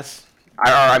speculate on this.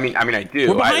 I mean, I do.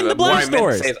 We're behind the blast doors. What I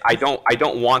meant to say is I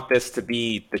don't want this to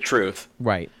be the truth.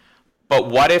 Right. But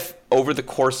what if over the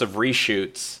course of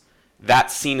reshoots,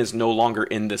 that scene is no longer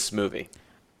in this movie?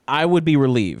 I would be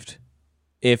relieved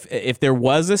if there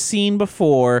was a scene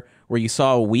before where you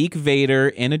saw a weak Vader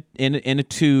in a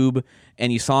tube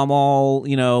and you saw him all,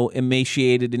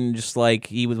 emaciated and just like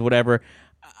he was whatever.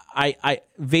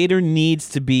 Vader needs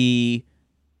to be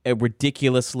a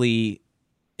ridiculously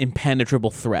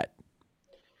impenetrable threat.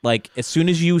 Like, as soon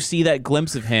as you see that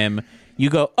glimpse of him,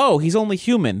 you go, oh, he's only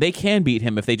human. They can beat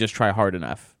him if they just try hard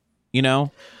enough. You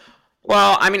know?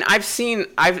 Well, I mean,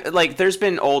 there's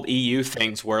been old EU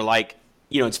things where, like,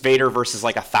 it's Vader versus,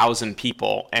 like, 1,000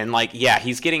 people. And, like, yeah,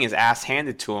 he's getting his ass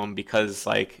handed to him because,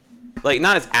 like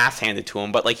not his ass handed to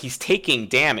him, but, like, he's taking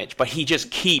damage. But he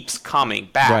just keeps coming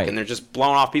back. Right. And they're just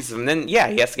blowing off pieces. And then, yeah,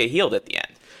 he has to get healed at the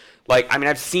end. Like, I mean,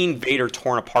 I've seen Vader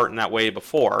torn apart in that way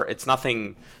before. It's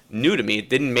nothing new to me. It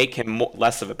didn't make him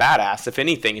less of a badass. If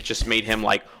anything, it just made him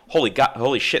like,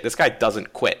 holy shit, this guy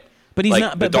doesn't quit. But he's like,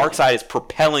 not. The dark side is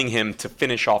propelling him to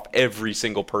finish off every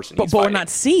single person. But we're not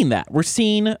seeing that. We're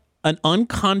seeing an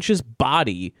unconscious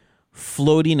body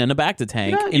floating in a bacta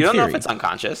tank. You don't know if it's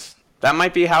unconscious. That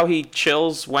might be how he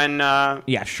chills when.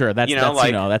 Yeah, sure.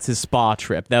 That's his spa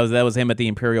trip. That was him at the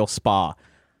Imperial Spa.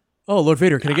 Oh, Lord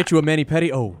Vader, can I get you a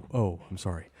mani-pedi? Oh, I'm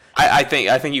sorry. I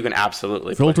think you can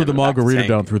absolutely filter the margarita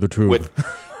down through the tube.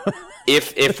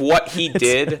 If what he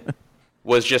did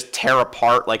was just tear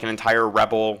apart like an entire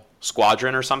rebel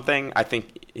squadron or something, I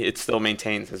think it still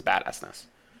maintains his badassness.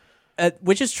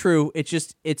 Which is true. It's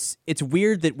just it's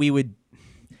weird that we would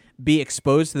be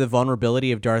exposed to the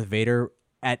vulnerability of Darth Vader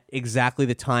at exactly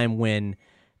the time when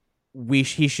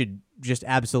he should just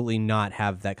absolutely not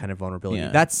have that kind of vulnerability.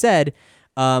 Yeah. That said,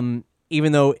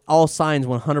 even though all signs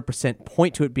 100%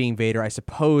 point to it being Vader, I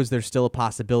suppose there's still a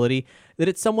possibility that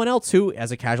it's someone else who,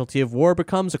 as a casualty of war,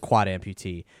 becomes a quad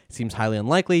amputee. It seems highly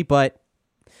unlikely, but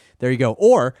there you go.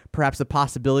 Or perhaps the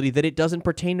possibility that it doesn't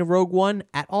pertain to Rogue One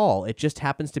at all. It just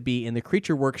happens to be in the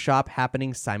creature workshop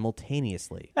happening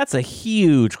simultaneously. That's a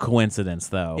huge coincidence,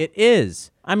 though. It is.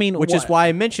 I mean, which is why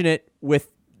I mention it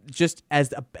with just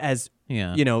as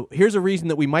Yeah. you know, here's a reason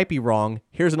that we might be wrong.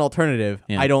 Here's an alternative.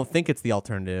 Yeah. I don't think it's the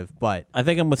alternative, but I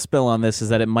think I'm with Spill on this is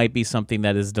that it might be something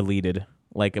that is deleted.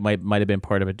 Like it might have been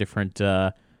part of a different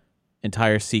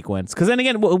entire sequence. Because then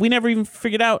again, we never even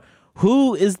figured out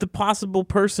who is the possible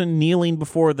person kneeling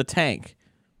before the tank.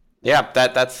 Yeah,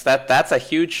 that's a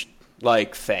huge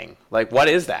like thing. Like, what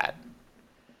is that?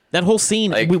 That whole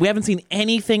scene, Like- we haven't seen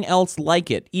anything else like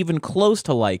it, even close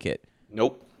to like it,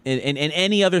 Nope. in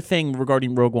any other thing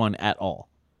regarding Rogue One at all.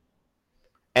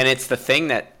 And it's the thing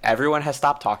that everyone has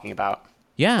stopped talking about.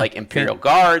 Yeah. Like Imperial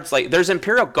Guards. Like, there's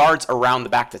Imperial Guards around the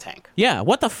Bacta tank. Yeah,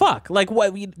 what the fuck? Like,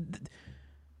 what?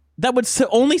 That would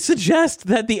only suggest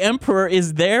that the Emperor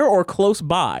is there or close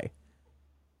by.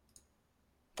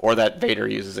 Or that Vader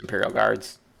uses Imperial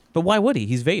Guards. But why would he?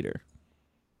 He's Vader.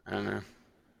 I don't know.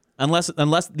 Unless,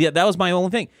 yeah, that was my only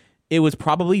thing. It was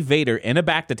probably Vader in a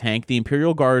Bacta tank. The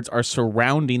Imperial Guards are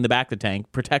surrounding the Bacta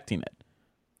tank, protecting it.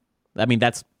 I mean,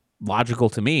 that's logical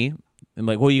to me. And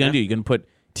like, what are you gonna do? You gonna put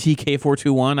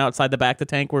TK-421 outside the Bacta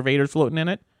tank where Vader's floating in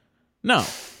it? No.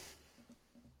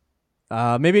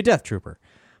 maybe a Death Trooper.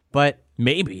 But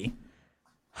Maybe.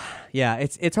 yeah,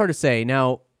 it's hard to say.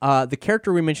 Now, the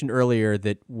character we mentioned earlier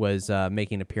that was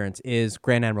making an appearance is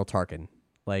Grand Admiral Tarkin.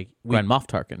 Like Grand Moff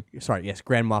Tarkin. Sorry, yes,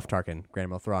 Grand Moff Tarkin. Grand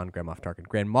Admiral Thrawn, Grand Moff Tarkin.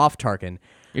 Grand Moff Tarkin.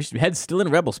 Your head's still in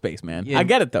rebel space, man. Yeah. I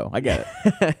get it, though. I get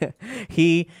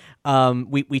it.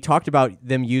 We talked about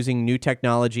them using new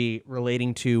technology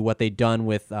relating to what they'd done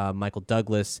with Michael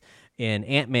Douglas in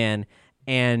Ant-Man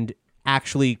and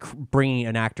actually bringing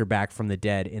an actor back from the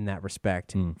dead in that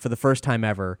respect for the first time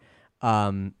ever.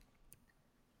 And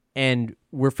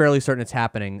we're fairly certain it's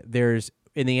happening. There's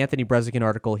in the Anthony Brezikin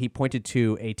article, he pointed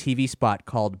to a TV spot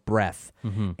called Breath.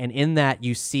 And in that,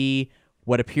 you see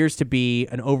what appears to be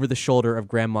an over-the-shoulder of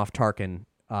Grand Moff Tarkin.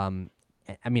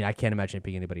 I mean, I can't imagine it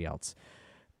being anybody else.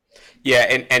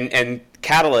 Yeah, and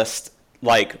Catalyst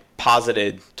like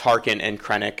posited Tarkin and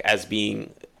Krennic as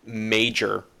being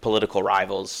major political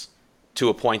rivals to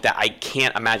a point that I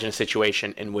can't imagine a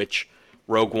situation in which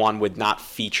Rogue One would not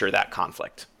feature that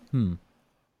conflict.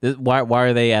 Why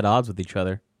are they at odds with each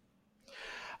other?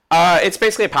 It's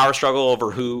basically a power struggle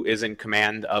over who is in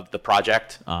command of the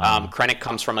project. Krennic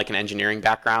comes from like an engineering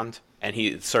background, and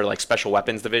he's sort of like special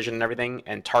weapons division and everything.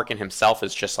 And Tarkin himself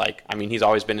is just like, I mean, he's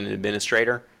always been an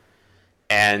administrator,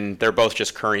 and they're both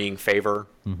just currying favor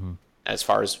as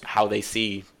far as how they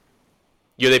see.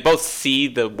 You know, they both see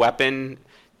the weapon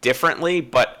differently,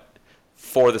 but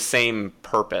for the same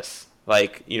purpose.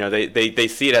 Like, you know, they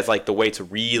see it as like the way to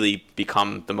really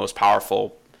become the most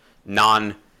powerful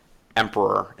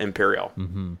non-Emperor Imperial,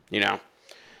 you know?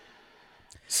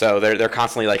 So they're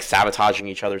constantly like sabotaging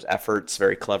each other's efforts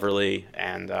very cleverly.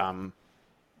 And,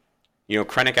 you know,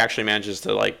 Krennic actually manages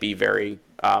to like be very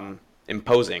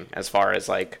imposing as far as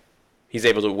like he's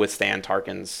able to withstand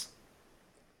Tarkin's.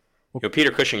 You know,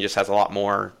 Peter Cushing just has a lot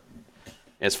more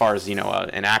as far as, you know,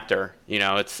 an actor. You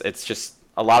know, it's just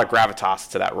a lot of gravitas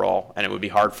to that role, and it would be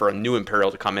hard for a new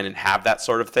Imperial to come in and have that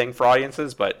sort of thing for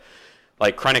audiences. But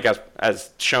like Krennic,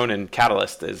 as shown in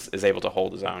Catalyst, is able to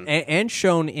hold his own, and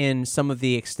shown in some of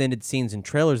the extended scenes and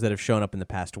trailers that have shown up in the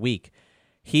past week.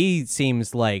 He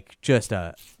seems like just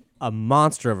a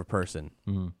monster of a person,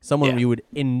 someone you would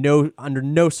under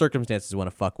no circumstances want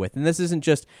to fuck with. And this isn't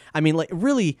just, I mean, like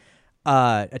really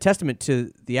a testament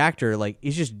to the actor. Like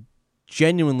he's just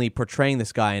genuinely portraying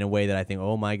this guy in a way that I think,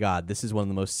 oh my God, this is one of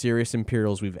the most serious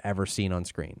Imperials we've ever seen on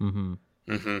screen.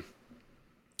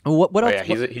 What else?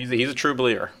 Yeah, he's a true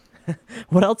believer.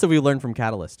 What else have we learned from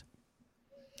Catalyst?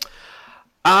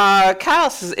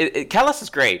 Catalyst is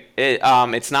great.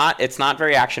 It's not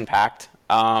very action packed.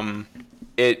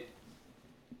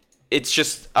 It's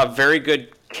just a very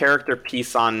good character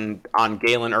piece on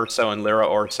Galen Erso and Lyra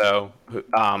Orso, who,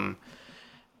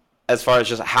 as far as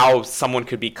just how someone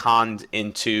could be conned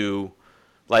into,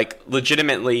 like,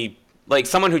 legitimately, like,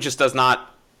 someone who just does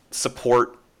not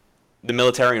support the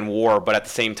military and war, but at the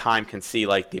same time can see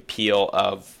like the appeal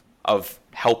of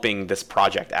helping this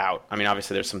project out. I mean,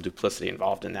 obviously there's some duplicity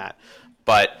involved in that,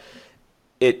 but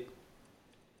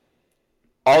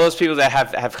all those people that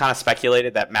have kind of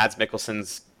speculated that Mads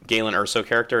Mikkelsen's Galen Erso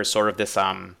character is sort of this,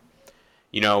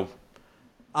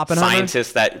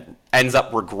 scientist that ends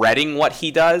up regretting what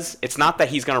he does. It's not that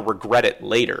he's going to regret it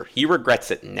later. He regrets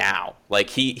it now.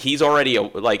 Like he's already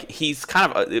he's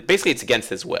kind of basically it's against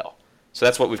his will. So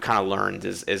that's what we've kind of learned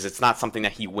is it's not something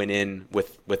that he went in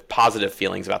with positive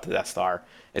feelings about the Death Star.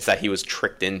 It's that he was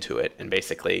tricked into it and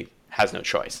basically has no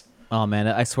choice. Oh man,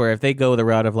 I swear if they go the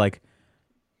route of like,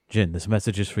 Jin, this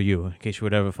message is for you in case you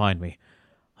would ever find me.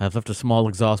 I've left a small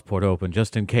exhaust port open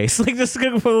just in case. Like, just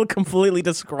completely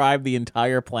describe the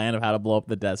entire plan of how to blow up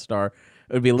the Death Star.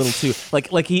 It would be a little too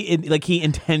like he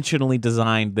intentionally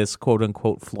designed this quote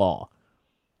unquote flaw.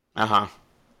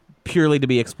 Purely to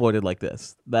be exploited like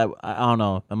this. That I don't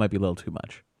know. That might be a little too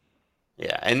much.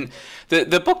 Yeah, and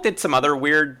the book did some other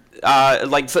weird, a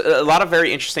lot of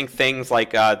very interesting things.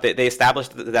 Like they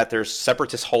established that there's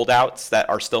separatist holdouts that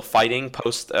are still fighting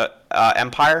post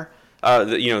Empire,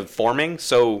 forming.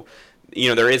 So,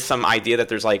 there is some idea that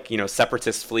there's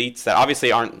separatist fleets that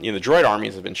obviously aren't, the droid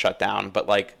armies have been shut down, but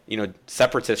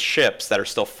separatist ships that are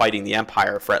still fighting the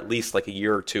Empire for at least like a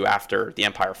year or two after the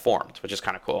Empire formed, which is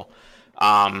kind of cool.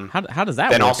 How does that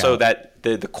work then also out? That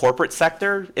the corporate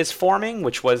sector is forming,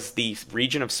 which was the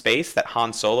region of space that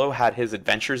Han Solo had his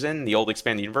adventures in the old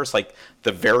expanded universe.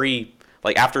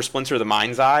 After Splinter of the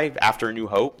Mind's Eye, after A New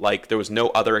Hope, there was no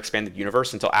other expanded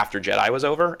universe until after Jedi was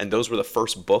over, and those were the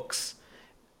first books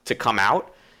to come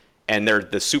out, and they're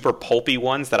the super pulpy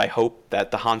ones that I hope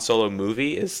that the Han Solo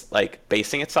movie is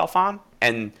basing itself on,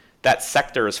 and that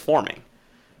sector is forming.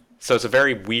 So it's a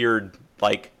very weird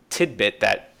tidbit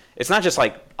that it's not just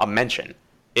a mention;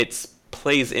 it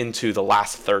plays into the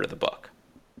last third of the book,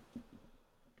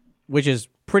 which is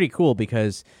pretty cool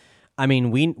because, I mean,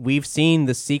 we've seen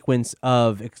the sequence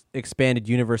of expanded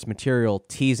universe material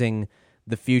teasing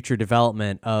the future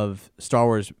development of Star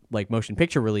Wars motion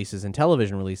picture releases and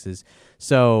television releases.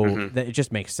 So that it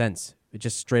just makes sense. It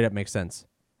just straight up makes sense.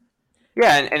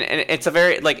 Yeah, and it's a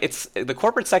very it's the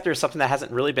corporate sector is something that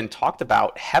hasn't really been talked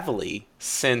about heavily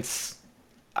since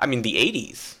the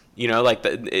 80s.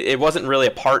 It wasn't really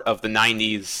a part of the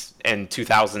 90s and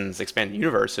 2000s expanded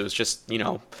universe. It was just,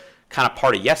 kind of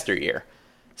part of yesteryear.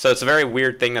 So it's a very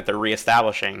weird thing that they're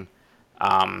reestablishing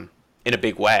in a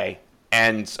big way.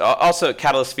 And also,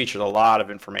 Catalyst features a lot of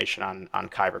information on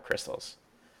kyber crystals.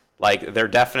 They're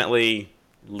definitely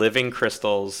living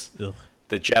crystals. Ugh.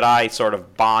 The Jedi sort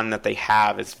of bond that they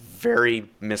have is very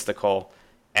mystical.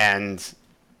 And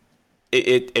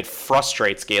it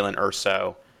frustrates Galen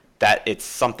Erso that it's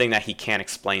something that he can't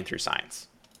explain through science.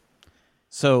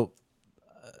 So,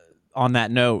 on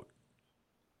that note,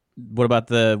 what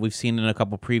about we've seen in a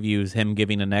couple previews him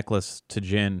giving a necklace to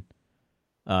Jin.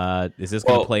 Is this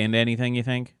going to play into anything, you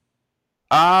think?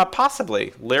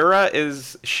 Possibly. Lyra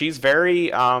she's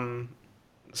very, so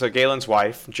Galen's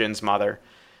wife, Jin's mother,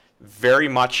 very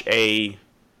much a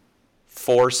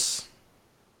force,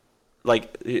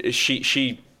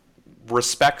 she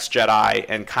respects Jedi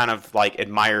and kind of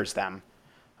admires them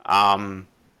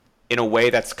in a way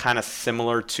that's kind of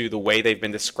similar to the way they've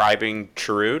been describing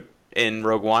Chirrut in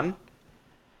Rogue One.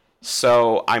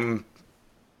 So I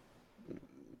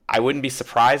wouldn't be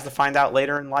surprised to find out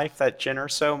later in life that Jyn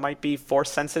Erso might be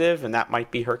force sensitive and that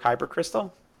might be her kyber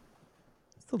crystal.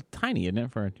 It's still tiny, isn't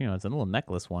it? For it's a little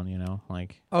necklace one,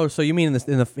 Oh, so you mean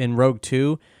in Rogue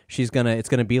 2, it's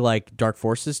gonna be like Dark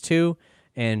Forces 2,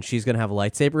 and she's gonna have a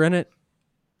lightsaber in it?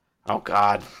 Oh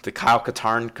God, the Kyle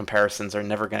Katarn comparisons are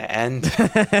never going to end.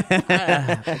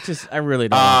 I really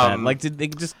don't want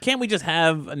that. Can't we just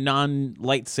have a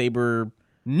non-lightsaber?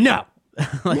 No,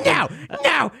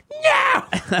 no.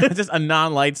 Just a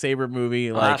non-lightsaber movie.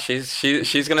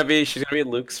 She's gonna be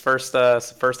Luke's first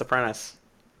apprentice,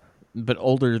 but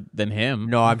older than him.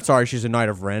 No, I'm sorry, she's a Knight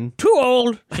of Ren. Too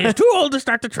old. She's too old to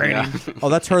start the training. Yeah. Oh,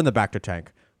 that's her in the back to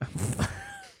tank.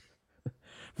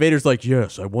 Vader's like,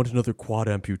 yes, I want another quad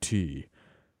amputee.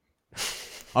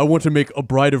 I want to make a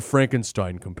Bride of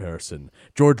Frankenstein comparison.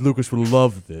 George Lucas would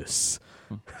love this.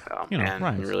 Oh, man,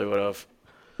 right. He really would have.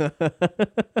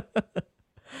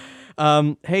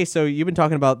 Hey, so you've been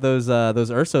talking about those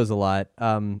Ursos a lot.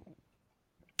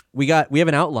 We have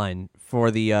an outline for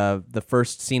the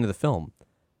first scene of the film,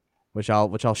 which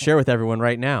I'll share with everyone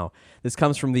right now. This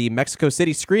comes from the Mexico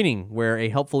City screening, where a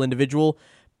helpful individual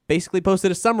basically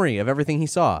posted a summary of everything he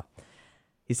saw.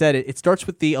 He said it starts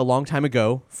with the "a long time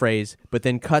ago" phrase, but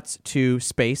then cuts to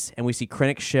space, and we see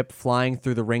Krennic's ship flying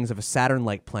through the rings of a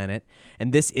Saturn-like planet,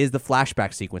 and this is the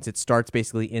flashback sequence. It starts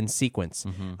basically in sequence.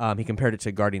 He compared it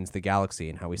to Guardians of the Galaxy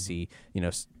and how we see,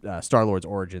 Star-Lord's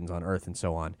origins on Earth and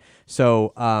so on.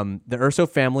 So the Urso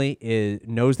family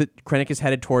knows that Krennic is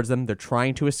headed towards them. They're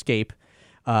trying to escape.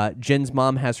 Jin's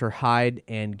mom has her hide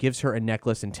and gives her a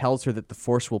necklace and tells her that the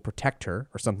Force will protect her,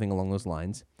 or something along those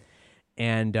lines.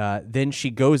 And then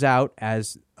she goes out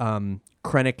as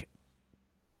Krennic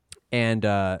and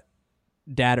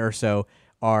Dad Urso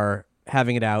are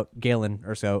having it out, Galen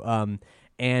Urso,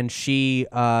 and she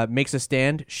makes a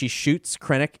stand. She shoots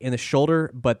Krennic in the shoulder,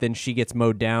 but then she gets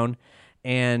mowed down,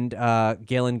 and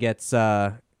Galen gets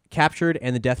captured,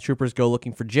 and the Death Troopers go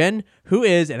looking for Jyn, who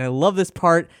is, and I love this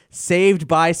part, saved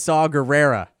by Saw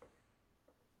Gerrera.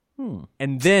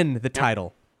 And then the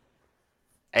title.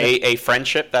 A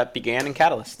friendship that began in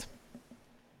Catalyst.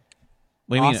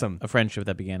 What do you Awesome. mean a friendship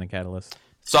that began in Catalyst?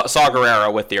 Saw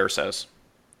Gerrera with the Ursos.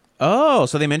 Oh,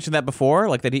 so they mentioned that before,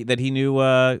 like that he knew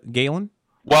Galen?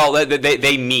 Well,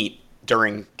 they meet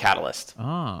during Catalyst.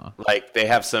 Ah. Like they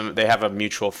have a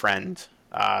mutual friend,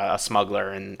 a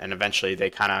smuggler, and eventually they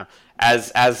kind of,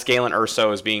 as Galen Urso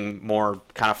is being more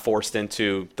kind of forced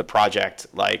into the project,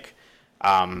 like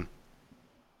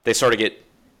they sort of get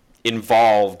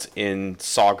involved in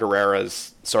Saw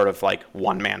Gerrera's sort of like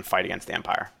one-man fight against the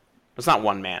Empire. It's not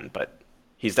one man, but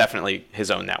he's definitely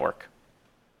his own network.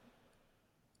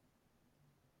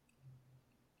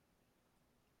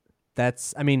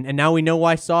 And now we know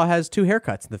why Saw has 2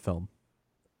 haircuts in the film.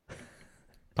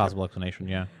 Possible explanation,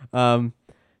 yeah.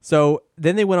 So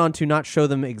then they went on to not show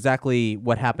them exactly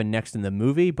what happened next in the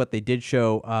movie, but they did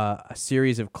show a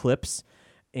series of clips,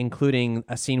 including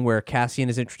a scene where Cassian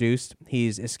is introduced.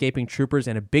 He's escaping troopers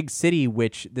in a big city,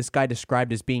 which this guy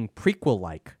described as being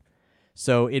prequel-like.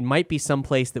 So it might be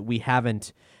someplace that we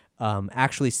haven't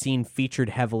actually seen featured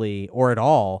heavily or at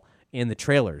all in the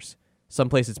trailers.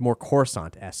 Someplace that's more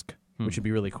Coruscant-esque, which would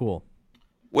be really cool.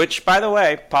 Which, by the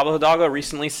way, Pablo Hidalgo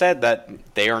recently said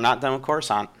that they are not done with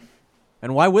Coruscant.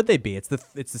 And why would they be? It's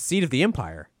the seat of the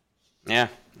Empire. Yeah.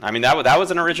 I mean, that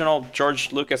was an original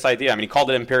George Lucas idea. I mean, he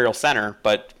called it Imperial Center,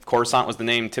 but Coruscant was the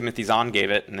name Timothy Zahn gave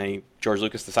it, and George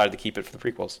Lucas decided to keep it for the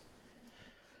prequels.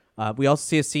 We also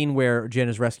see a scene where Jyn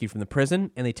is rescued from the prison,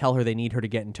 and they tell her they need her to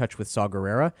get in touch with Saw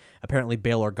Gerrera. Apparently,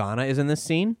 Bail Organa is in this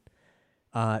scene.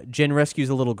 Jyn rescues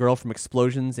a little girl from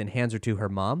explosions and hands her to her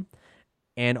mom.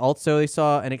 And also, they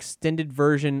saw an extended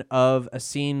version of a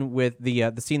scene with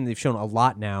the scene they've shown a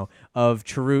lot now of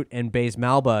Chirrut and Baze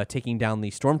Malba taking down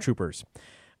the stormtroopers.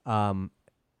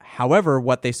 However,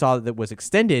 what they saw that was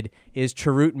extended is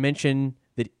Chirrut mentioned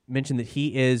that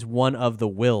he is one of the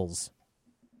Wills,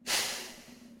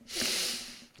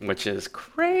 which is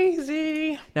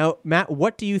crazy. Now, Matt,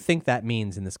 what do you think that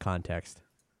means in this context?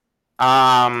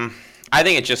 I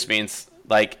think it just means,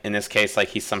 like, in this case, like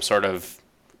he's some sort of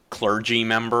clergy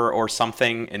member or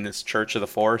something in this Church of the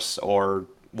Force or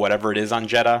whatever it is on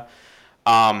Jeddah.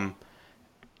 I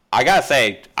gotta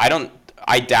say,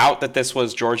 I doubt that this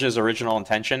was George's original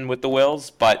intention with the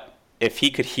Wills, but if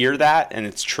he could hear that and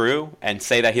it's true and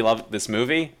say that he loved this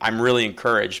movie, I'm really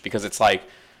encouraged, because it's like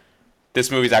this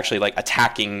movie's actually like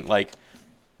attacking like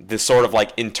this sort of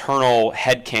like internal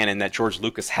headcanon that George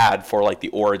Lucas had for like the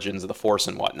origins of the Force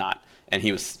and whatnot, and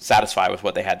he was satisfied with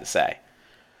what they had to say.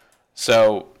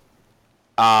 So,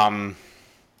 yeah,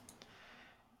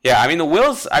 I mean, the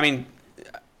Wills, I mean,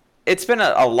 it's been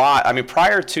a lot. I mean,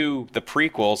 prior to the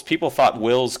prequels, people thought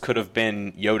Wills could have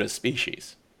been Yoda's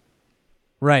species.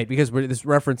 Right, because we're this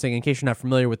referencing, in case you're not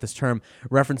familiar with this term,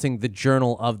 referencing the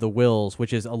Journal of the Wills,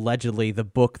 which is allegedly the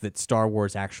book that Star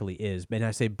Wars actually is. And I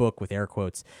say book with air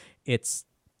quotes. It's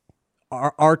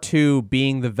R2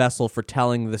 being the vessel for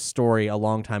telling the story a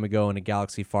long time ago in a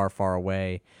galaxy far, far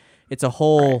away. It's a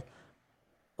whole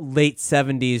late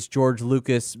 70s George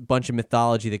Lucas bunch of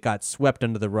mythology that got swept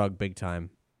under the rug big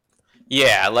time.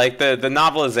 Yeah, like the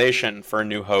novelization for A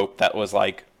New Hope that was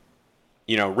like,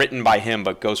 you know, written by him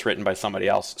but ghostwritten by somebody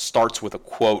else, starts with a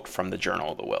quote from the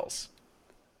Journal of the Wills.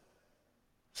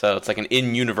 So it's like an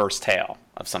in-universe tale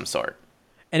of some sort.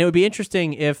 And it would be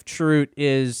interesting if Chirrut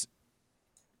is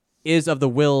of the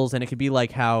Wills, and it could be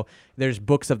like how there's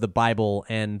books of the Bible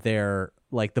and they're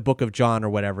like the Book of John or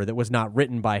whatever that was not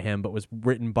written by him but was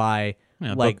written by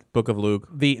Book of Luke,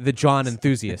 the John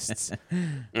enthusiasts.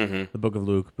 Mm-hmm. the Book of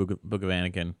Luke, Book of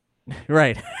Anakin,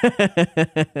 Right.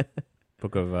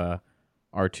 Book of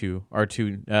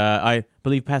R2. I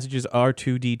believe passages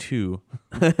R2D2.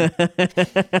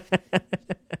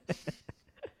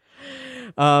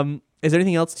 Is there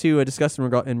anything else to discuss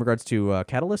in regards to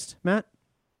Catalyst, Matt?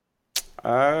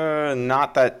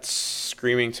 Not that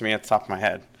screaming to me at the top of my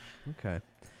head. Okay.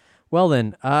 Well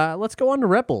then, let's go on to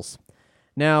Rebels.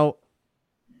 Now,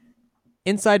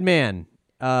 Inside Man,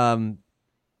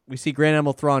 we see Grand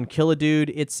Admiral Thrawn kill a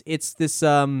dude. It's this,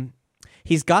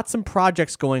 he's got some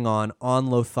projects going on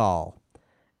Lothal,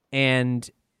 and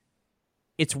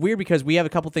it's weird because we have a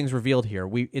couple things revealed here.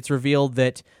 It's revealed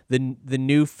that the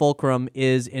new Fulcrum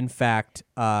is in fact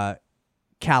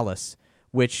Callus,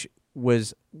 which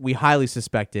we highly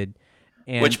suspected.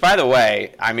 And which, by the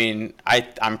way, I mean,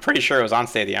 I'm pretty sure it was on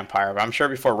State of the Empire, but I'm sure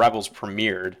before Rebels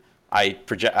premiered, I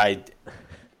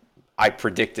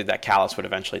predicted that Callus would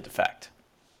eventually defect.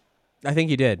 I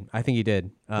think you did.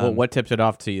 Well, what tipped it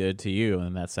off to you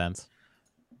in that sense?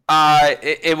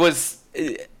 It was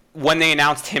when they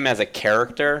announced him as a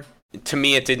character. To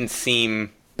me, it didn't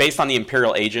seem, based on the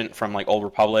Imperial agent from like Old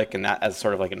Republic and that as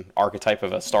sort of like an archetype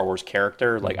of a Star Wars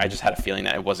character. Like I just had a feeling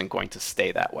that it wasn't going to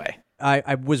stay that way.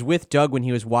 I was with Doug when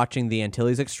he was watching the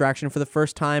Antilles extraction for the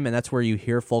first time, and that's where you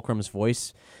hear Fulcrum's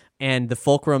voice, and the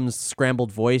Fulcrum's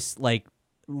scrambled voice, like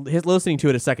listening to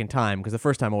it a second time, because the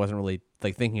first time I wasn't really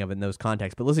like thinking of it in those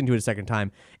contexts, but listening to it a second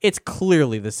time, it's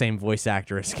clearly the same voice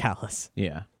actor as Callus.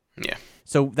 Yeah.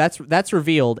 So that's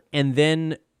revealed, and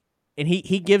then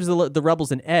he gives the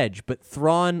rebels an edge, but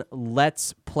Thrawn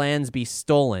lets plans be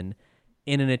stolen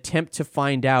in an attempt to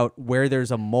find out where there's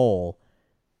a mole,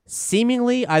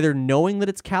 seemingly either knowing that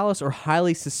it's Callus or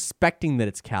highly suspecting that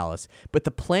it's Callus. But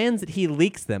the plans that he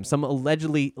leaks them, some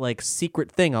allegedly like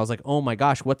secret thing, I was like, oh my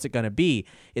gosh, what's it going to be?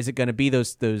 Is it going to be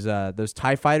those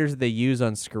TIE fighters that they use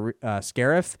on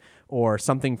Scarif, or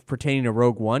something pertaining to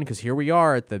Rogue One? Because here we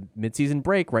are at the mid-season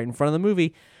break right in front of the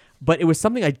movie. But it was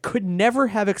something I could never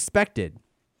have expected.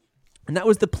 And that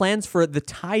was the plans for the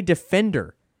TIE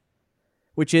Defender,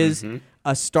 which is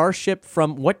a starship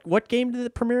from what game did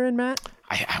it premiere in, Matt?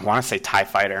 I want to say TIE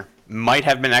Fighter. Might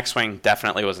have been X-Wing.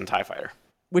 Definitely wasn't TIE Fighter.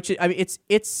 Which, I mean,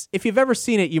 it's if you've ever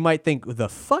seen it, you might think, the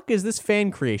fuck is this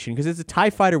fan creation? Because it's a TIE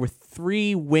Fighter with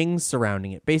 3 wings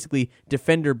surrounding it. Basically,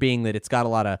 Defender being that it's got a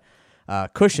lot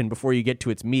of cushion before you get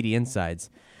to its meaty insides.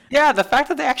 Yeah, the fact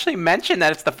that they actually mentioned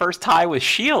that it's the first TIE with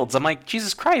shields, I'm like,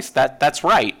 Jesus Christ, that's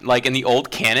right. Like in the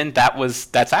old canon,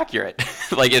 that's accurate.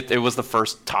 Like it was the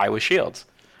first TIE with shields.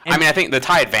 I mean, I think the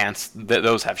TIE Advance,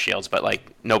 those have shields, but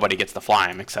like nobody gets to fly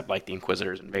them except like the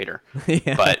Inquisitors and Vader.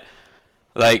 Yeah. But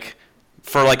like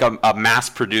for like a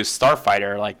mass-produced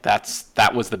starfighter, like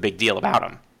that was the big deal about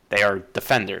them. They are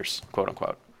defenders, quote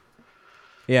unquote.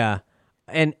 Yeah.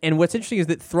 And what's interesting is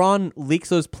that Thrawn leaks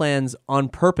those plans on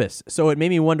purpose. So it made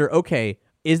me wonder, okay,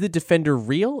 is the Defender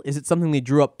real? Is it something they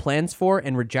drew up plans for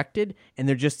and rejected, and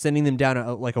they're just sending them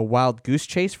down like a wild goose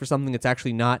chase for something that's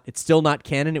actually not, it's still not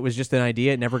canon, it was just an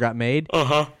idea, it never got made?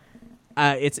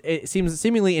 It seems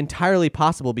seemingly entirely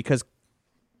possible, because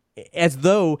as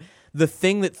though the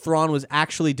thing that Thrawn was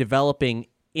actually developing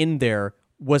in there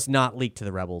was not leaked to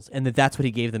the Rebels, and that's what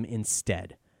he gave them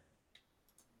instead.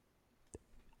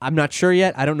 I'm not sure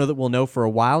yet. I don't know that we'll know for a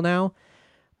while now.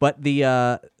 But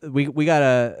the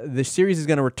series is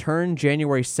going to return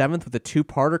January 7th with a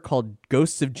 2-parter called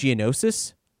Ghosts of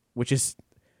Geonosis, which is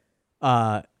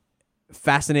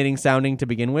fascinating sounding to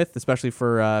begin with, especially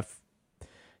for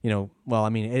well, I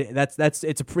mean, it's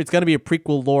going to be a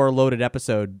prequel lore loaded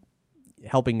episode,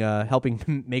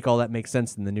 helping make all that make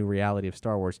sense in the new reality of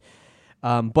Star Wars.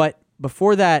 But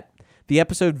before that, the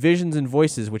episode Visions and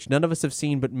Voices, which none of us have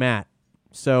seen but Matt.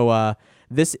 So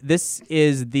this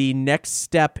is the next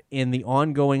step in the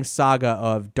ongoing saga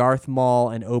of Darth Maul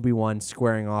and Obi-Wan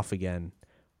squaring off again.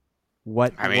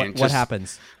 What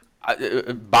happens?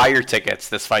 Buy your tickets.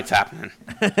 This fight's happening.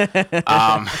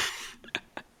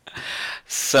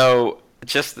 So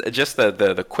just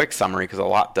the quick summary, because a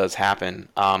lot does happen.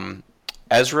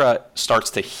 Ezra starts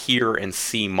to hear and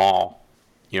see Maul,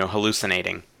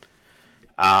 hallucinating.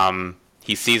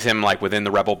 He sees him like within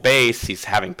the Rebel base. He's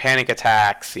having panic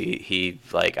attacks. He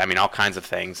all kinds of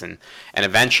things. And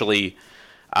eventually,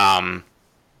 Kanan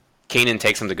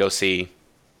takes him to go see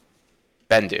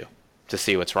Bendu to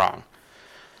see what's wrong.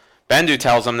 Bendu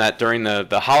tells him that during the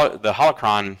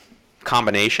holocron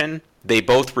combination, they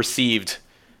both received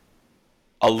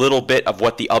a little bit of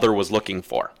what the other was looking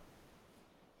for.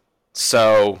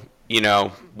 So,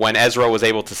 when Ezra was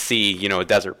able to see, a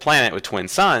desert planet with twin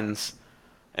suns,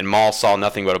 and Maul saw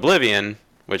nothing but oblivion,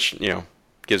 which,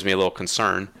 gives me a little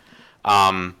concern,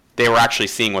 they were actually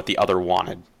seeing what the other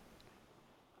wanted.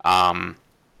 And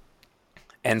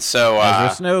so...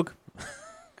 Ezra Snoke.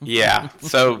 Yeah,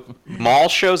 so Maul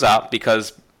shows up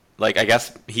because, I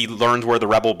guess he learned where the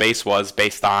Rebel base was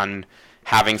based on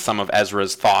having some of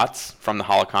Ezra's thoughts from the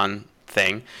holocron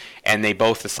thing, and they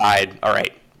both decide, all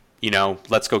right,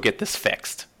 let's go get this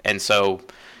fixed. And so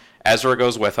Ezra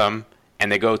goes with him,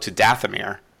 and they go to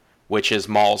Dathomir, which is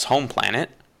Maul's home planet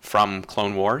from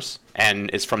Clone Wars, and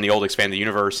it's from the old expanded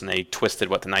universe, and they twisted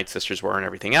what the Night Sisters were and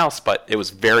everything else, but it was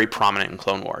very prominent in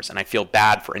Clone Wars. And I feel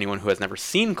bad for anyone who has never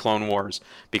seen Clone Wars,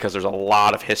 because there's a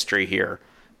lot of history here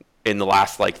in the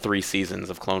last 3 seasons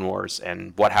of Clone Wars,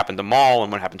 and what happened to Maul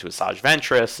and what happened to Asajj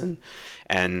Ventress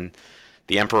and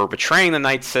the Emperor betraying the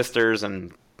Night Sisters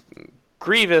and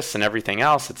Grievous and everything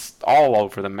else. It's all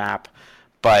over the map.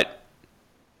 But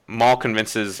Maul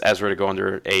convinces Ezra to go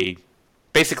under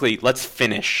basically, let's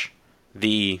finish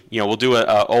we'll do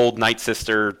a old Night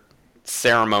Sister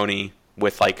ceremony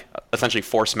with essentially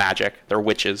Force magic. They're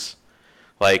witches.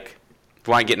 If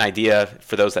you want to get an idea,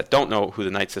 for those that don't know who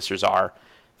the Night Sisters are,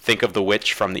 think of the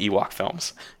witch from the Ewok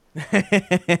films.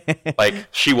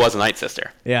 She was a Night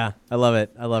Sister. Yeah, I love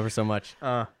it. I love her so much.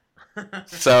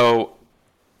 So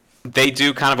they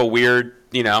do kind of a weird,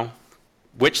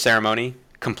 witch ceremony,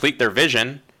 complete their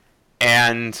vision,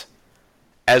 and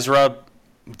Ezra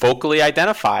vocally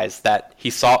identifies that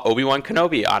he saw Obi-Wan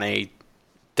Kenobi on a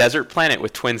desert planet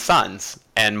with twin suns,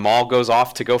 and Maul goes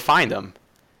off to go find him.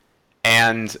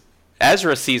 And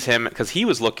Ezra sees him because he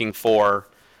was looking for...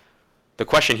 The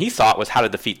question he sought was how to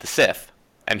defeat the Sith,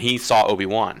 and he saw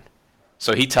Obi-Wan.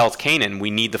 So he tells Kanan,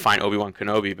 we need to find Obi-Wan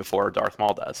Kenobi before Darth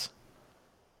Maul does.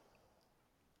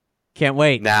 Can't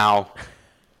wait. Now,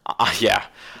 yeah.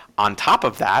 On top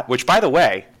of that, which, by the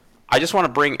way, I just want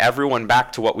to bring everyone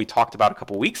back to what we talked about a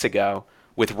couple weeks ago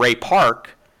with Ray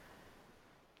Park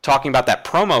talking about that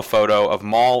promo photo of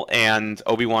Maul and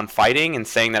Obi-Wan fighting and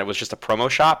saying that it was just a promo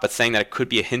shot, but saying that it could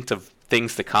be a hint of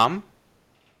things to come.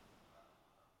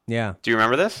 Yeah. Do you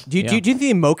remember this? Do you think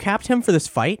they mocapped him for this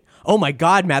fight? Oh my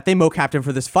God, Matt, they mocapped him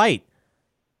for this fight.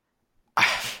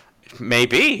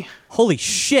 Maybe. Holy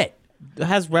shit.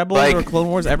 Has Rebels or Clone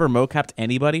Wars ever mocapped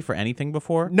anybody for anything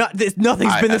before? Nothing's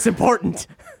been this important.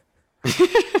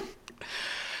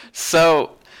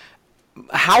 So,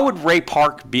 how would Ray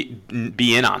Park be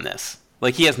in on this?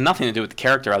 He has nothing to do with the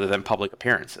character other than public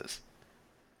appearances.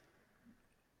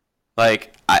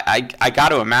 I got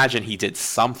to imagine he did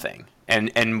something.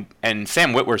 And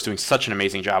Sam Witwer's doing such an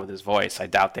amazing job with his voice. I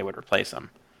doubt they would replace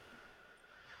him.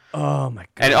 Oh my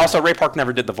God. And also, Ray Park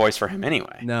never did the voice for him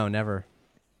anyway. No, never.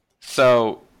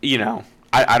 So,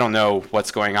 I don't know what's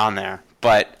going on there.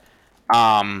 But,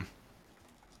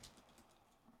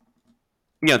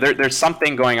 there's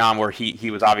something going on where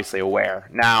he was obviously aware.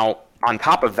 Now, on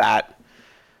top of that,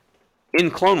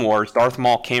 in Clone Wars, Darth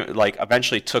Maul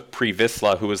eventually took Pre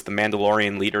Vizsla, who was the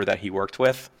Mandalorian leader that he worked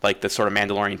with, the sort of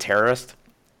Mandalorian terrorist.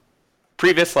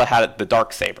 Pre Vizsla had the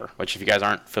Darksaber, which, if you guys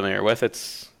aren't familiar with,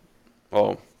 it's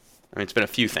been a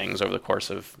few things over the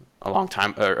course of a long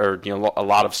time, or a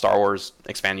lot of Star Wars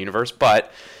expanded universe,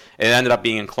 but it ended up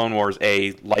being in Clone Wars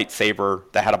a lightsaber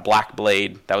that had a black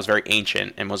blade that was very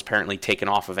ancient and was apparently taken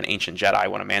off of an ancient Jedi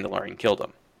when a Mandalorian killed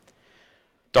him.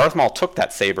 Darth Maul took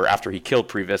that saber after he killed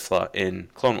Pre Vizsla in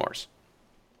Clone Wars.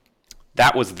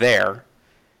 That was there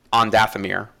on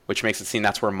Dathomir, which makes it seem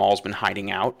that's where Maul's been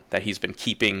hiding out, that he's been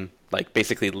keeping,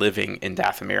 basically living in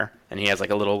Dathomir, and he has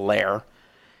a little lair.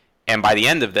 And by the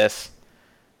end of this,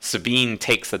 Sabine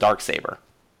takes the Darksaber,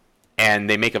 and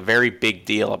they make a very big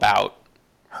deal about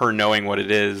her knowing what it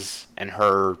is and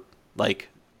her,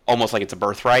 almost like it's a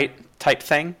birthright type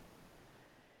thing.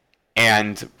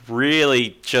 And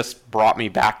really just brought me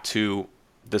back to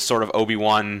the sort of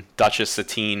Obi-Wan, Duchess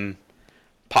Satine,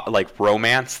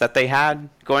 romance that they had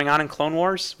going on in Clone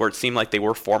Wars, where it seemed like they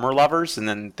were former lovers, and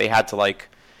then they had to,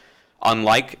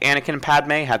 unlike Anakin and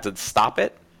Padme, had to stop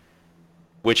it,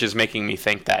 which is making me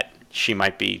think that she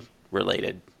might be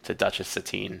related to Duchess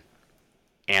Satine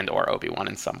and or Obi-Wan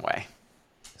in some way.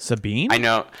 Sabine? I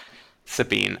know.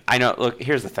 Sabine. I know. Look,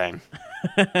 here's the thing.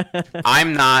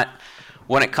 I'm not...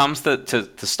 When it comes to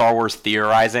Star Wars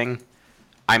theorizing,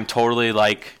 I'm totally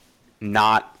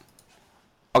not...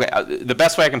 Okay, the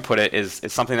best way I can put it is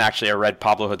something that actually I read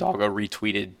Pablo Hidalgo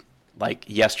retweeted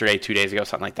yesterday, 2 days ago,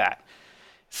 something like that.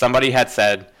 Somebody had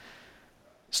said,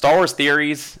 Star Wars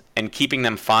theories and keeping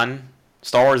them fun,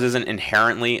 Star Wars isn't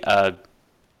inherently a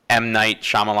M. Night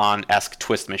Shyamalan-esque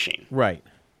twist machine. Right.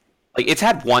 It's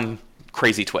had one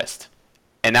crazy twist,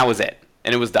 and that was it,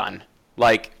 and it was done.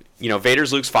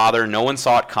 Vader's Luke's father, no one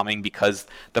saw it coming because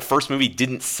the first movie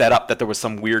didn't set up that there was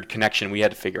some weird connection we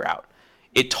had to figure out.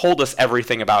 It told us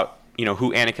everything about,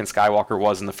 who Anakin Skywalker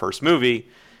was in the first movie.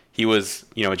 He was,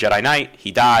 a Jedi Knight.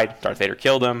 He died. Darth Vader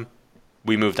killed him.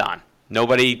 We moved on.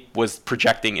 Nobody was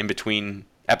projecting in between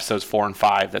episodes 4 and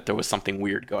 5 that there was something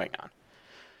weird going on.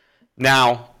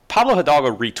 Now, Pablo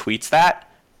Hidalgo retweets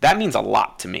that. That means a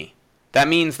lot to me That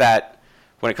means that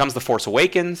when it comes to Force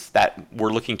Awakens, that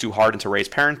we're looking too hard into Rey's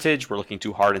parentage, we're looking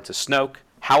too hard into Snoke.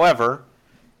 However,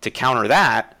 to counter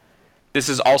that, this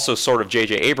is also sort of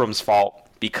J.J. Abrams' fault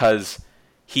because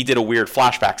he did a weird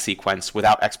flashback sequence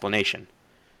without explanation.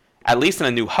 At least in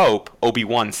A New Hope,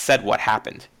 Obi-Wan said what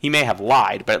happened. He may have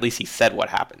lied, but at least he said what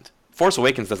happened. Force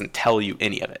Awakens doesn't tell you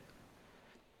any of it.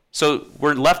 So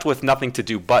we're left with nothing to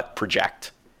do but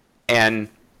project. And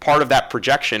part of that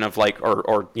projection of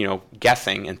or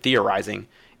guessing and theorizing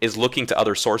is looking to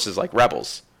other sources like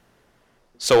Rebels.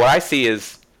 So what I see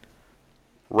is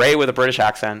Rey with a British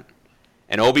accent,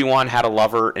 and Obi-Wan had a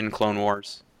lover in Clone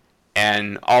Wars,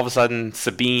 and all of a sudden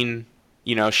Sabine,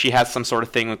 she has some sort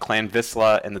of thing with Clan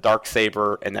Vizsla and the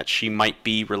Darksaber, and that she might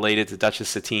be related to Duchess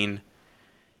Satine.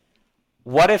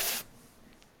 What if,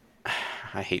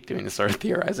 I hate doing this sort of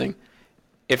theorizing,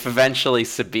 if eventually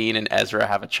Sabine and Ezra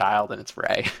have a child and it's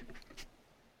Rey?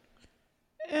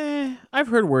 I've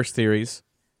heard worse theories.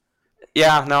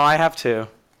 Yeah, no, I have too.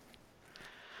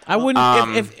 I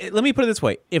wouldn't. If let me put it this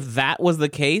way: if that was the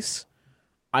case,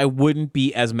 I wouldn't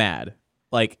be as mad.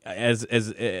 Like as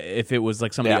if it was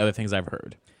like some of the other things I've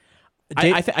heard.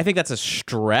 I think that's a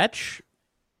stretch.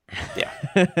 Yeah,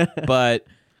 but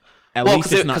at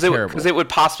least it's not terrible. Because it would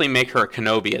possibly make her a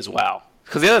Kenobi as well.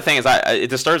 Because the other thing is, it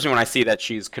disturbs me when I see that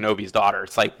she's Kenobi's daughter.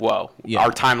 It's like, whoa,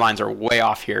 our timelines are way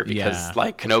off here because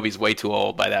Kenobi's way too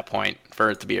old by that point for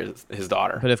it to be his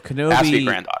daughter. But if It has to be Kenobi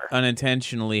granddaughter.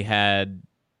 unintentionally had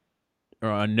or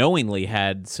unknowingly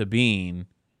had Sabine,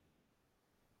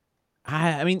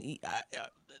 I mean,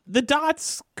 the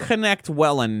dots connect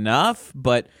well enough,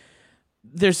 but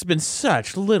there's been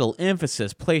such little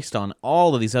emphasis placed on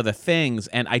all of these other things,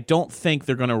 and I don't think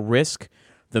they're going to risk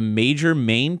the major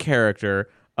main character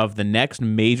of the next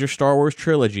major Star Wars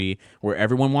trilogy, where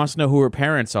everyone wants to know who her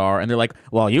parents are, and they're like,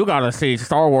 "Well, you got to see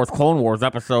Star Wars Clone Wars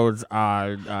episodes,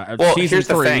 season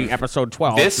 3, episode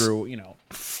 12 through."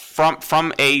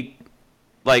 From a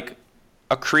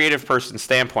creative person's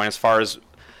standpoint, as far as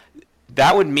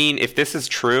that would mean, if this is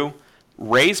true,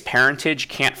 Rey's parentage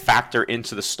can't factor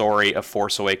into the story of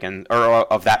Force Awakens or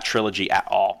of that trilogy at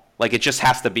all. Like, it just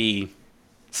has to be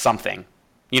something.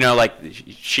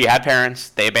 She had parents,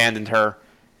 they abandoned her,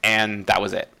 and that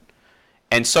was it.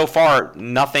 And so far,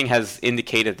 nothing has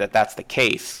indicated that that's the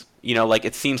case.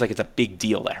 It seems like it's a big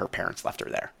deal that her parents left her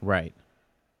there. Right.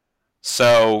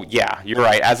 So, yeah, you're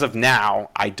right. As of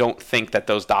now, I don't think that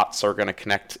those dots are going to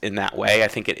connect in that way. I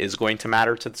think it is going to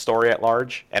matter to the story at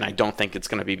large, and I don't think it's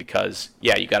going to be because,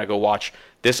 you got to go watch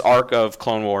this arc of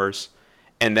Clone Wars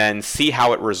and then see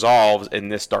how it resolves in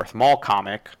this Darth Maul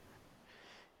comic,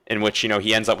 in which,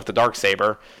 he ends up with the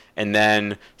Darksaber, and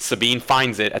then Sabine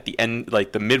finds it at the end,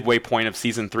 the midway point of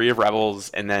Season 3 of Rebels,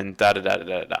 and then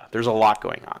da-da-da-da-da-da. There's a lot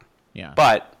going on. Yeah.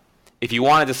 But if you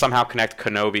wanted to somehow connect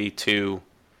Kenobi to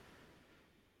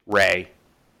Rey,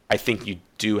 I think you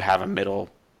do have a middle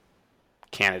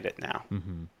candidate now.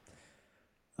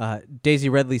 Mm-hmm. Daisy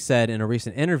Ridley said in a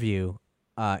recent interview,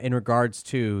 in regards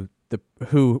to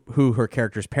who her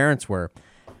character's parents were,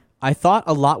 "I thought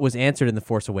a lot was answered in The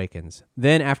Force Awakens.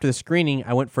 Then after the screening,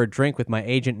 I went for a drink with my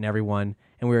agent and everyone,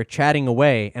 and we were chatting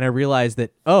away, and I realized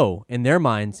that, in their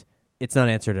minds, it's not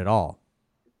answered at all."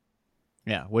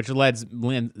 Yeah, which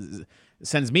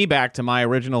sends me back to my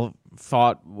original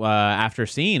thought after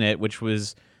seeing it, which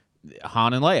was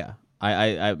Han and Leia.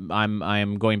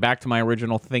 I'm going back to my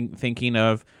original thinking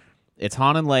of it's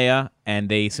Han and Leia, and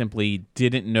they simply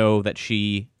didn't know that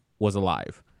she was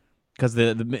alive. Because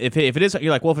if it is,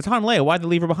 you're like, well, if it's Han and Leia, why'd they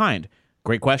leave her behind?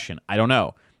 Great question. I don't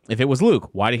know. If it was Luke,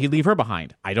 why did he leave her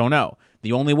behind? I don't know.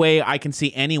 The only way I can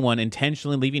see anyone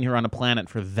intentionally leaving her on a planet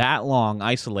for that long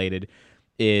isolated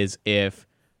is if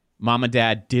Mom and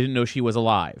Dad didn't know she was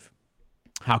alive.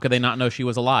 How could they not know she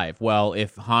was alive? Well,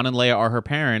 if Han and Leia are her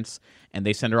parents and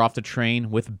they send her off to train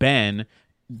with Ben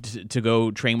to go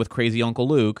train with crazy Uncle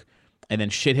Luke, and then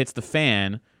shit hits the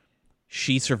fan,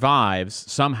 she survives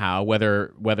somehow,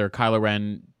 whether Kylo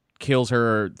Ren kills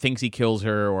her, or thinks he kills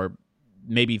her, or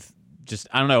maybe just,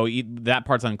 I don't know, that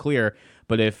part's unclear,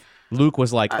 but if Luke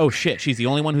was like, oh shit, she's the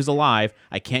only one who's alive,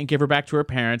 I can't give her back to her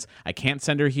parents, I can't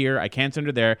send her here, I can't send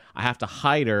her there, I have to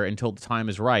hide her until the time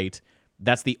is right,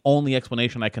 that's the only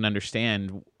explanation I can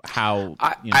understand how,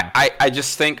 I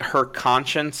just think her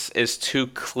conscience is too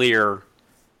clear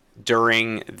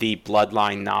during the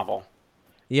Bloodline novel.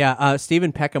 Yeah,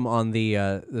 Stephen Peckham on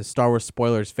the Star Wars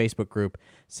Spoilers Facebook group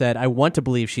said, "I want to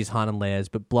believe she's Han and Leia's,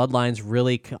 but Bloodlines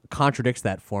really contradicts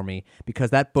that for me because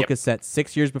that book is set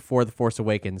 6 years before The Force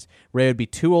Awakens. Rey would be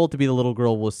too old to be the little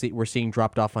girl we're seeing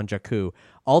dropped off on Jakku.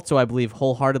 Also, I believe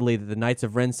wholeheartedly that the Knights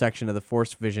of Ren section of the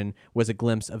Force Vision was a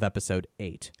glimpse of Episode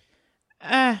 8."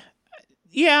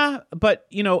 Yeah, but,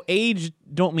 age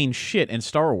don't mean shit in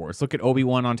Star Wars. Look at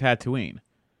Obi-Wan on Tatooine.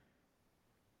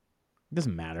 It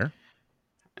doesn't matter.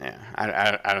 Yeah,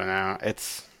 I don't know.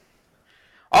 It's...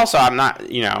 Also, I'm not,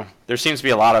 there seems to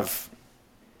be a lot of...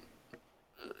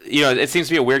 it seems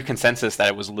to be a weird consensus that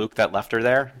it was Luke that left her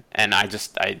there, and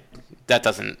that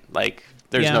doesn't,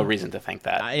 there's no reason to think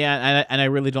that. And I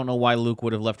really don't know why Luke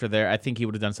would have left her there. I think he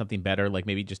would have done something better, like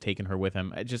maybe just taken her with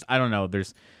him. I don't know.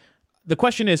 The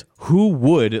question is, who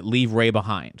would leave Rey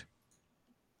behind?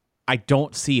 I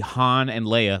don't see Han and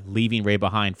Leia leaving Rey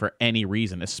behind for any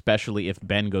reason, especially if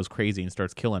Ben goes crazy and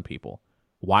starts killing people.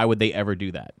 Why would they ever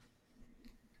do that?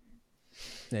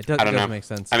 It doesn't make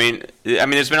sense. I mean,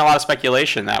 there's been a lot of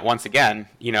speculation that, once again,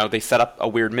 they set up a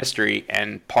weird mystery,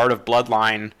 and part of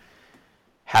Bloodline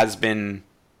has been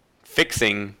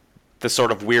fixing the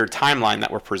sort of weird timeline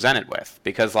that we're presented with.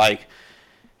 Because,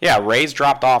 Rey's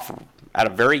dropped off at a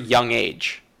very young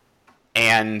age,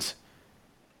 and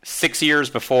 6 years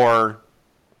before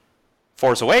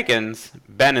Force Awakens,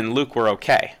 Ben and Luke were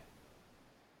okay.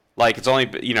 It's only,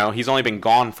 he's only been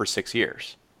gone for 6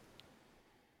 years.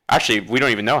 Actually, we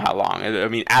don't even know how long. I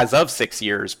mean, as of 6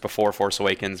 years before Force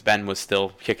Awakens, Ben was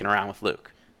still kicking around with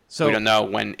Luke. So we don't know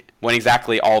when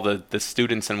exactly all the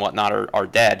students and whatnot are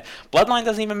dead. Bloodline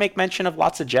doesn't even make mention of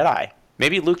lots of Jedi.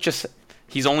 Maybe Luke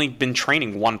he's only been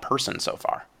training one person so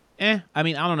far. I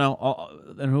mean, I don't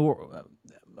know.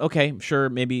 Okay, sure,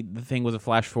 maybe the thing was a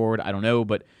flash forward. I don't know,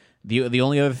 but the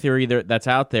only other theory that's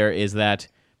out there is that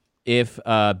if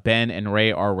Ben and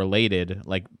Rey are related,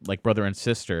 like brother and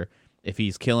sister, if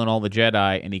he's killing all the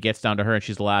Jedi and he gets down to her and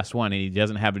she's the last one and he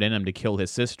doesn't have it in him to kill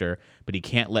his sister, but he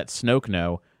can't let Snoke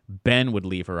know, Ben would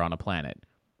leave her on a planet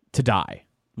to die,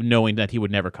 knowing that he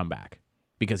would never come back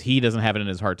because he doesn't have it in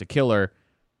his heart to kill her.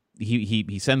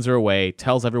 He sends her away,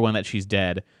 tells everyone that she's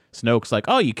dead. Snoke's like,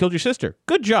 "Oh, you killed your sister.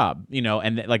 Good job,"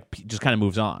 and just kind of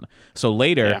moves on. So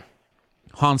later,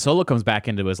 Han Solo comes back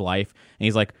into his life, and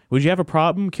he's like, "Would you have a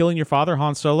problem killing your father,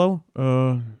 Han Solo?"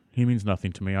 He means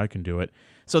nothing to me. I can do it.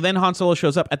 So then Han Solo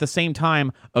shows up. At the same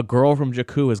time, a girl from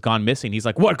Jakku has gone missing. He's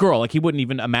like, "What girl?" He wouldn't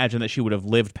even imagine that she would have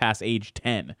lived past age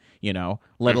 10,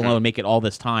 let alone make it all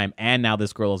this time. And now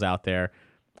this girl is out there.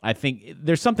 I think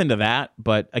there's something to that,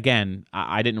 but again,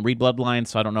 I didn't read Bloodline,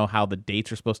 so I don't know how the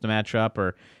dates are supposed to match up,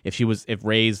 or if the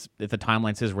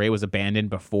timeline says Rey was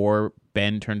abandoned before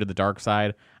Ben turned to the dark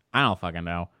side. I don't fucking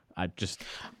know. I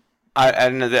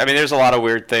mean, there's a lot of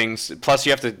weird things. Plus,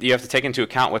 you have to take into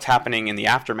account what's happening in the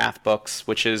Aftermath books,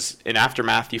 which is in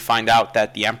Aftermath you find out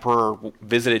that the Emperor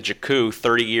visited Jakku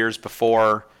 30 years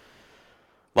before.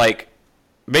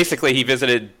 Basically, he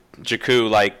visited Jakku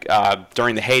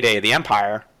during the heyday of the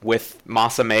Empire with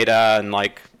Mas Amedda and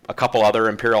a couple other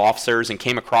Imperial officers, and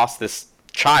came across this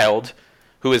child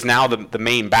who is now the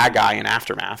main bad guy in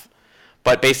Aftermath,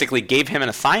 but basically gave him an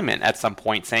assignment at some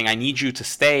point saying, "I need you to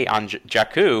stay on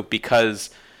Jakku because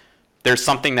there's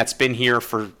something that's been here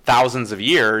for thousands of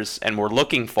years and we're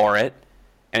looking for it,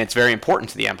 and it's very important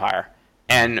to the Empire."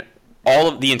 And all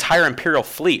of the entire Imperial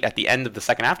fleet at the end of the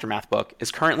second Aftermath book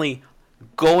is currently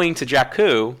going to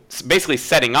Jakku, basically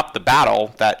setting up the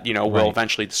battle that will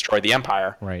eventually destroy the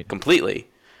Empire completely.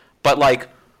 But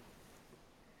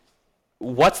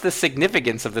what's the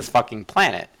significance of this fucking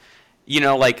planet?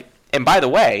 And by the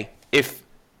way, if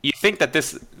you think that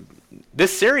this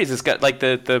series has got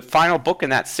the final book in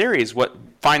that series,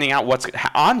 finding out what's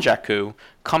on Jakku,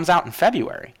 comes out in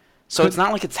February. So it's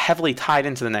not like it's heavily tied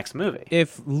into the next movie.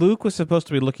 If Luke was supposed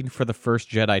to be looking for the first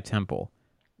Jedi temple,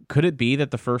 could it be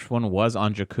that the first one was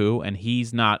on Jakku and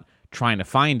he's not trying to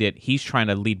find it, he's trying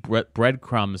to lead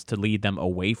breadcrumbs to lead them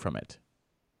away from it?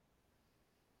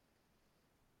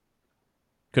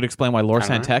 Could explain why Lor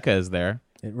Santeca is there.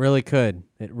 It really could.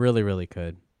 It really, really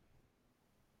could.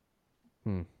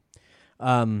 To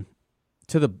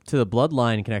the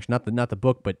Bloodline connection, not the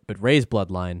book, but Rey's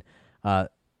Bloodline.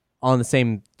 On the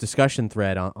same discussion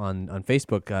thread on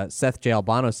Facebook, Seth J.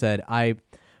 Albano said, "I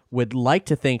would like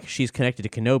to think she's connected to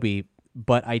Kenobi,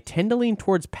 but I tend to lean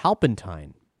towards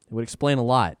Palpatine." It would explain a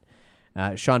lot.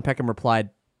 Sean Peckham replied,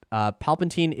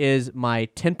 "Palpatine is my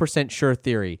 10% sure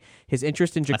theory. His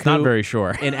interest in Jakku That's not very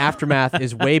sure. in Aftermath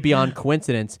is way beyond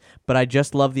coincidence, but I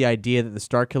just love the idea that the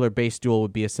Starkiller base duel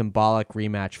would be a symbolic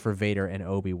rematch for Vader and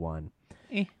Obi-Wan."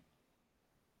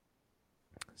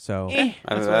 So that's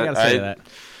what I gotta say to that.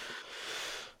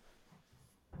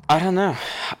 I don't know.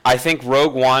 I think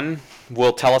Rogue One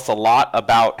will tell us a lot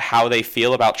about how they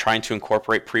feel about trying to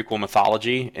incorporate prequel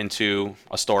mythology into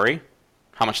a story,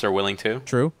 how much they're willing to.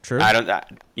 True.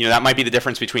 That might be the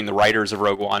difference between the writers of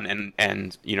Rogue One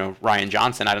and Rian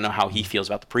Johnson. I don't know how he feels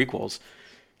about the prequels.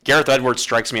 Gareth Edwards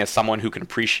strikes me as someone who can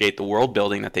appreciate the world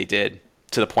building that they did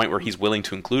to the point where he's willing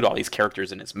to include all these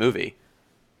characters in his movie,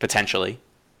 potentially.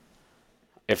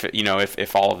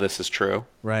 If all of this is true.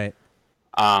 Right.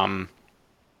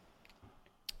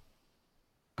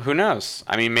 Who knows?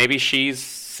 I mean, maybe she's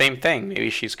same thing. Maybe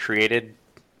she's created,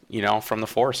 from the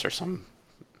Force or some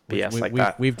BS like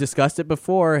that. We've discussed it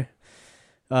before.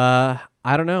 I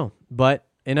don't know, but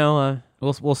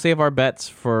we'll save our bets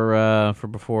for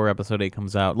before episode 8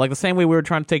 comes out. Like the same way we were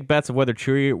trying to take bets of whether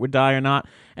Chewie would die or not,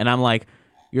 and I'm like,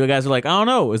 you guys are like, I don't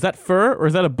know, is that fur or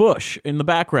is that a bush in the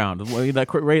background? I'm like,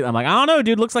 I don't know,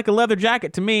 dude. Looks like a leather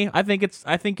jacket to me. I think it's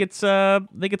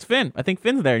Finn. I think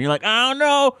Finn's there, and you're like, I don't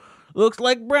know. Looks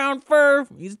like brown fur.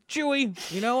 He's Chewie.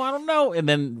 I don't know. And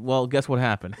then, well, guess what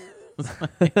happened?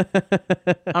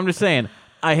 I'm just saying.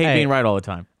 I hate being right all the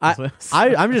time. I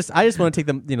just want to take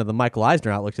the Michael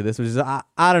Eisner outlook to this, which is I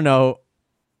don't know.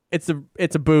 It's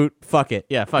a boot. Fuck it.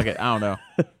 Yeah, fuck it. I don't know.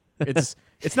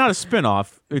 It's not a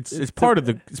spin-off. It's part of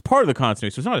the continuity.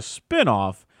 So it's not a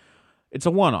spin-off. It's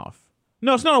a one-off.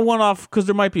 No, it's not a one-off because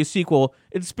there might be a sequel.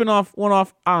 It's a spin-off,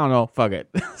 one-off. I don't know. Fuck it.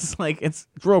 It's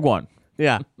Rogue One.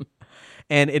 Yeah.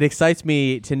 And it excites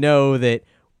me to know that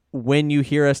when you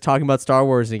hear us talking about Star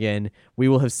Wars again, we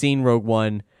will have seen Rogue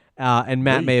One, and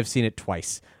Matt may have seen it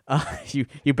twice.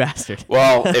 You bastard.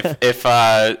 Well, if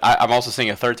I'm also seeing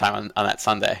a third time on that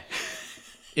Sunday.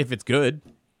 If it's good.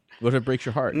 What if it breaks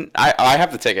your heart? I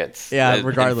have the tickets. Yeah,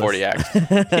 regardless.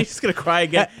 40X. He's just gonna cry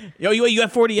again. Yo, you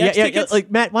have 40X tickets?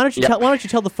 Like Matt, why don't you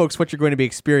tell the folks what you're going to be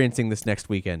experiencing this next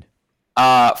weekend?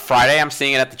 Friday, I'm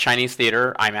seeing it at the Chinese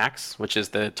Theater IMAX, which is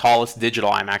the tallest digital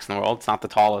IMAX in the world. It's not the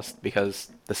tallest because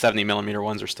the 70mm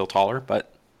ones are still taller,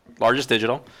 but largest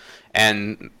digital,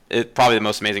 and it's probably the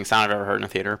most amazing sound I've ever heard in a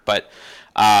theater. But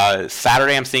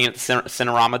Saturday, I'm seeing it at the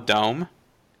Cinerama Dome.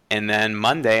 And then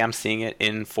Monday, I'm seeing it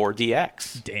in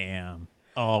 4DX. Damn.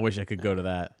 Oh, I wish I could go to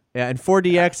that. Yeah, and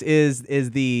 4DX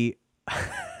is the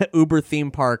Uber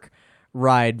theme park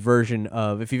ride version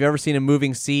of, if you've ever seen a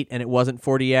moving seat and it wasn't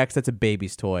 4DX, that's a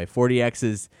baby's toy.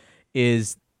 4DX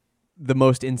is the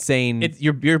most insane.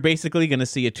 You're basically going to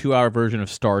see a 2-hour version of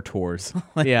Star Tours.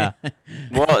 Yeah.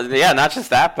 Well, yeah, not just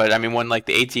that, but I mean, when like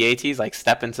the AT-ATs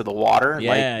step into the water,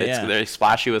 they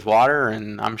splash you with water,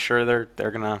 and I'm sure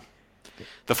they're gonna.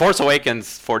 The Force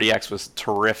Awakens 4DX was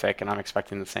terrific, and I'm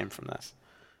expecting the same from this.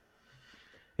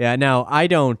 Yeah. Now I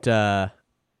don't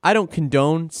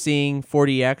condone seeing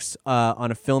 4DX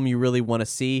on a film you really want to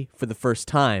see for the first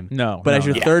time. No, but as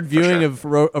your third viewing of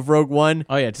Rogue One,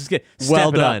 just get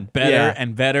well done, better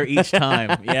and better each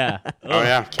time. Yeah. Oh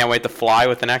yeah, can't wait to fly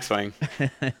with the X-wing.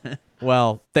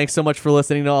 Well, thanks so much for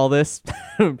listening to all this.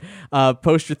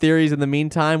 Post your theories in the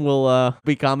meantime. We'll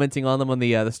be commenting on them on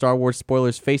the Star Wars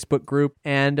Spoilers Facebook group.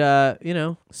 And,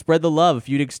 spread the love. If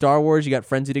you dig Star Wars, you got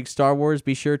friends who dig Star Wars,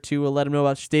 be sure to let them know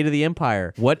about State of the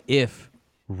Empire. What if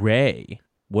Rey,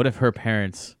 what if her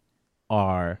parents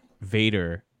are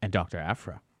Vader and Dr.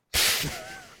 Aphra?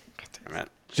 God damn it.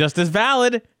 Just as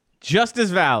valid.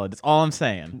 That's all I'm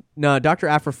saying. No, Dr.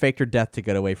 Aphra faked her death to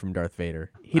get away from Darth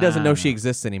Vader. He doesn't know she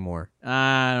exists anymore.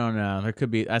 I don't know. There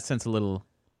could be. I sense a little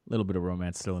bit of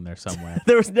romance still in there somewhere.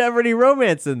 There was never any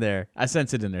romance in there. I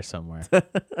sense it in there somewhere.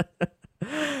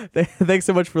 Thanks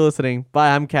so much for listening.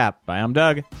 Bye, I'm Cap. Bye, I'm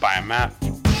Doug. Bye, I'm Matt.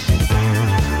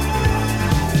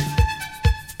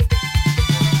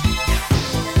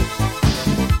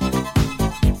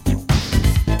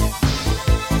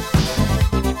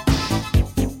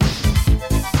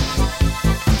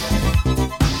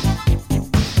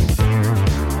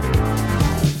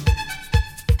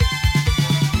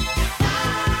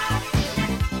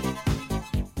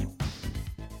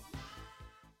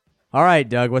 All right,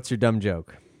 Doug, what's your dumb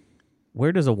joke?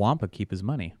 Where does a Wampa keep his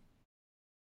money?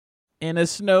 In a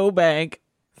snowbank.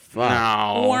 Fuck.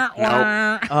 No.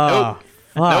 Nope. Oh,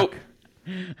 nope.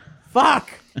 fuck.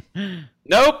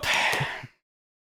 Nope.